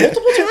 Yeah,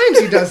 multiple times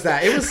he does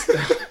that. It was.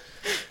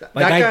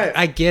 Like that guy.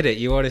 I get it,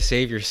 you want to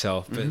save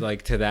yourself, but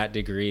like to that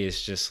degree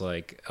is just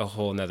like a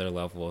whole nother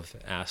level of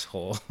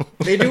asshole.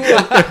 They do.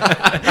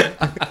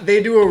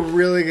 They do a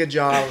really good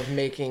job of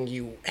making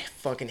you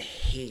fucking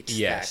hate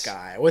Yes. that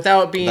guy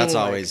without being. That's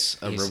like, always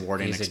a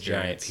rewarding he's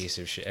experience. a giant piece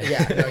of shit.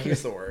 Yeah, no,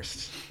 he's the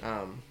worst.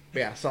 But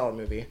yeah, solid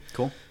movie.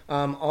 Cool.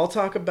 I'll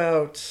talk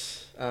about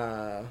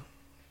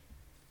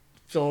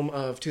film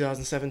of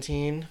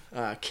 2017,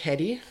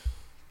 Keddy.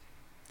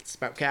 It's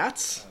about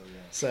cats.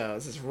 So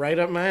this is right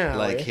up my alley.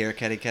 Like here,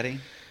 Ketty Ketty.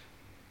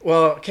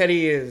 Well,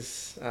 Keddy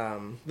is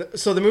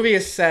so the movie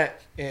is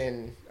set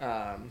in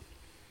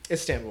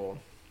Istanbul,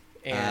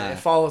 and it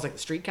follows like the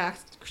street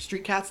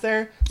cats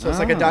there. So it's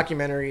like a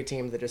documentary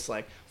team that just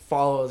like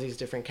follows these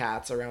different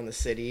cats around the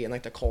city and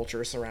like the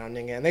culture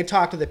surrounding it. And they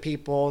talk to the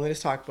people and they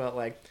just talk about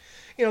like,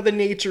 you know, the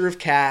nature of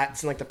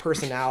cats and like the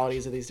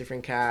personalities of these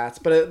different cats.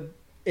 But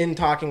in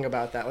talking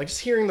about that, like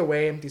just hearing the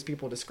way these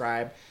people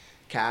describe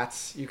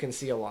cats, you can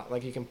see a lot.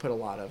 Like you can put a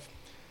lot of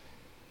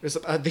there's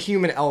the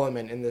human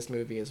element in this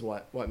movie is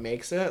what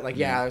makes it. Like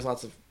yeah, there's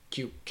lots of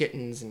cute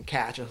kittens and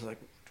cats just like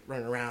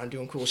running around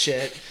doing cool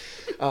shit,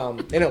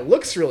 and it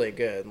looks really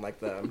good. Like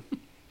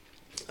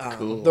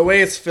the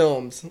way it's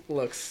filmed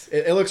looks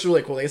it looks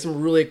really cool. They have some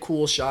really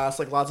cool shots,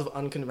 like lots of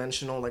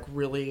unconventional, like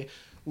really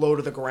low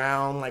to the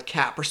ground, like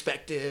cat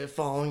perspective,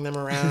 following them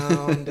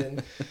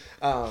around,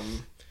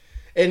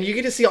 and you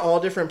get to see all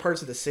different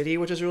parts of the city,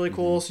 which is really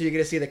cool. So you get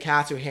to see the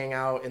cats who hang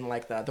out in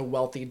like the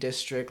wealthy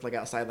district, like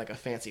outside like a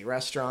fancy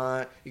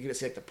restaurant. You get to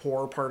see like the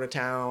poor part of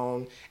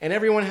town, and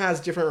everyone has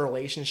different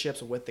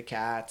relationships with the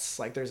cats.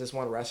 Like there's this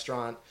one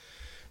restaurant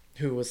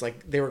who was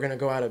like they were gonna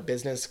go out of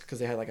business because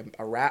they had like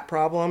a rat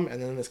problem,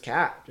 and then this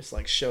cat just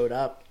like showed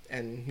up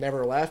and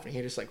never left, and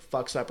he just like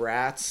fucks up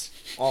rats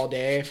all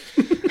day,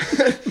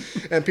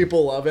 and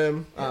people love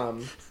him.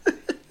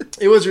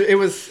 It was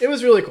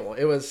really cool.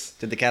 It was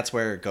Did the cats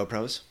wear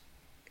GoPros?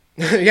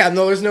 yeah,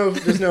 no, there's no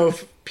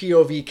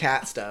POV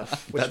cat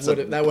stuff, which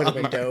that would have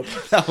been dope.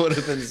 That would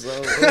have been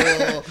so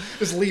cool.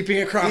 Just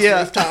leaping across Yeah.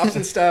 rooftops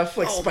and stuff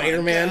like Oh my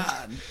Spider-Man.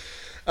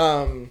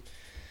 God.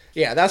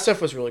 Yeah, that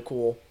stuff was really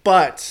cool.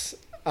 But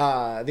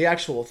the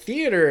actual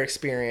theater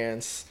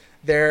experience,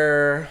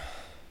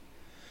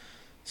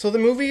 so the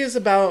movie is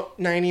about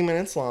 90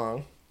 minutes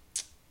long.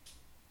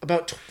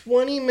 About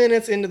 20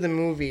 minutes into the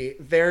movie,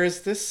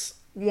 there's this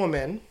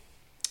woman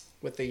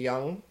with a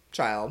young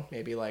child,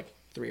 maybe like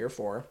 3 or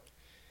 4,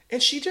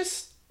 and she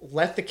just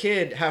let the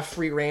kid have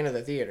free reign of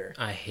the theater.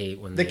 I hate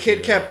when the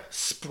kid kept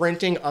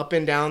sprinting up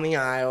and down the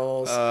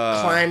aisles,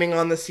 climbing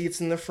on the seats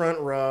in the front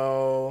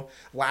row,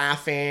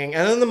 laughing,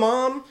 and then the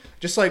mom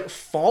just like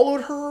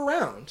followed her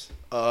around.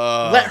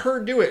 Let her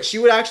do it. She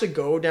would actually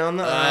go down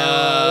the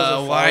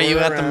aisles. Why are you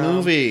at the around.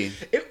 movie?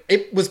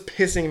 It was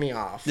pissing me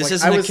off. This Like,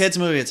 isn't a kid's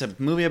movie. It's a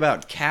movie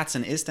about cats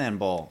in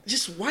Istanbul.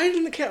 Just why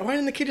didn't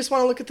the kid just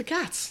want to look at the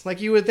cats?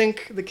 Like you would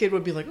think the kid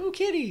would be like, "Oh,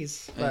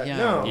 kitties," but Yeah.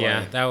 no.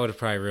 Yeah, that would have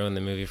probably ruined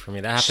the movie for me.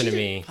 That happened to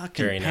me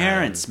Fucking during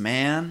parents,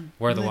 man.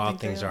 Where What the do they Wild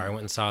think they Things Are. I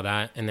went and saw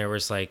that, and there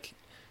was like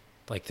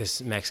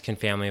this Mexican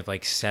family of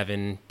like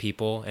 7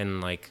 people, and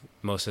like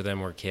most of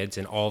them were kids,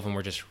 and all of them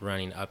were just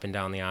running up and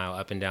down the aisle,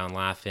 up and down,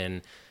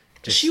 laughing.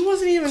 She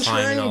wasn't even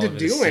climbing all trying to over the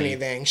do seat.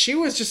 anything. She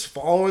was just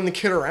following the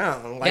kid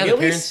around. Like, Yeah, the at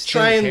parents least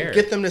try didn't and care.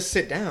 get them to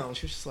sit down.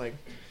 She was just like,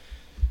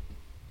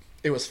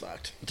 it was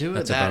fucked. Do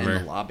That's a that in bummer.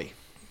 the lobby.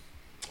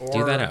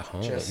 Or that at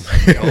home. Just,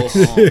 Go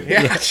home.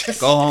 yeah,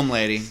 just Go home,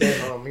 lady. stay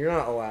home. You're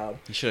not allowed.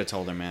 You should have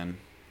told her, man.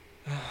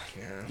 Yeah,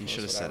 You it should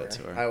have was said it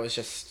whatever. to her. I was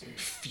just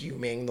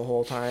fuming the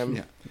whole time.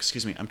 Yeah.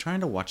 Excuse me. I'm trying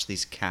to watch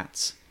these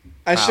cats.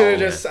 I should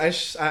have Ow.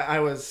 just. I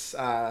was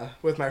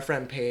with my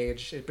friend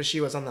Paige, but she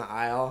was on the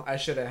aisle. I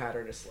should have had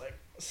her just like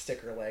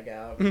stick her leg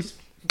out, and just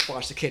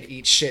watch the kid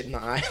eat shit in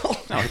the aisle.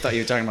 Oh, I thought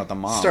you were talking about the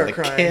mom. Start the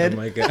crying. kid. Oh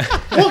my god.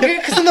 Well,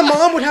 because then the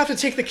mom would have to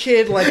take the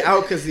kid like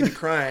out because he'd be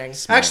crying.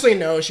 Actually,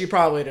 no, she'd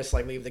probably just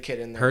like leave the kid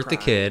in there. Hurt the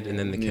crying. kid, and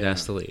then the kid Yeah.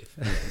 has to leave.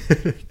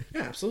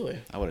 Yeah, absolutely.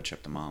 I would have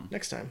tripped the mom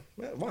Next time.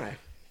 Why?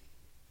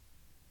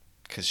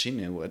 because she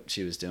knew what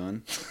she was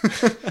doing.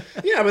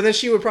 Yeah, but then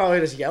she would probably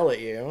just yell at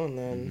you, and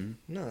then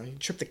no, you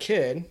trip the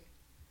kid,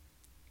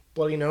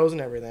 bloody nose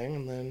and everything,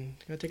 and then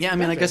you gotta take. Yeah, it I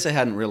mean, I back guess there. I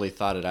hadn't really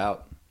thought it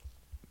out,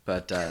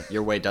 but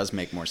your way does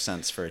make more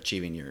sense for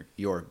achieving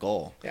your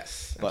goal.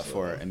 Yes, But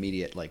for absolutely.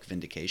 immediate like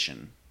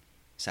vindication,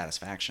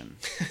 satisfaction,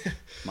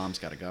 mom's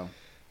got to go.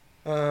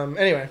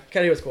 Anyway,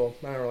 Caddy was cool.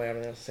 I don't really have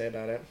anything else to say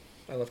about it.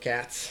 I love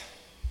cats,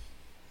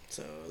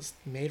 so it was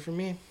made for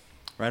me.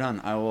 Right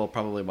on. I will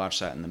probably watch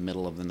that in the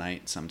middle of the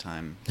night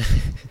sometime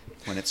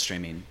when it's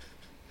streaming.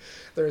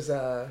 There's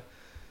a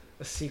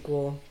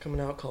sequel coming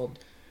out called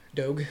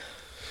Dogue.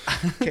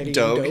 Caddy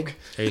Dogue? Dogue.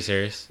 Are you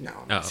serious? No, I'm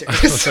Oh, not I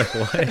was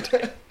serious.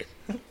 like,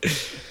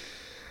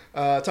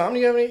 what? Tom, do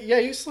you have any? Yeah,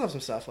 you still have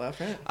some stuff left,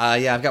 right?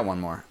 Yeah, I've got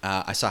one more.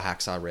 I saw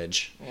Hacksaw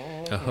Ridge.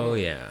 Oh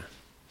yeah.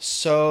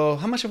 So,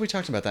 how much have we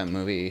talked about that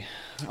movie?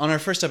 On our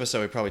first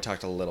episode, we probably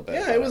talked a little bit.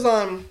 Yeah, about it was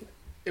on.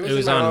 It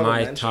was in on honorable my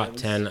mentions. top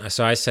 10.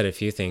 So I said a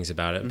few things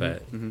about it,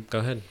 but go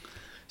ahead.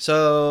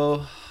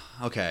 So,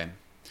 okay.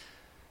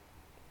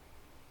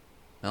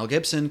 Mel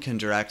Gibson can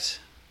direct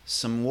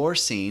some war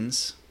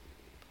scenes.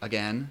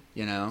 Again,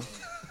 you know.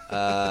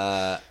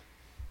 That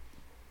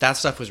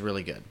stuff was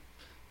really good.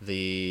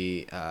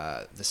 The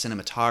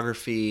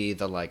cinematography,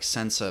 the like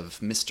sense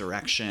of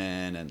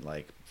misdirection and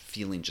like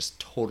feeling just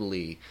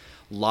totally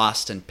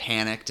lost and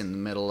panicked in the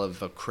middle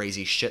of a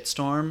crazy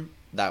shitstorm,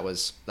 that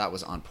was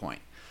on point.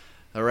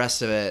 The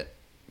rest of it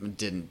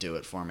didn't do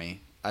it for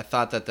me. I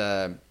thought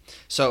that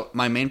so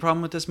my main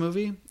problem with this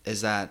movie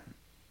is that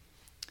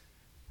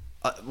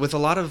with a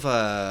lot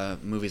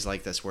of movies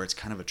like this where it's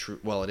kind of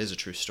it is a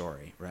true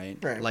story, right?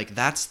 Right. Like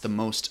that's the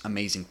most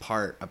amazing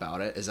part about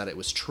it is that it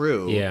was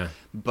true. Yeah.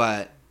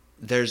 But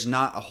there's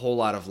not a whole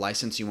lot of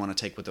license you want to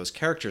take with those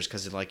characters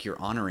because like you're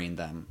honoring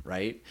them,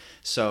 right?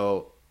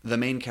 So the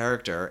main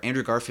character,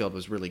 Andrew Garfield,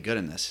 was really good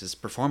in this. His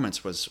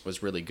performance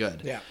was really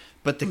good. Yeah.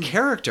 But the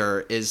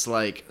character is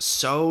like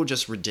so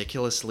just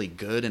ridiculously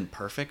good and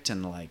perfect,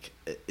 and like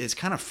it's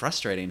kind of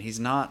frustrating. He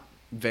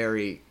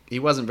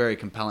wasn't very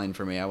compelling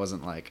for me. I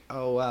wasn't like,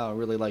 oh wow, I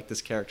really like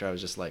this character. I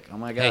was just like, oh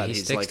my god, Hey, he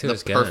he's sticks like to the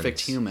his perfect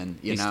guns. human.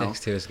 You He know, sticks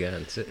to his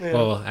guns. Yeah.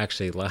 Well,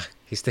 actually,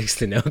 he sticks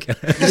to no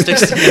guns. he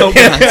sticks to no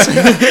guns.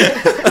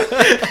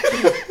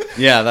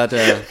 Yeah,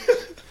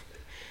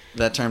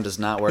 that term does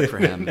not work for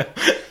him.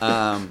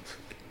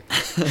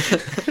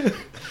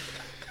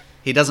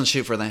 He doesn't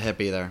shoot for the hip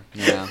either.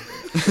 Yeah.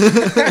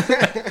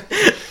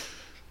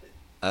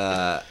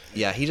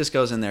 Yeah, he just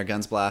goes in there,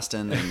 guns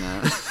blasting,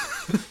 and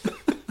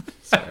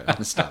sorry, I'm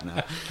gonna stop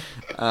now.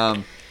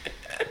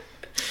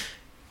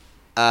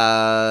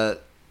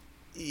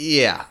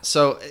 Yeah,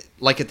 so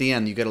like at the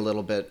end, you get a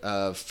little bit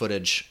of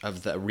footage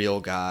of the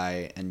real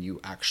guy, and you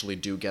actually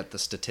do get the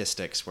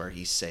statistics where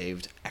he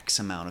saved X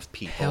amount of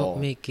people. Help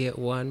me get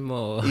one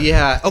more.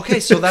 Yeah. Okay.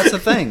 So that's the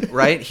thing,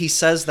 right? He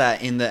says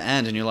that in the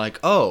end, and you're like,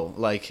 oh,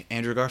 like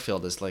Andrew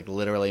Garfield is like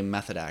literally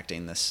method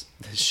acting this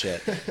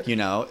shit. You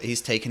know, he's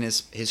taking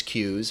his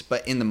cues,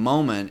 but in the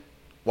moment,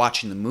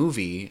 watching the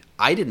movie,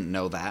 I didn't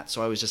know that,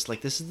 so I was just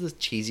like, this is the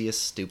cheesiest,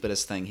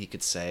 stupidest thing he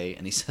could say,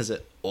 and he says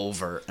it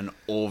over and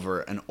over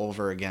and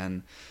over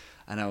again,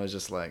 and I was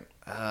just like,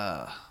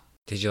 ugh.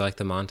 Did you like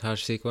the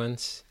montage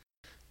sequence?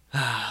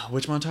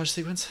 Which montage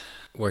sequence?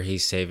 Where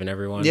he's saving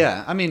everyone.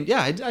 Yeah, I mean,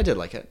 yeah, I did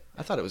like it.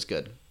 I thought it was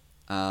good.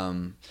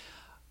 I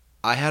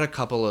had a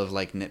couple of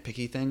like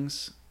nitpicky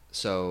things.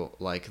 So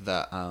like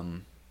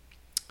the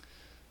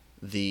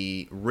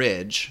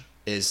ridge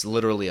is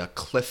literally a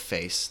cliff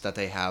face that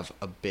they have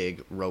a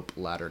big rope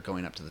ladder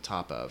going up to the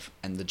top of,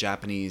 and the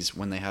Japanese,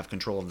 when they have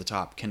control of the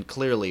top, can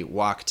clearly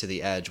walk to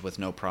the edge with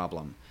no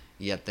problem.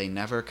 Yet they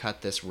never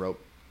cut this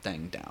rope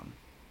thing down.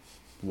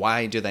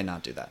 Why do they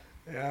not do that?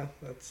 Yeah,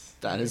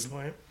 that is a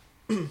good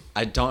point.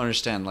 I don't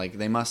understand. Like,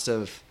 they must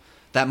have...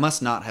 That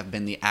must not have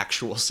been the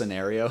actual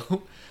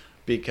scenario,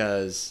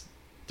 because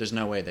there's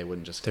no way they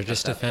wouldn't just... They're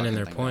just defending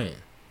their point.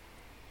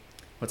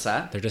 What's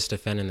that? They're just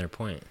defending their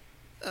point.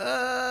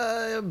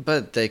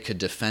 But they could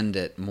defend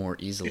it more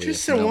easily. You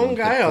just send one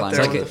guy out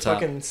there with a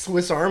fucking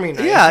Swiss Army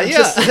knife. Yeah, yeah.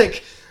 Just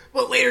like,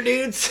 well, later,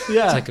 dudes.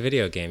 Yeah. It's like a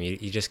video game.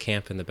 You just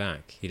camp in the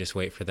back. You just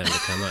wait for them to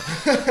come up.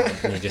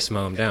 And you just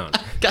mow them down.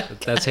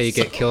 That's how you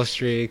get kill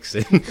streaks.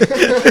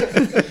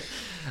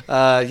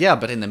 Yeah,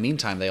 but in the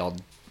meantime, they all,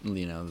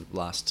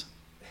 lost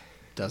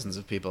dozens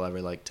of people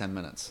every, 10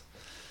 minutes.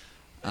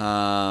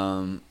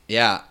 Yeah,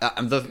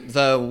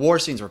 the war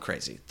scenes were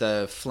crazy.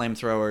 The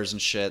flamethrowers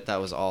and shit,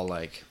 that was all,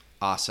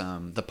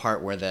 awesome. The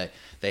part where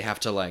they have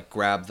to,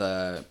 grab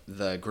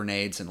the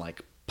grenades and,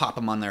 pop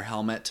them on their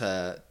helmet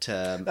to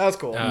that was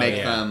cool.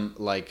 Make them,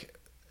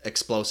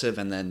 explosive,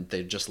 and then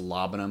they just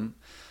lobbing them.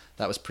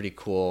 That was pretty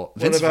cool.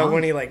 What about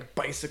when he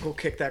bicycle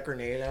kicked that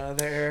grenade out of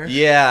there?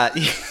 Yeah.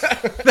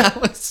 That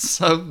was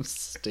so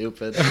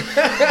stupid.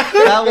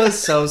 That was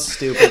so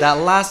stupid. That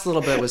last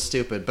little bit was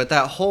stupid. But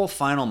that whole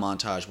final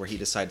montage where he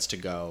decides to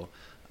go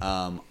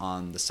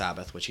on the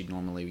Sabbath, which he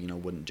normally,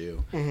 wouldn't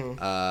do.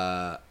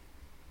 Mm-hmm.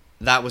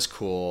 That was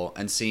cool.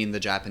 And seeing the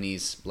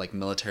Japanese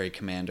military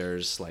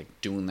commanders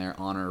doing their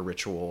honor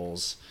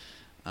rituals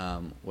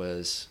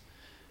was...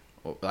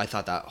 I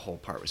thought that whole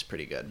part was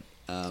pretty good.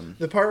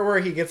 The part where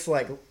he gets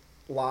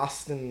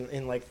lost in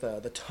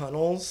the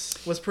tunnels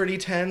was pretty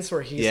tense,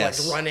 where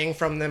he's running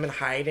from them and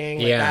hiding.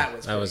 Yeah,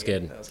 that was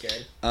good. That was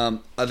good.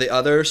 The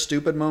other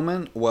stupid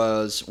moment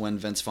was when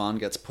Vince Vaughn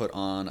gets put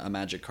on a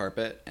magic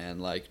carpet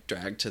and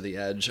dragged to the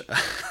edge.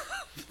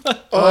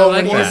 I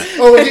like that.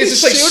 Oh, and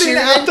he's just shooting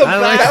out the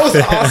back. That was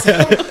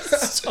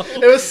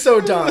awesome. It was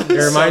so dumb. It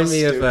reminded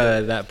me of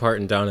that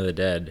part in Dawn of the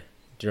Dead.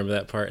 Do you remember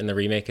that part in the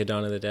remake of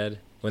Dawn of the Dead?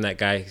 When that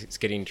guy is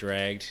getting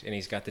dragged and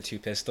he's got the two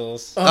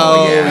pistols.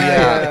 Oh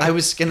yeah. I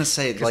was gonna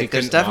say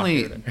there's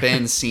definitely walk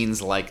been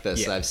scenes like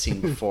this that I've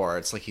seen before.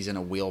 It's like he's in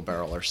a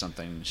wheelbarrow or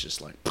something. It's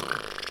just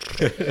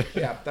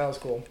Yeah, that was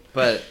cool.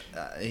 But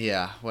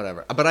yeah,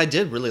 whatever. But I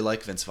did really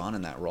like Vince Vaughn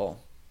in that role,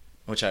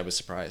 which I was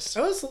surprised.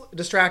 I was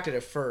distracted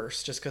at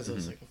first just because it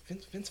was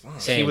Vince Vaughn.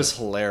 Same. He was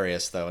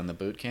hilarious though in the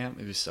boot camp.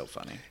 He was so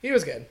funny. He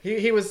was good.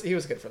 He was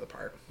good for the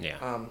part.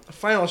 Yeah. A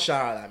final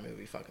shot of that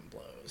movie fucking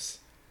blows.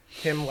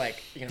 Him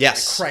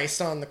yes.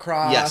 Christ on the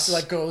cross,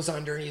 yes. Goes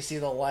under and you see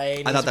the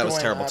light. I thought that was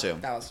terrible too.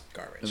 That was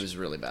garbage. It was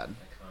really bad.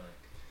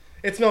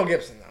 It's Mel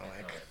Gibson though,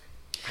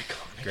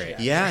 iconic. Great.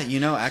 Yeah,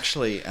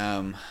 actually,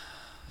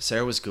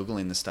 Sarah was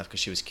Googling this stuff because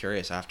she was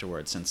curious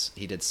afterwards, since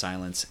he did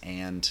Silence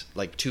and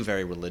two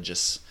very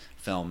religious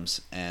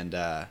films, and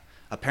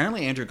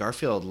apparently Andrew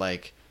Garfield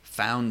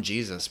found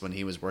Jesus when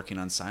he was working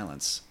on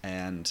Silence,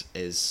 and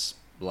is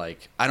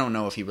I don't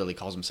know if he really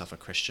calls himself a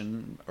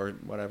Christian or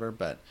whatever,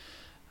 but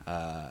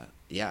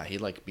yeah, he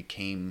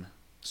became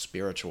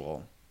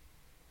spiritual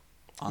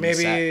on the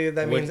set. Maybe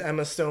that means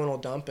Emma Stone will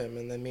dump him,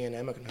 and then me and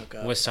Emma can hook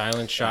up. Was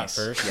Silence shot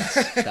first?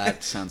 Yes,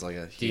 that sounds like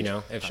a huge Do you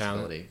know if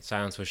possibility.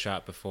 Silence was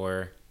shot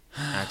before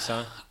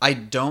Hacksaw? I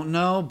don't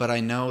know, but I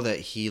know that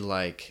he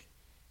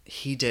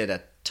did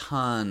a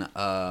ton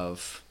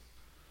of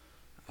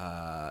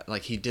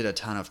he did a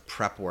ton of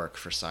prep work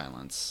for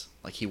Silence.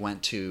 He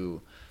went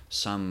to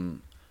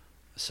some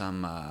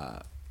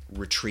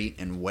retreat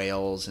in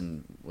Wales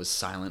and was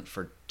silent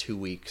for 2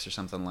 weeks or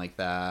something like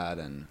that,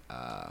 and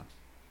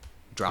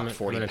dropped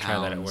 40 I'm gonna pounds.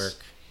 try that at work.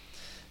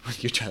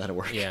 You try that at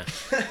work? Yeah,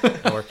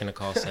 I work in a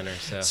call center,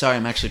 so sorry,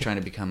 I'm actually trying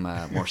to become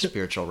more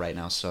spiritual right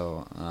now,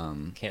 so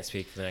can't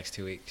speak for the next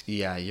 2 weeks.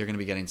 yeah, you're gonna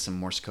be getting some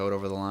Morse code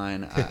over the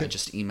line. I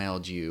just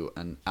emailed you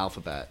an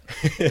alphabet.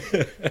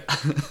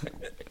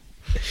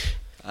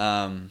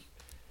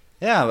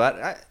 Yeah,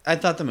 but I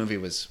thought the movie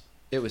was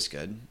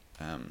good.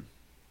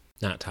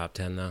 Not top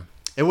 10 though.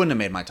 It wouldn't have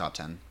made my top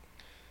 10.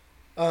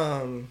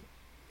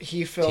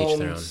 He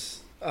filmed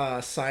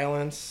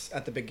Silence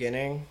at the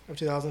beginning of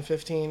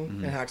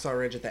 2015 and Hacksaw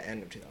Ridge at the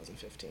end of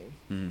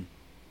 2015.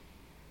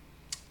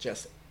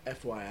 Just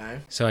FYI.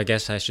 So I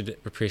guess I should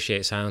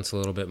appreciate Silence a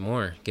little bit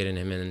more, getting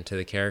him into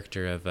the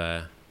character of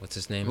what's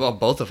his name? Well,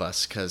 both of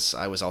us, because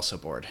I was also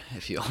bored,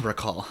 if you'll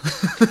recall.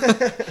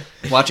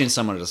 Watching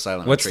someone at a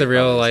silent What's the retreat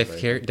real probably life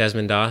isn't very character?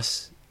 Desmond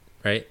Doss,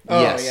 right?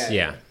 Oh, Yes.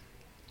 Yeah.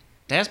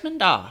 Desmond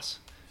Doss.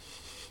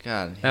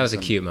 God. That was a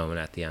cute moment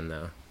at the end,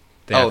 though.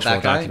 The Oh, actual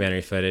that guy?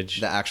 documentary footage.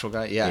 The actual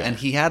guy? Yeah. Yeah. And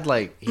he had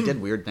he did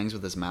weird things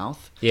with his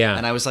mouth. Yeah.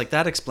 And I was like,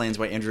 that explains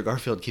why Andrew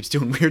Garfield keeps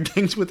doing weird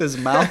things with his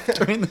mouth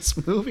during this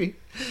movie.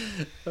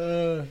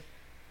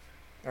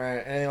 All right.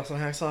 Anything else on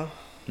Hacksaw?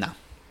 No.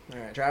 All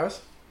right,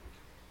 Travis.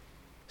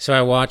 So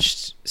I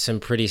watched some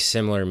pretty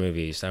similar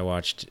movies. I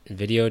watched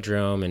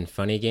Videodrome and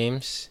Funny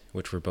Games,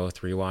 which were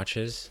both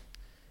rewatches.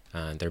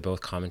 They're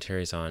both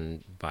commentaries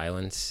on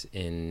violence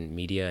in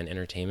media and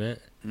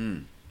entertainment.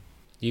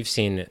 You've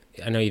seen,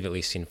 I know you've at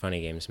least seen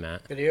Funny Games,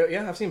 Matt.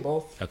 Yeah, I've seen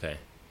both. Okay.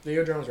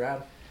 Videodrome's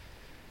rad.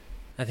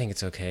 I think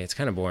it's okay. It's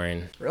kind of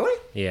boring. Really?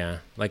 Yeah.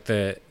 Like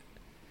I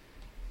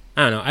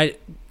don't know.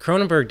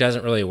 Cronenberg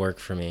doesn't really work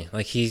for me.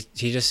 Like he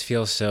just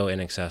feels so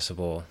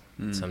inaccessible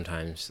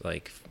sometimes.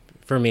 Like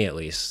for me at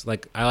least.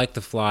 Like I like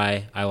The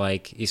Fly. I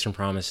like Eastern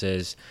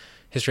Promises.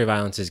 History of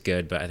Violence is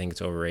good, but I think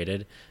it's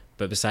overrated.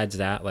 But besides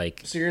that,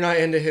 like... So you're not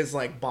into his,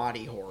 like,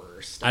 body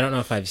horror stuff? I don't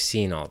know if I've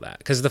seen all that.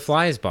 Because The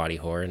Fly is body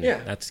horror, and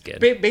that's good.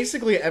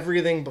 Basically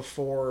everything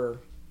before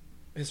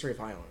History of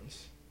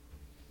Violence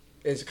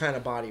is kind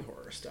of body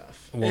horror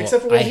stuff. Well,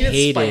 except for I when he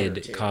did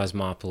hated Spider,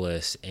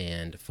 Cosmopolis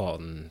and Fault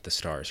in the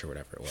Stars, or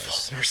whatever it was.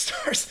 Fault in the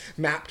Stars?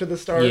 Map to the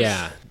Stars?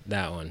 Yeah,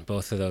 that one.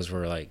 Both of those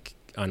were, like,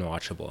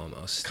 unwatchable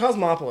almost.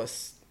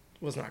 Cosmopolis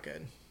was not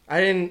good. I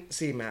didn't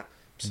see Map.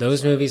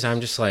 Those movies,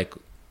 I'm just like...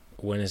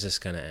 When is this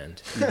gonna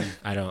end?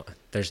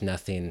 There's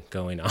nothing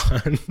going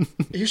on.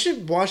 You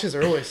should watch his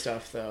early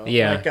stuff though.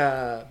 Yeah. Like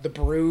The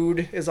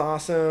Brood is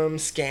awesome.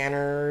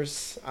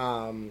 Scanners,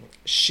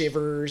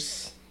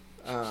 Shivers,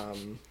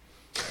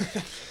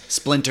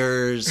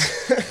 Splinters.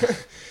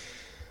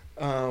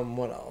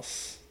 what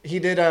else? He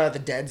did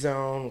The Dead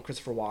Zone,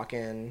 Christopher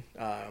Walken.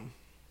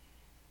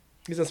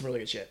 He's done some really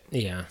good shit.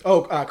 Yeah.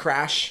 Oh,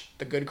 Crash,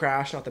 the good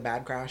Crash, not the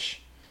bad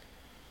Crash.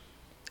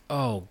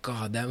 Oh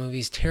god, that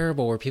movie's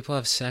terrible. Where people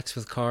have sex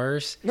with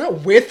cars.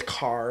 Not with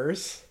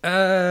cars.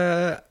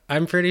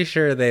 I'm pretty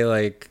sure they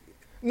like.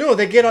 No,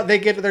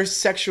 they're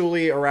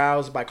sexually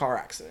aroused by car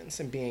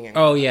accidents and being in.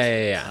 Oh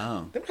yeah.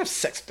 Oh. They don't have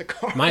sex with the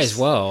cars. Might as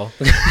well.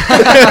 No,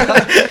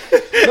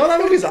 that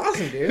movie's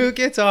awesome, dude. Who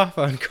gets off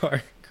on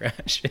car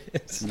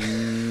crashes?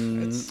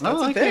 That's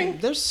Oh, a thing.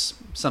 There's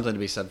something to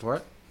be said for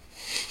it,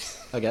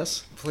 I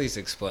guess. Please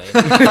explain.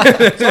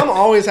 Tom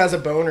always has a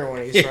boner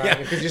when he's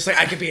driving because just like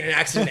I could be in an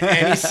accident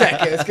any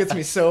second. This gets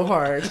me so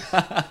hard. Is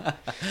Yeah,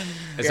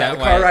 that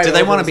the car why? ride Do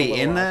they over want to is a be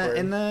little in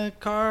awkward. the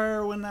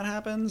car when that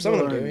happens? Some of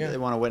them Or do, yeah. They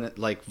want to win it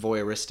like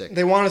voyeuristic.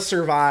 They want to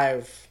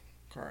survive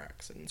car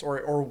accidents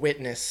or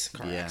witness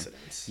car Yeah.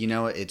 accidents. You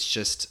know, it's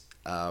just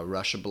a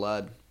rush of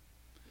blood,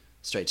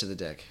 straight to the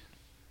dick.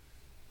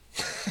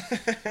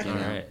 All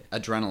right.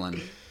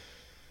 Adrenaline.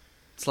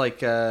 It's like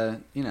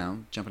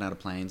jumping out of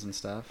planes and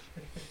stuff.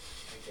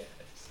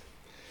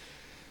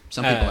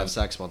 Some people have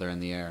sex while they're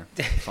in the air,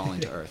 falling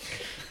to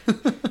earth.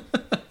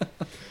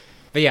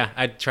 But yeah,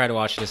 I tried to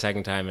watch it a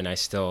second time, and I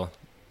still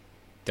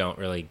don't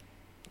really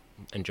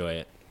enjoy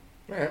it.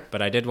 All right.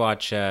 But I did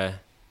watch,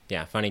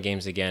 Funny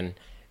Games again,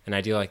 and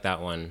I do like that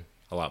one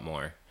a lot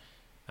more.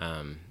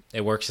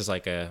 It works as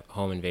like a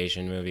home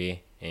invasion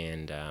movie,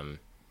 and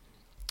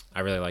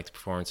I really like the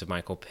performance of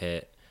Michael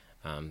Pitt.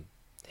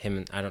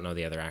 Him, I don't know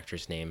the other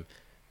actor's name,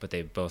 but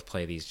they both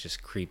play these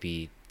just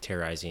creepy,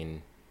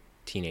 terrorizing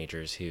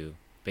teenagers who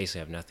basically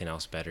have nothing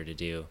else better to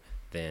do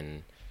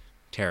than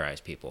terrorize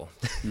people.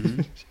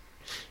 Mm-hmm.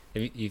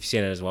 You've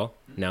seen it as well?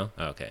 No?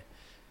 Oh, okay.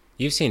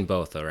 You've seen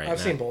both, though, right? I've Matt?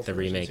 seen both The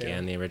versions, remake yeah.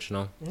 and the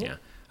original? Mhm. Yeah.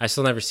 I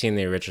still never seen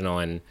the original,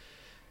 and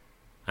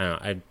I don't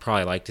know, I'd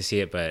probably like to see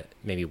it, but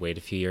maybe wait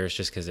a few years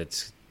just because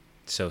it's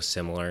so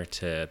similar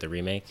to the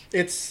remake.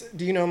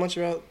 Do you know much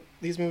about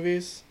these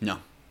movies? No.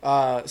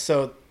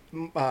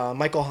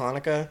 Michael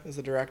Haneke is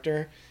the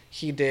director.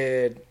 He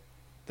did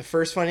the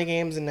first Funny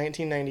Games in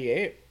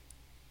 1998.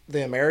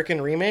 The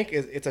American remake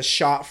it's a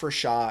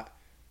shot-for-shot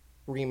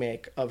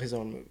remake of his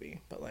own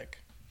movie, but like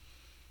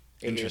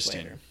 8 years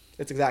Interesting. later.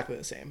 It's exactly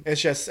the same. It's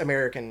just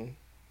American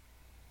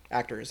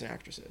actors and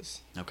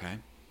actresses. Okay.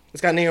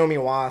 It's got Naomi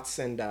Watts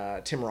and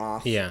Tim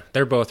Roth. Yeah,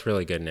 they're both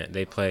really good in it.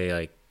 They play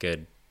like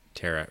good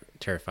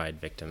terrified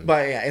victims.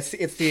 But yeah,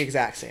 it's the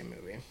exact same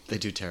movie. They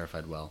do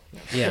Terrified well.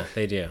 Yeah,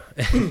 they do.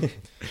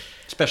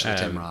 Especially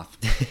Tim Roth.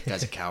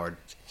 Guy's a coward.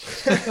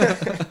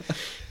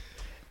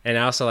 And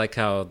I also like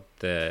how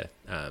the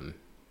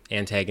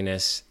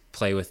antagonists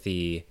play with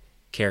the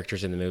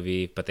characters in the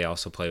movie, but they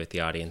also play with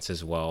the audience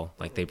as well.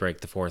 Like they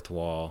break the fourth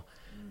wall,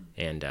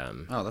 and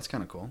Oh, that's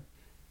kind of cool.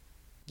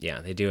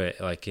 yeah, they do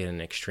it like in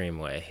an extreme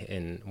way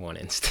in one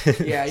instance.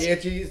 Yeah,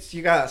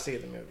 you gotta see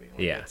the movie. Like,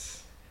 Yeah.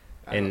 it's-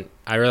 And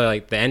I really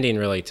like the ending.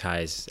 Really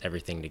ties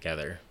everything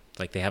together.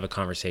 Like they have a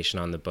conversation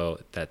on the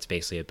boat that's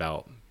basically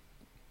about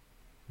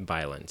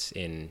violence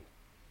in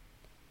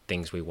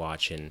things we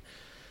watch and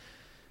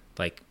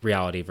like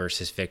reality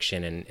versus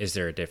fiction, and is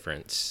there a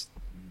difference?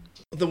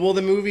 the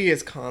movie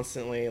is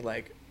constantly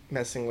like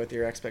messing with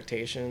your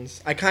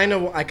expectations. I kind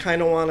of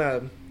want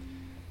to.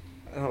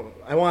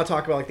 I want to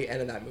talk about like the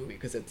end of that movie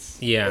because it's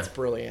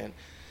brilliant.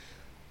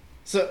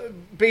 So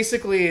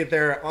basically,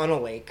 they're on a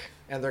lake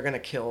and they're gonna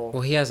kill.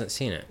 Well, he hasn't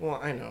seen it. Well,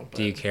 I know. But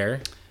Do you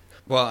care?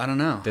 Well, I don't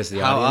know. Does the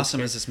How audience awesome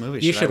care? is this movie?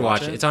 You I should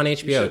watch it. It's on You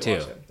HBO should too.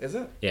 watch it. Is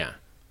it? Yeah.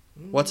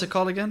 What's it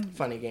called again?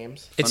 Funny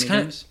Games. It's Funny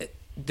kind Games?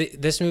 of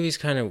This movie's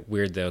kind of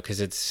weird though,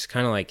 because it's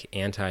kind of like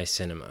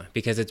anti-cinema,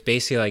 because it's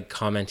basically like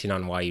commenting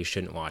on why you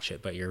shouldn't watch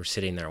it, but you're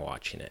sitting there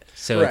watching it.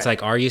 So Right. it's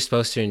like, are you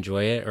supposed to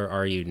enjoy it or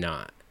are you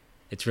not?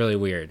 It's really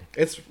weird.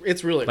 It's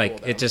really Like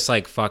cool, it just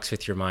like fucks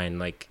with your mind,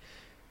 like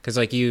because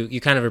like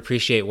you kind of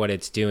appreciate what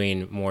it's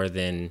doing more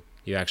than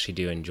you actually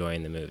do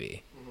enjoying the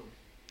movie.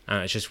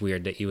 It's just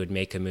weird that you would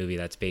make a movie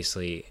that's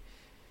basically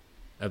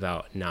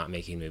about not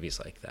making movies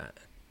like that.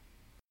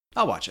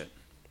 I'll watch it.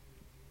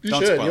 You Don't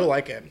should. spoil You'll it.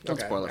 like it. Don't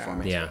spoil it for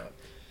me. Yeah.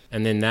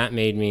 And then that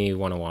made me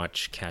want to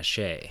watch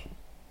Caché.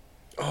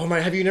 Oh my!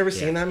 Have you never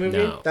seen that movie?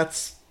 No.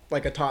 That's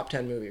like a top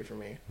 10 movie for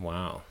me.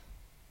 Wow.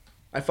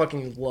 I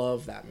fucking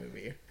love that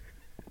movie.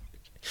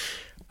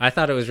 I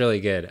thought it was really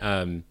good.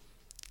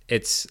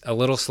 It's a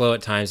little slow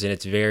at times and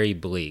it's very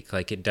bleak.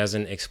 Like it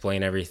doesn't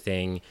explain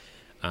everything.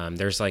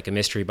 There's like a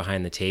mystery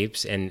behind the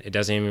tapes and it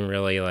doesn't even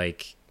really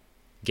like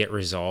get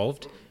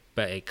resolved,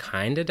 but it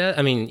kind of does.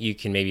 I mean, you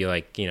can maybe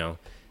like, you know,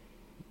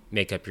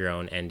 make up your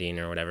own ending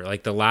or whatever.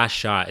 Like the last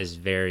shot is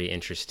very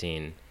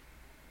interesting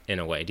in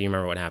a way. Do you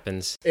remember what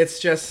happens? It's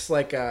just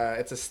like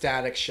it's a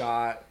static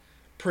shot,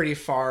 pretty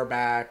far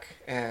back,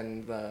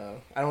 and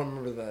I don't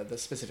remember the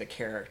specific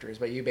characters,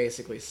 but you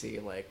basically see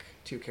like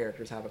two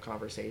characters have a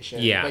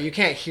conversation. Yeah. But you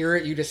can't hear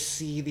it. You just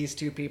see these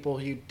two people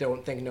who you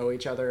don't think know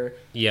each other.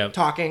 Yep.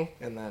 Talking,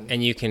 and then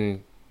And you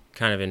can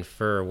kind of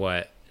infer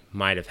what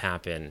might have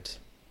happened,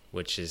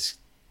 which is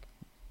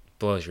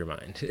blows your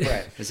mind.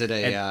 right. Is it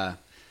a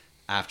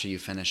after you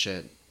finish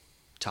it,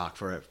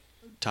 talk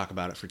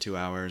about it for 2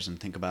 hours and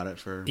think about it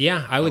for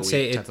Yeah, I would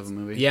say type of a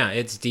movie? Yeah,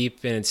 it's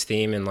deep in its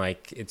theme and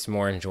like it's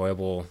more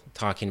enjoyable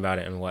talking about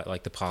it and what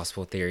like the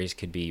possible theories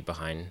could be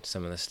behind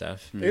some of the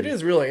stuff. It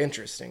is really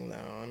interesting, though.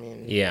 I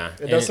mean, Yeah,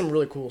 it does some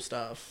really cool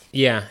stuff.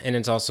 Yeah, and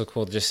it's also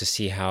cool just to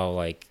see how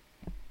like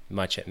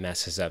much it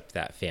messes up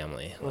that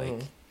family.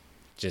 Like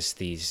just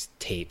these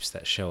tapes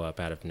that show up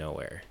out of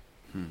nowhere.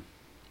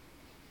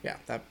 Yeah,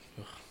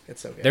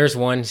 it's so good. There's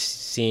one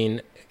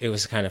scene, it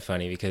was kind of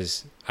funny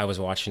because I was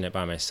watching it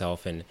by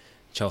myself and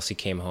Chelsea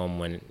came home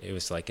when it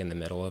was like in the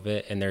middle of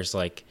it, and there's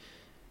like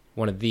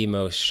one of the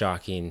most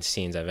shocking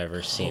scenes I've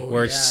ever seen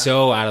where it's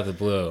so out of the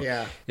blue.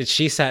 Yeah. And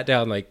she sat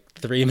down like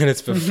 3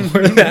 minutes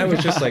before that was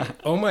just like,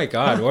 oh my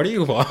God, what are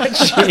you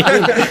watching?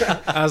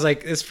 I was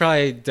like, this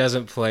probably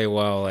doesn't play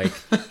well, like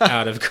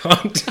out of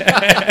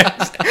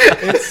context.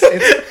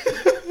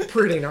 It's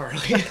pretty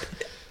gnarly.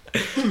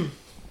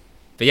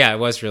 But yeah, it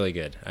was really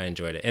good. I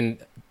enjoyed it. And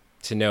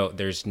to note,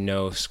 there's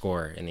no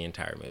score in the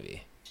entire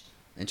movie.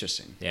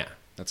 Interesting. Yeah.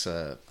 That's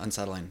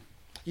unsettling.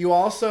 You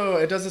also,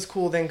 it does this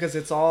cool thing because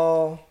it's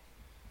all,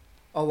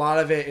 a lot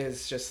of it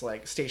is just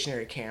like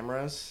stationary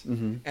cameras,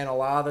 and a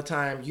lot of the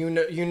time you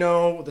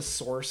know the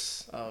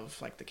source of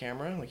like the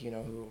camera, like you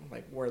know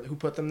who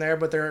put them there,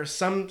 but there are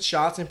some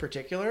shots in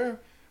particular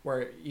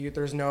where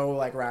there's no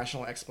like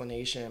rational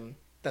explanation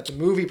that the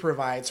movie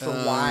provides for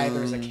why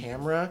there's a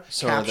camera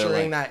So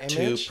capturing like that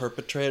image. two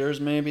perpetrators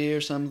maybe or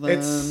something?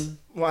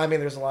 I mean,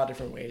 there's a lot of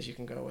different ways you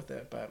can go with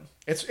it, but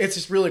it's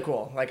just really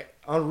cool. Like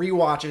on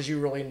rewatches, you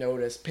really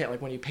notice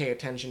like when you pay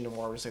attention to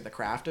more just like the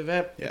craft of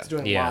it. Yeah. It's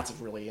doing Yeah. lots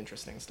of really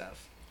interesting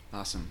stuff.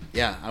 Awesome.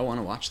 Yeah, I want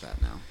to watch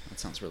that now. That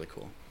sounds really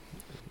cool.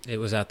 It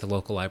was at the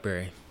local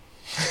library.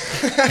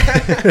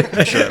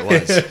 I'm sure it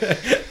was.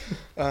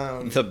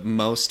 The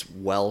most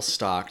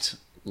well-stocked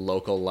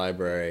local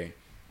library.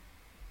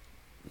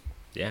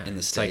 Yeah, In the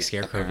it's like state,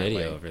 Scarecrow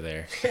apparently. Video over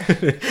there.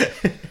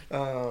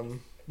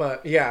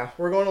 But yeah,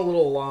 we're going a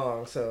little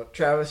long. So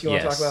Travis, you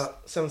want to Yes. talk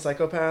about Seven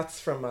Psychopaths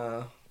from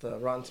the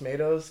Rotten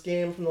Tomatoes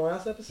game from the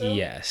last episode?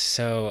 Yes.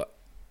 So,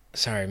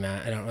 sorry,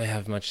 Matt. I don't really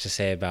have much to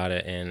say about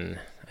it, and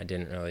I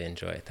didn't really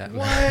enjoy it that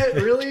much. What?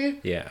 Really?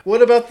 Yeah.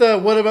 What about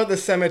the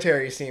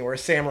cemetery scene where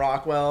Sam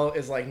Rockwell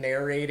is like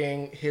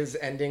narrating his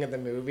ending of the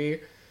movie,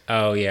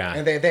 Oh yeah.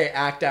 and they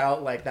act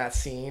out like that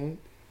scene?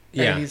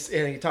 Yeah.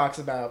 And he talks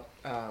about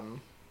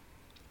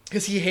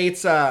because he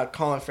hates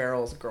Colin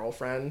Farrell's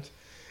girlfriend,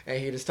 and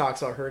he just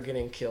talks about her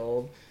getting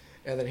killed.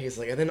 And then he's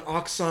like, and then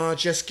Oksana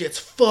just gets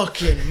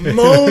fucking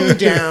mown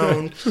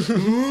down,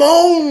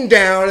 and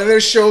then it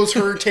shows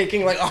her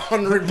taking like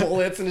 100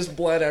 bullets and just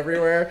blood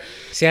everywhere.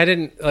 See, I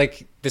didn't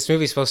like this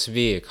movie's supposed to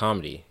be a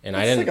comedy, and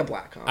I It's didn't. like a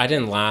black comedy. I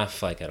didn't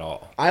laugh like at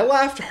all. I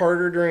laughed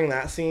harder during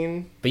that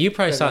scene. But you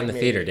probably Then, saw it like, in the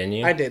maybe- theater, didn't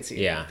you? I did see it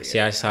in Yeah. the See,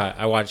 theater,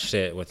 I watched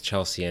it with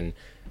Chelsea, and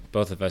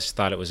both of us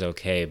thought it was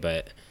okay,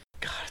 but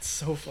God, it's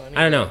so funny.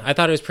 I don't know. I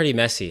thought it was pretty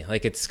messy.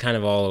 Like it's kind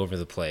of all over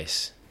the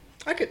place,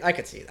 I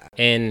could see that.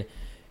 and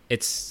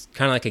it's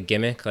kind of like a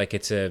gimmick. Like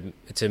it's a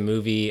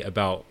movie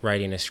about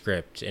writing a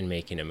script and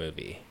making a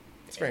movie.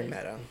 It's very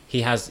meta.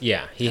 He has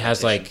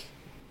like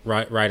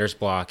writer's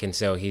block, and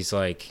so he's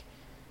like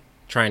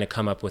trying to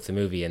come up with the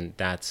movie, and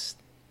that's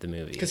the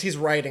movie. Because he's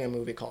writing a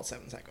movie called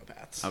Seven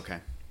Psychopaths. Okay.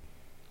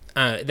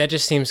 That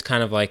just seems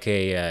kind of like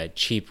a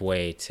cheap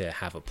way to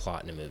have a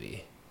plot in a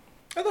movie.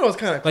 I thought it was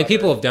kind of Like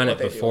people have done it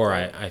before,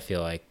 I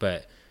feel like,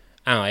 but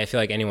I don't know. I feel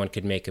like anyone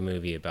could make a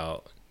movie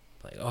about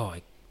like, oh,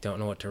 I don't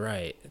know what to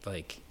write.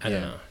 Like I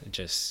don't know. It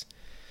just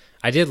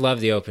I did love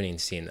the opening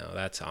scene though.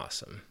 That's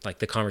awesome. Like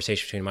the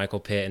conversation between Michael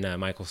Pitt and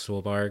Michael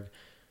Stuhlbarg.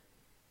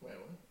 Wait, what?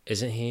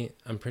 Isn't he?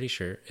 I'm pretty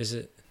sure. Is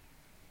it?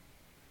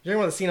 You're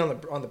talking about the scene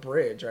on the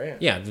bridge, right?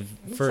 Yeah, the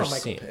It's first not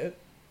Michael scene. Pitt.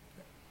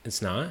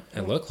 It's not.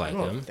 It looked like I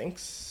don't him. think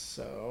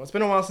so. It's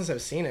been a while since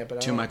I've seen it, but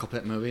I Two don't... Michael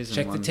Pitt movies. in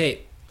Check the one-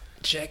 tape.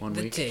 Check one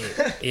the week. tape.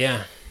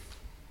 Yeah.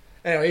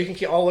 Anyway, you can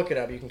keep. I'll look it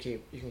up. You can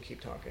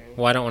keep talking.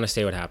 Well, I don't want to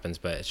say what happens,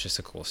 but it's just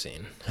a cool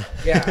scene.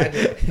 Yeah, I do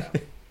like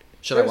that.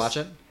 Should I watch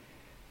it?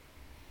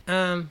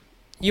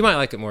 You might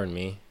like it more than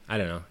me. I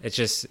don't know. It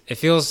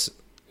feels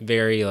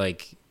very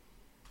like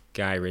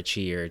Guy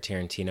Ritchie or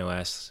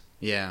Tarantino-esque,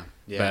 Yeah.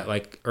 Yeah. but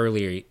like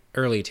early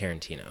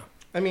Tarantino.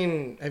 I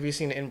mean, have you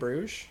seen In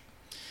Bruges?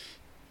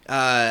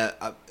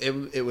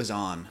 It was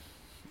on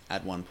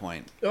at one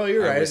point. Oh,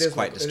 you're I right. was It is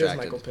quite It is distracted.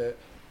 Michael Pitt.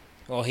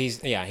 Well, he's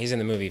in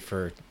the movie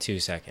for 2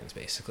 seconds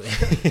basically.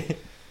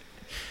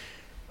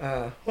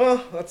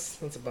 Well,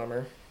 that's a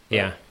bummer.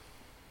 Yeah.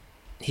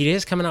 He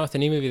is coming out with a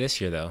new movie this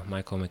year though,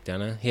 Michael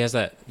McDonough. He has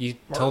that. You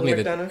Martin told me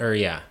that, McDonough? or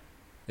yeah,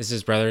 is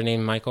his brother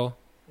named Michael?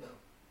 No,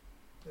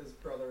 his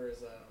brother is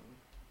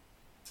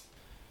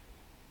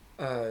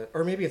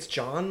or maybe it's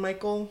John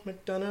Michael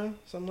McDonough,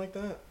 something like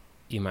that.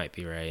 You might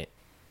be right.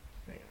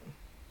 Hang on.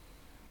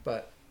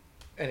 But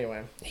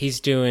anyway, He's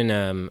doing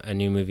a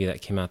new movie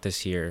that came out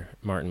this year,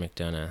 Martin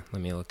McDonough.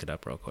 Let me look it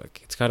up real quick.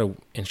 It's got an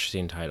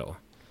interesting title.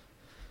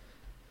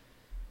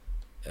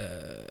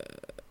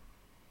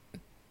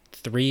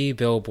 3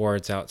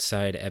 Billboards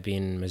Outside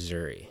Ebbing,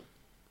 Missouri.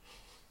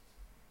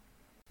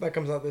 that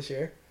comes out this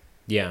year.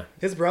 Yeah.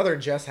 His brother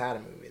just had a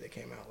movie that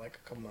came out like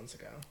a couple months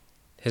ago.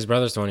 His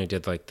brother's the one who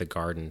did like the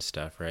garden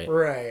stuff, right?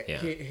 Right. Yeah.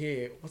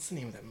 He what's the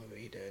name of that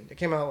movie he did? It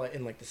came out like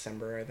in like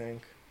December, I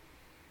think.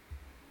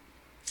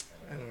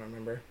 I don't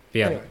remember. But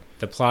yeah, Anyway.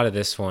 the plot of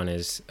this one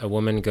is a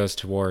woman goes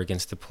to war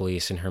against the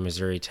police in her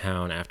Missouri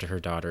town after her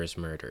daughter is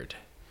murdered.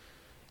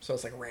 So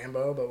it's like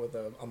Rambo, but with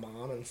a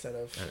mom instead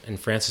of. And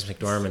Frances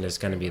McDormand is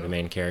going to be the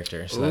main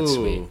character, so that's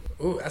sweet.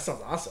 Ooh, that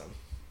sounds awesome.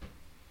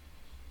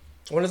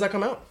 When does that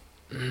come out?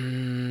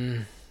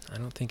 I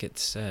don't think it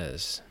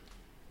says.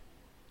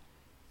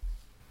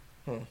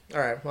 All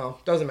right. Well,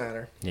 doesn't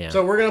matter. Yeah.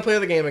 So we're gonna play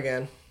the game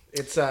again.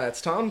 It's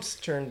Tom's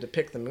turn to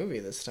pick the movie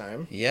this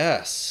time.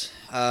 Yes.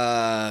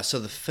 So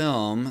the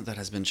film that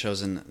has been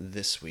chosen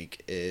this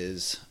week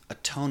is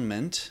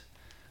Atonement.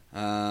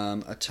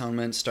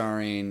 Atonement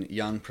starring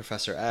young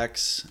Professor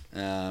X,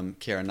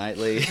 Keira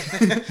Knightley,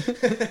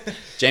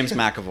 James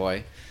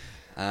McAvoy.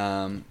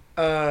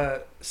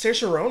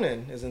 Saoirse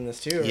Ronan is in this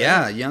too. Right?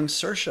 Yeah, young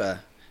Saoirse,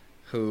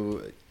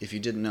 who, if you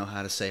didn't know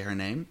how to say her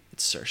name,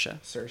 it's Saoirse.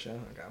 Saoirse.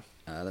 Okay.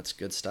 That's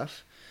good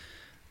stuff.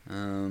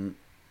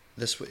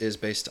 This is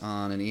based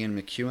on an Ian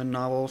McEwan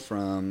novel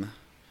from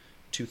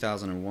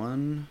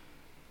 2001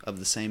 of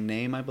the same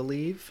name, I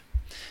believe.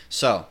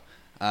 So,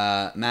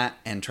 Matt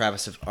and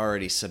Travis have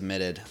already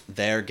submitted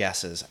their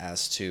guesses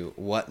as to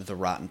what the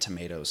Rotten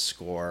Tomatoes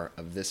score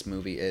of this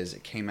movie is.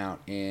 It came out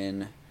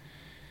in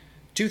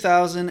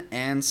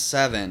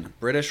 2007.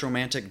 British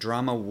romantic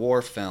drama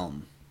war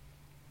film.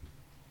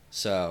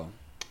 So,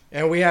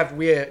 And we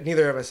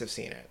neither of us have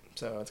seen it,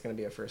 so it's gonna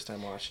be a first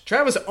time watch.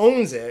 Travis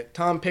owns it.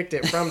 Tom picked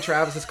it from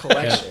Travis's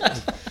collection.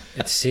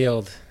 It's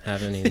sealed.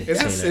 Haven't even seen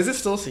it. Is it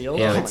still sealed?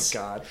 Yeah, Oh my it's-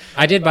 god.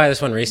 I did buy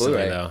this one recently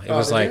Blu-ray. though. It Oh,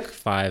 was did like you?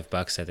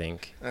 $5, I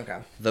think. Okay.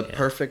 the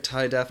perfect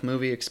high def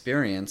movie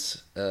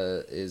experience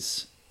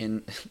is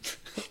in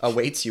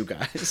awaits you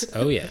guys.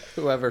 Oh yeah.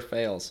 Whoever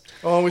fails.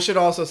 Well, we should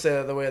also say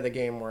that the way the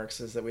game works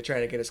is that we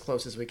try to get as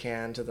close as we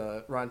can to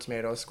the Rotten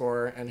Tomatoes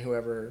score, and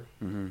whoever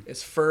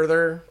is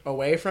further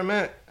away from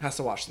it has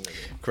to watch the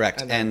movie.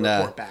 Correct. And then And,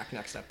 report back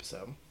next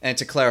episode. And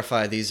to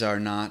clarify, these are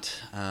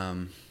not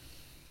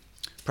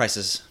Price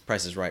is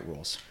Right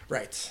rules.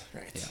 Right.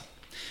 Yeah.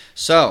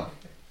 So,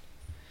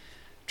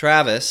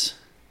 Travis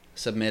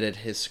submitted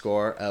his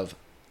score of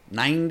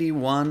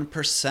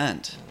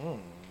 91%.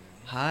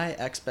 High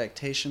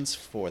expectations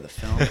for the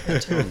film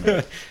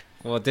Atonement.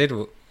 Well, it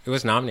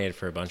was nominated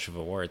for a bunch of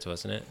awards,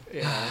 wasn't it?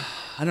 Yeah.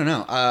 I don't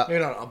know. Maybe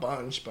not a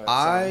bunch, but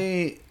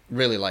I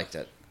really liked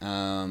it.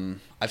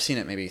 I've seen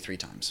it maybe 3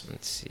 times.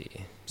 Let's see.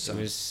 So- It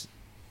was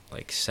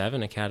like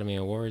 7 Academy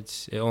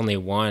Awards. It only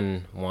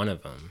won one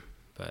of them,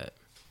 but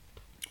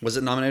Was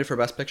it nominated for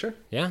Best Picture?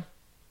 yeah.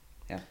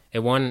 Yeah. It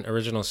won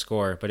original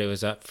score, but it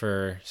was up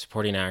for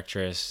supporting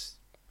actress,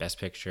 best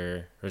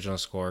picture, original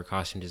score,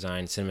 costume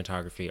design,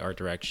 cinematography, art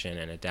direction,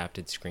 and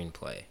adapted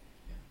screenplay.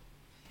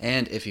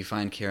 And if you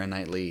find Keira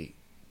Knightley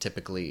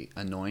typically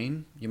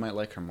annoying, you might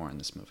like her more in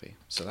this movie.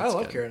 So I that's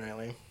love good. Keira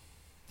Knightley,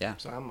 Yeah.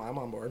 so I'm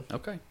on board.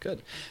 Okay,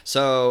 good.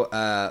 So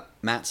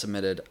Matt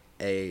submitted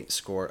a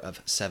score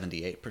of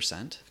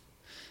 78%.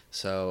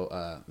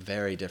 So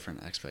very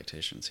different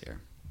expectations here.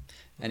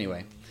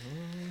 Anyway.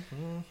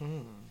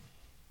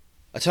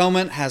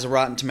 Atonement has a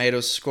Rotten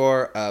Tomatoes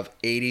score of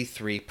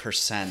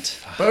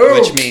 83%. Boom!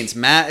 Which means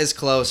Matt is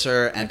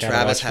closer and gotta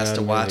Travis watch has my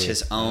to own watch movie.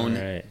 his own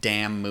All right.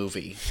 damn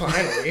movie.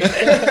 Finally.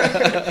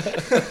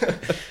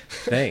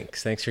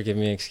 Thanks for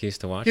giving me an excuse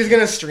to watch. He's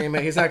gonna stream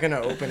it. He's not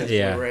gonna open his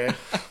Yeah. Blu-ray.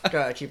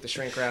 Gotta keep the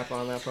shrink wrap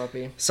on that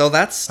puppy. So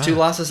that's 2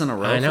 losses in a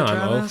row. I know, for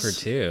I'm 0 for Travis?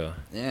 2.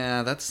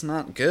 Yeah, that's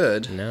not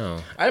good. No.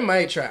 I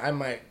might try and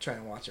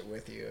watch it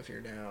with you if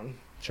you're down,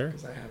 Sure.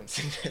 because I haven't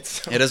seen it.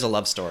 So. It is a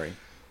love story.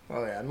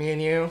 Oh yeah, me and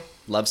you.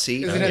 Love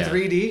seat. Is it in yeah.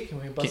 3D? Can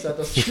we bust out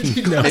those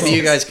 3D? No. Maybe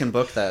you guys can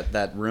book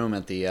that room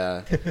at the.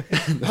 Oh,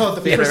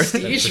 the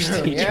prestige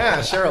room.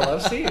 Yeah, share a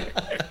love seat.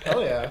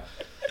 Hell yeah.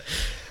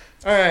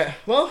 All right.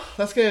 Well,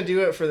 that's going to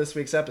do it for this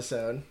week's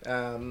episode.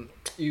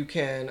 You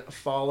can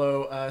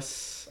follow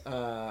us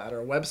at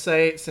our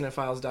website,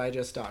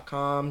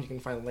 cinephilesdigest.com. You can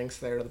find links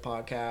there to the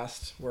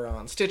podcast. We're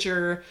on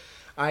Stitcher,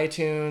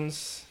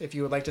 iTunes. If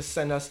you would like to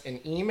send us an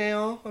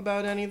email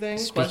about anything.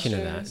 Speaking of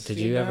that, questions, did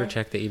you ever feedback.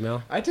 check the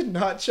email? I did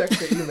not check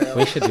the email.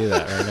 We should do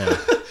that right now.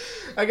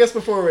 I guess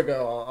before we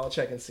go, I'll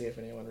check and see if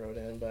anyone wrote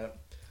in. But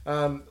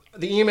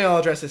the email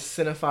address is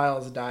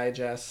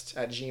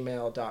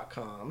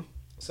cinephilesdigest@gmail.com.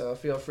 So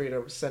feel free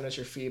to send us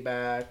your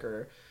feedback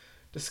or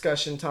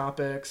discussion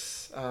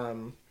topics.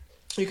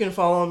 You can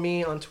follow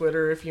me on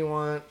Twitter if you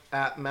want,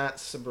 at Matt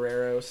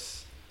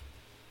Sobreros.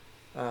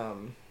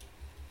 So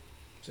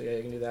yeah,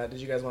 you can do that. Did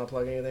you guys want to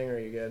plug anything, or are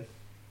you good?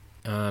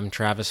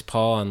 Travis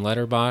Paul on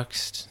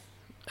Letterboxd.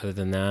 Other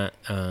than that,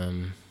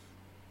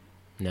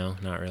 no,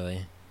 not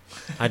really.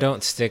 I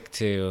don't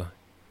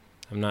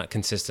I'm not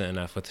consistent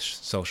enough with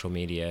social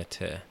media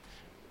to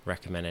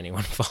recommend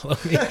anyone follow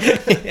me.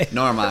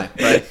 Nor am I.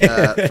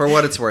 But for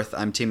what it's worth,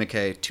 I'm T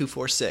McKay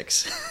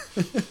 246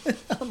 on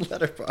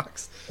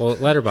Letterboxd. Well,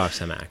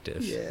 Letterboxd, I'm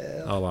active.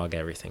 Yeah. I'll log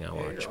everything I Yeah,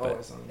 watch. you're But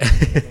always on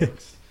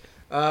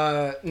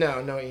Letterboxd.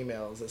 No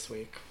emails this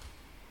week.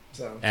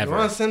 So if Ever. you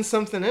want to send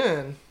something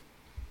in,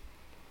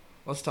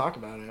 let's talk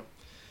about it.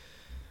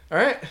 All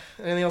right.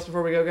 Anything else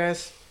before we go,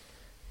 guys?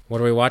 what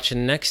are we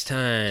watching next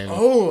time?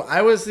 Oh,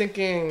 I was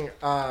thinking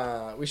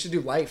we should do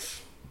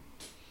Life.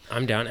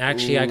 I'm down.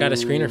 Actually, I got a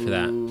screener for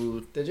that.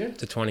 Did you?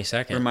 The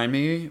 22nd. Remind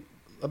me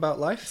about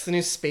Life? It's the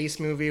new space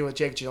movie with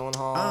Jake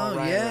Gyllenhaal. Oh,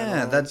 Ryan yeah.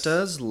 Reynolds. That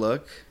does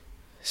look.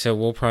 So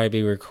we'll probably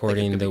be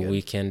recording could be the good.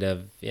 weekend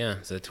of, the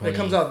 20th. It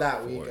comes out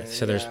that weekend.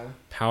 So there's yeah.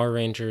 Power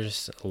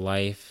Rangers,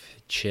 Life,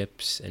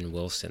 Chips, and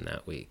Wilson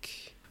that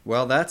week.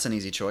 Well, that's an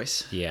easy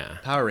choice. Yeah.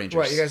 Power Rangers.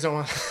 What, you guys don't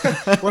want...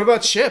 What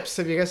about Chips?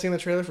 Have you guys seen the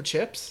trailer for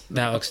Chips?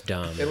 That looks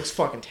dumb. It looks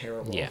fucking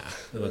terrible. Yeah,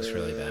 it looks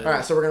really bad. All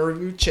right, so we're going to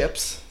review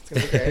Chips. It's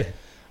going to be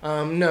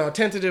great. No,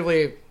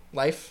 tentatively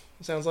Life,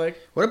 it sounds like.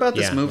 What about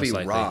this Yeah, movie, most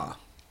likely. Raw?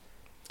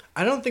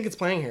 I don't think it's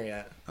playing here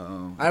yet.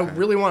 Oh, I okay.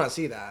 really want to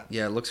see that.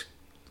 Yeah, it looks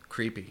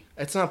creepy.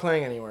 It's not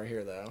playing anywhere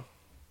here, though.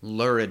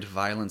 Lurid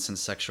violence and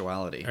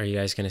sexuality. Are you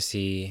guys going to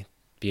see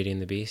Beauty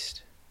and the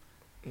Beast?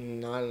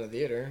 Not in the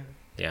theater.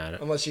 Yeah, I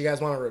don't- Unless you guys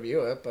want to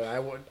review it, but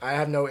I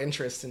have no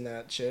interest in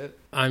that shit.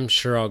 I'm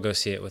sure I'll go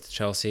see it with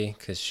Chelsea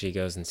because she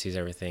goes and sees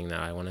everything that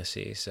I want to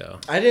see. So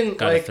I didn't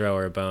gotta like... throw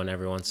her a bone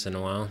every once in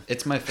a while.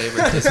 It's my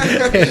favorite Disney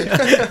movie.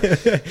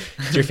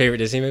 It's your favorite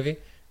Disney movie?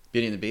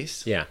 Beauty and the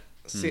Beast? Yeah.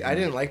 See, I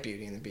didn't like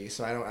Beauty and the Beast,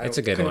 so I It's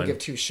a good couldn't one. give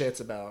two shits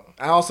about...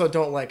 I also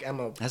don't like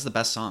Emma It has the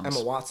best songs.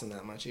 Watson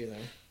that much either.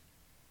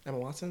 Emma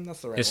Watson?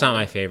 That's the right It's one. not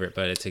my favorite,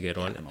 but it's a good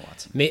one. Emma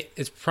Watson.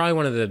 It's probably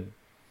one of the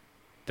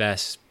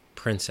best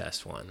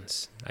princess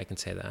ones. I can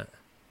say that.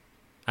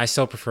 I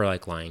still prefer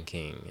like Lion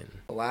King and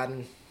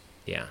Aladdin.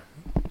 yeah.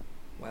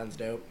 Aladdin's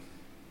dope.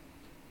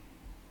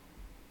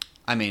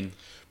 I mean,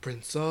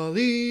 Prince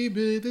Ali.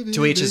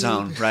 to each his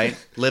own, right?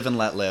 Live and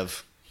let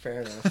live.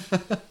 Fair enough.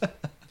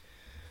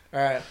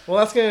 All right. Well,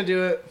 that's going to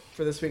do it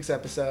for this week's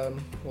episode.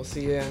 We'll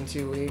see you in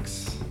 2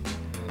 weeks.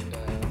 And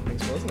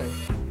thanks for listening.